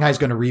either Shanghai's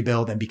going to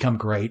rebuild and become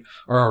great,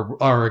 or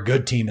a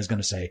good team is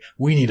going to say,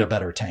 we need a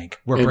better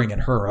tank. We're bringing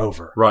her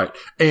over. Right.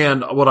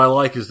 And what I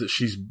like is that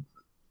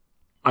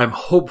I'm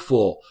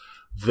hopeful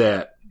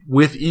that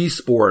with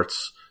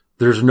esports,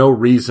 there's no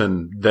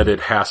reason that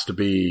it has to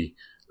be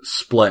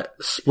split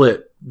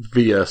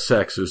via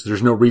sexes.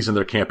 There's no reason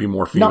there can't be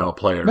more female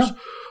players. No.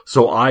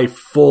 So I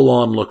full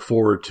on look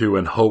forward to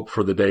and hope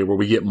for the day where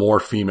we get more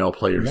female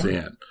players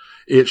in.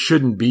 It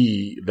shouldn't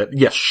be that,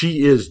 yes,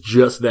 she is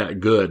just that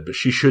good, but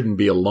she shouldn't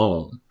be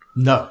alone.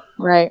 No.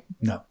 Right.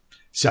 No.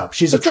 So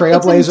she's a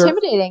trailblazer. It's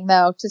intimidating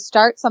though to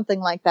start something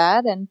like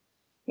that. And,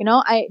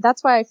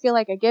 that's why I feel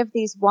like I give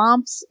these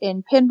womps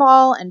in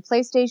pinball and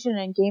PlayStation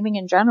and gaming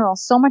in general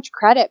so much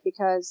credit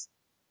because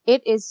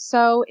it is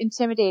so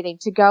intimidating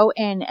to go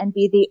in and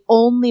be the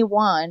only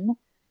one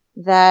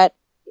that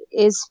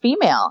is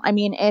female. I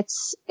mean,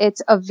 it's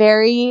a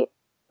very,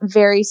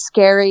 very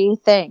scary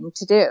thing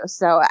to do.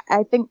 So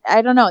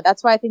I don't know.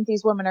 That's why I think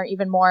these women are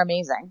even more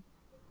amazing.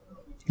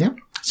 Yeah.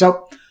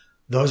 So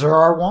those are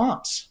our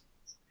wants.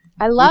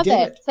 I love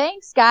it.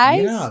 Thanks,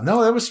 guys. Yeah.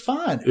 No, that was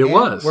fun. It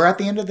was. We're at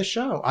the end of the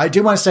show. I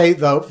do want to say,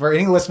 though, for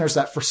any listeners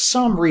that for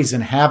some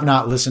reason have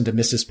not listened to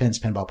Mrs. Pin's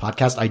Pinball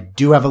Podcast, I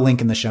do have a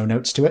link in the show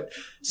notes to it.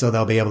 So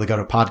they'll be able to go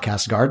to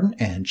Podcast Garden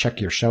and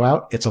check your show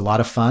out. It's a lot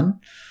of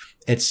fun.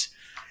 It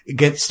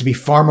gets to be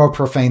far more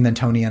profane than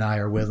Tony and I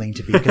are willing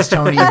to be because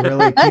Tony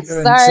really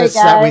insists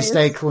that we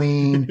stay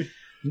clean.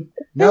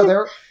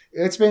 No,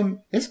 it's been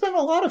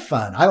a lot of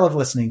fun. I love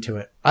listening to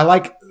it. I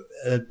like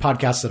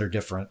podcasts that are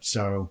different.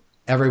 So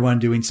everyone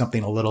doing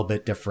something a little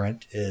bit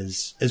different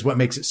is what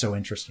makes it so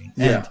interesting.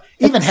 And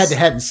even Head to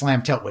Head and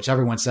Slam Tilt, which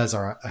everyone says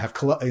are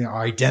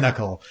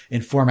identical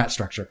in format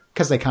structure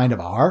because they kind of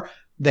are.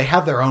 They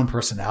have their own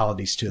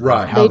personalities to them,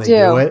 right? How they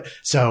do it.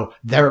 So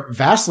they're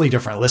vastly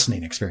different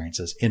listening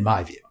experiences, in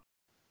my view.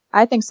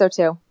 I think so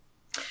too.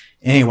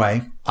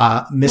 Anyway,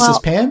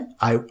 Mrs. Penn,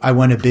 I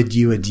want to bid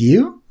you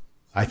adieu.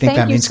 I think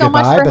that means so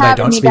goodbye, but I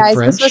don't speak guys.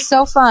 French. This was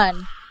so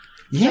fun.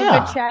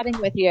 Yeah. So good chatting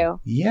with you.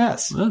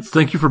 Yes. Well,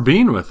 thank you for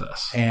being with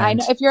us. And I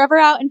know if you're ever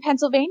out in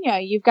Pennsylvania,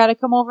 you've got to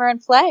come over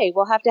and play.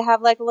 We'll have to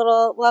have like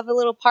we'll have a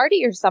little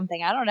party or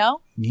something. I don't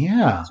know.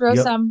 Yeah. Throw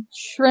some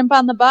shrimp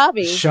on the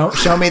bobby.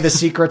 Show me the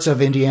secrets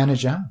of Indiana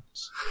Jones.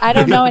 I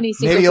don't know any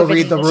secrets. Maybe you'll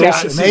read the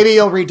rules. Maybe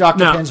you'll read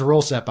Dr. No. Penn's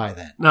rule set by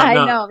then. I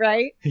know,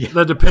 right?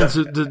 That depends.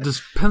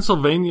 Does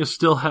Pennsylvania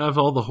still have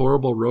all the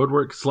horrible road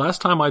work? 'Cause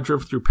last time I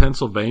drove through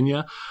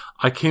Pennsylvania,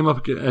 I came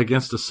up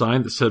against a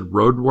sign that said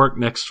road work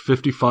next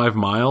 55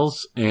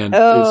 miles, and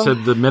it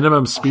said the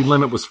minimum speed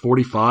limit was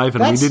 45,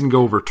 and we didn't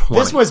go over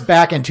 20. This was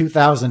back in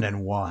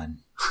 2001.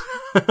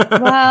 Wow.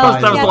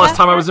 That was the last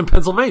time I was in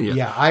Pennsylvania.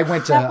 Yeah, I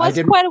went to. That was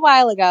quite a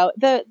while ago.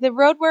 The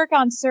road work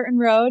on certain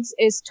roads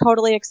is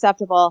totally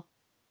acceptable,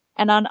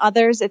 and on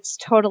others it's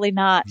totally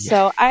not. Yeah.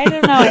 So I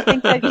don't know. I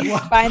think that you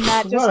can find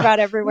that just about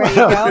everywhere you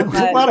go.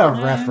 But, what a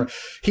reference!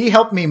 He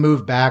helped me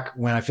move back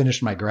when I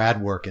finished my grad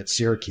work at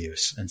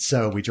Syracuse, and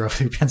so we drove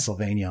through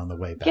Pennsylvania on the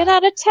way back. Get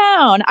out of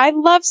town! I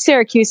love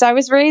Syracuse. I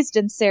was raised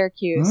in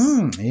Syracuse.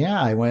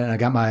 Yeah, I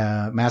got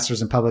my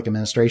master's in public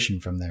administration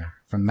from there,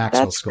 from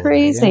Maxwell That's School.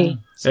 crazy.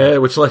 Yeah.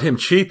 Which let him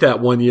cheat that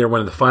one year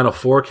when the Final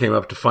Four came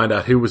up to find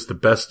out who was the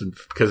best,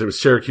 because it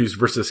was Syracuse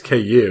versus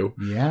KU.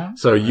 Yeah.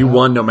 So you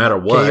won no matter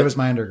what. KU was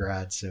my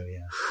undergrad, so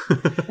yeah.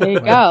 There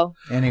you go.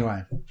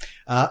 Anyway,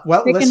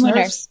 well, Freaking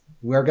listeners,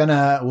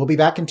 winners. we'll be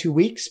back in 2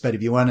 weeks, but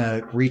if you want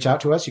to reach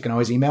out to us, you can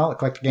always email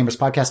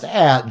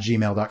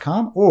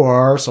eclecticgamerspodcast@gmail.com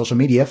or social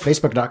media,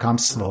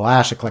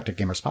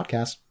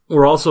 facebook.com/eclecticgamerspodcast.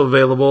 We're also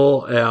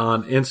available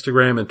on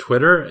Instagram and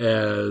Twitter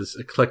as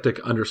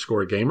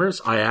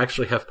eclectic_gamers. I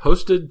actually have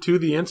posted to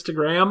the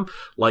Instagram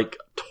like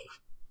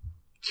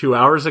 2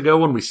 hours ago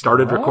when we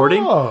started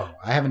recording. Oh,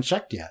 I haven't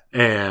checked yet.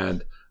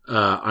 And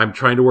I'm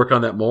trying to work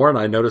on that more, and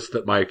I noticed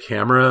that my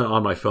camera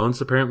on my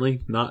phone's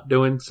apparently not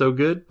doing so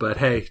good, but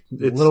hey, it's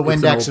a little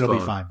it's Windex, an it'll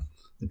old be phone. fine.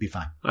 It'll be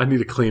fine. I need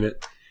to clean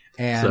it.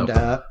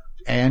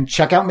 And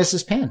check out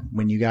Mrs. Penn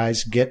when you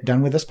guys get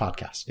done with this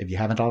podcast, if you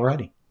haven't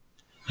already.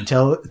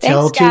 Until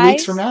 2 guys.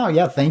 weeks from now.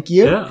 Yeah, thank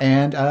you. Yeah.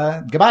 And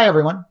goodbye,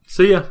 everyone.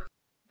 See ya.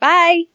 Bye.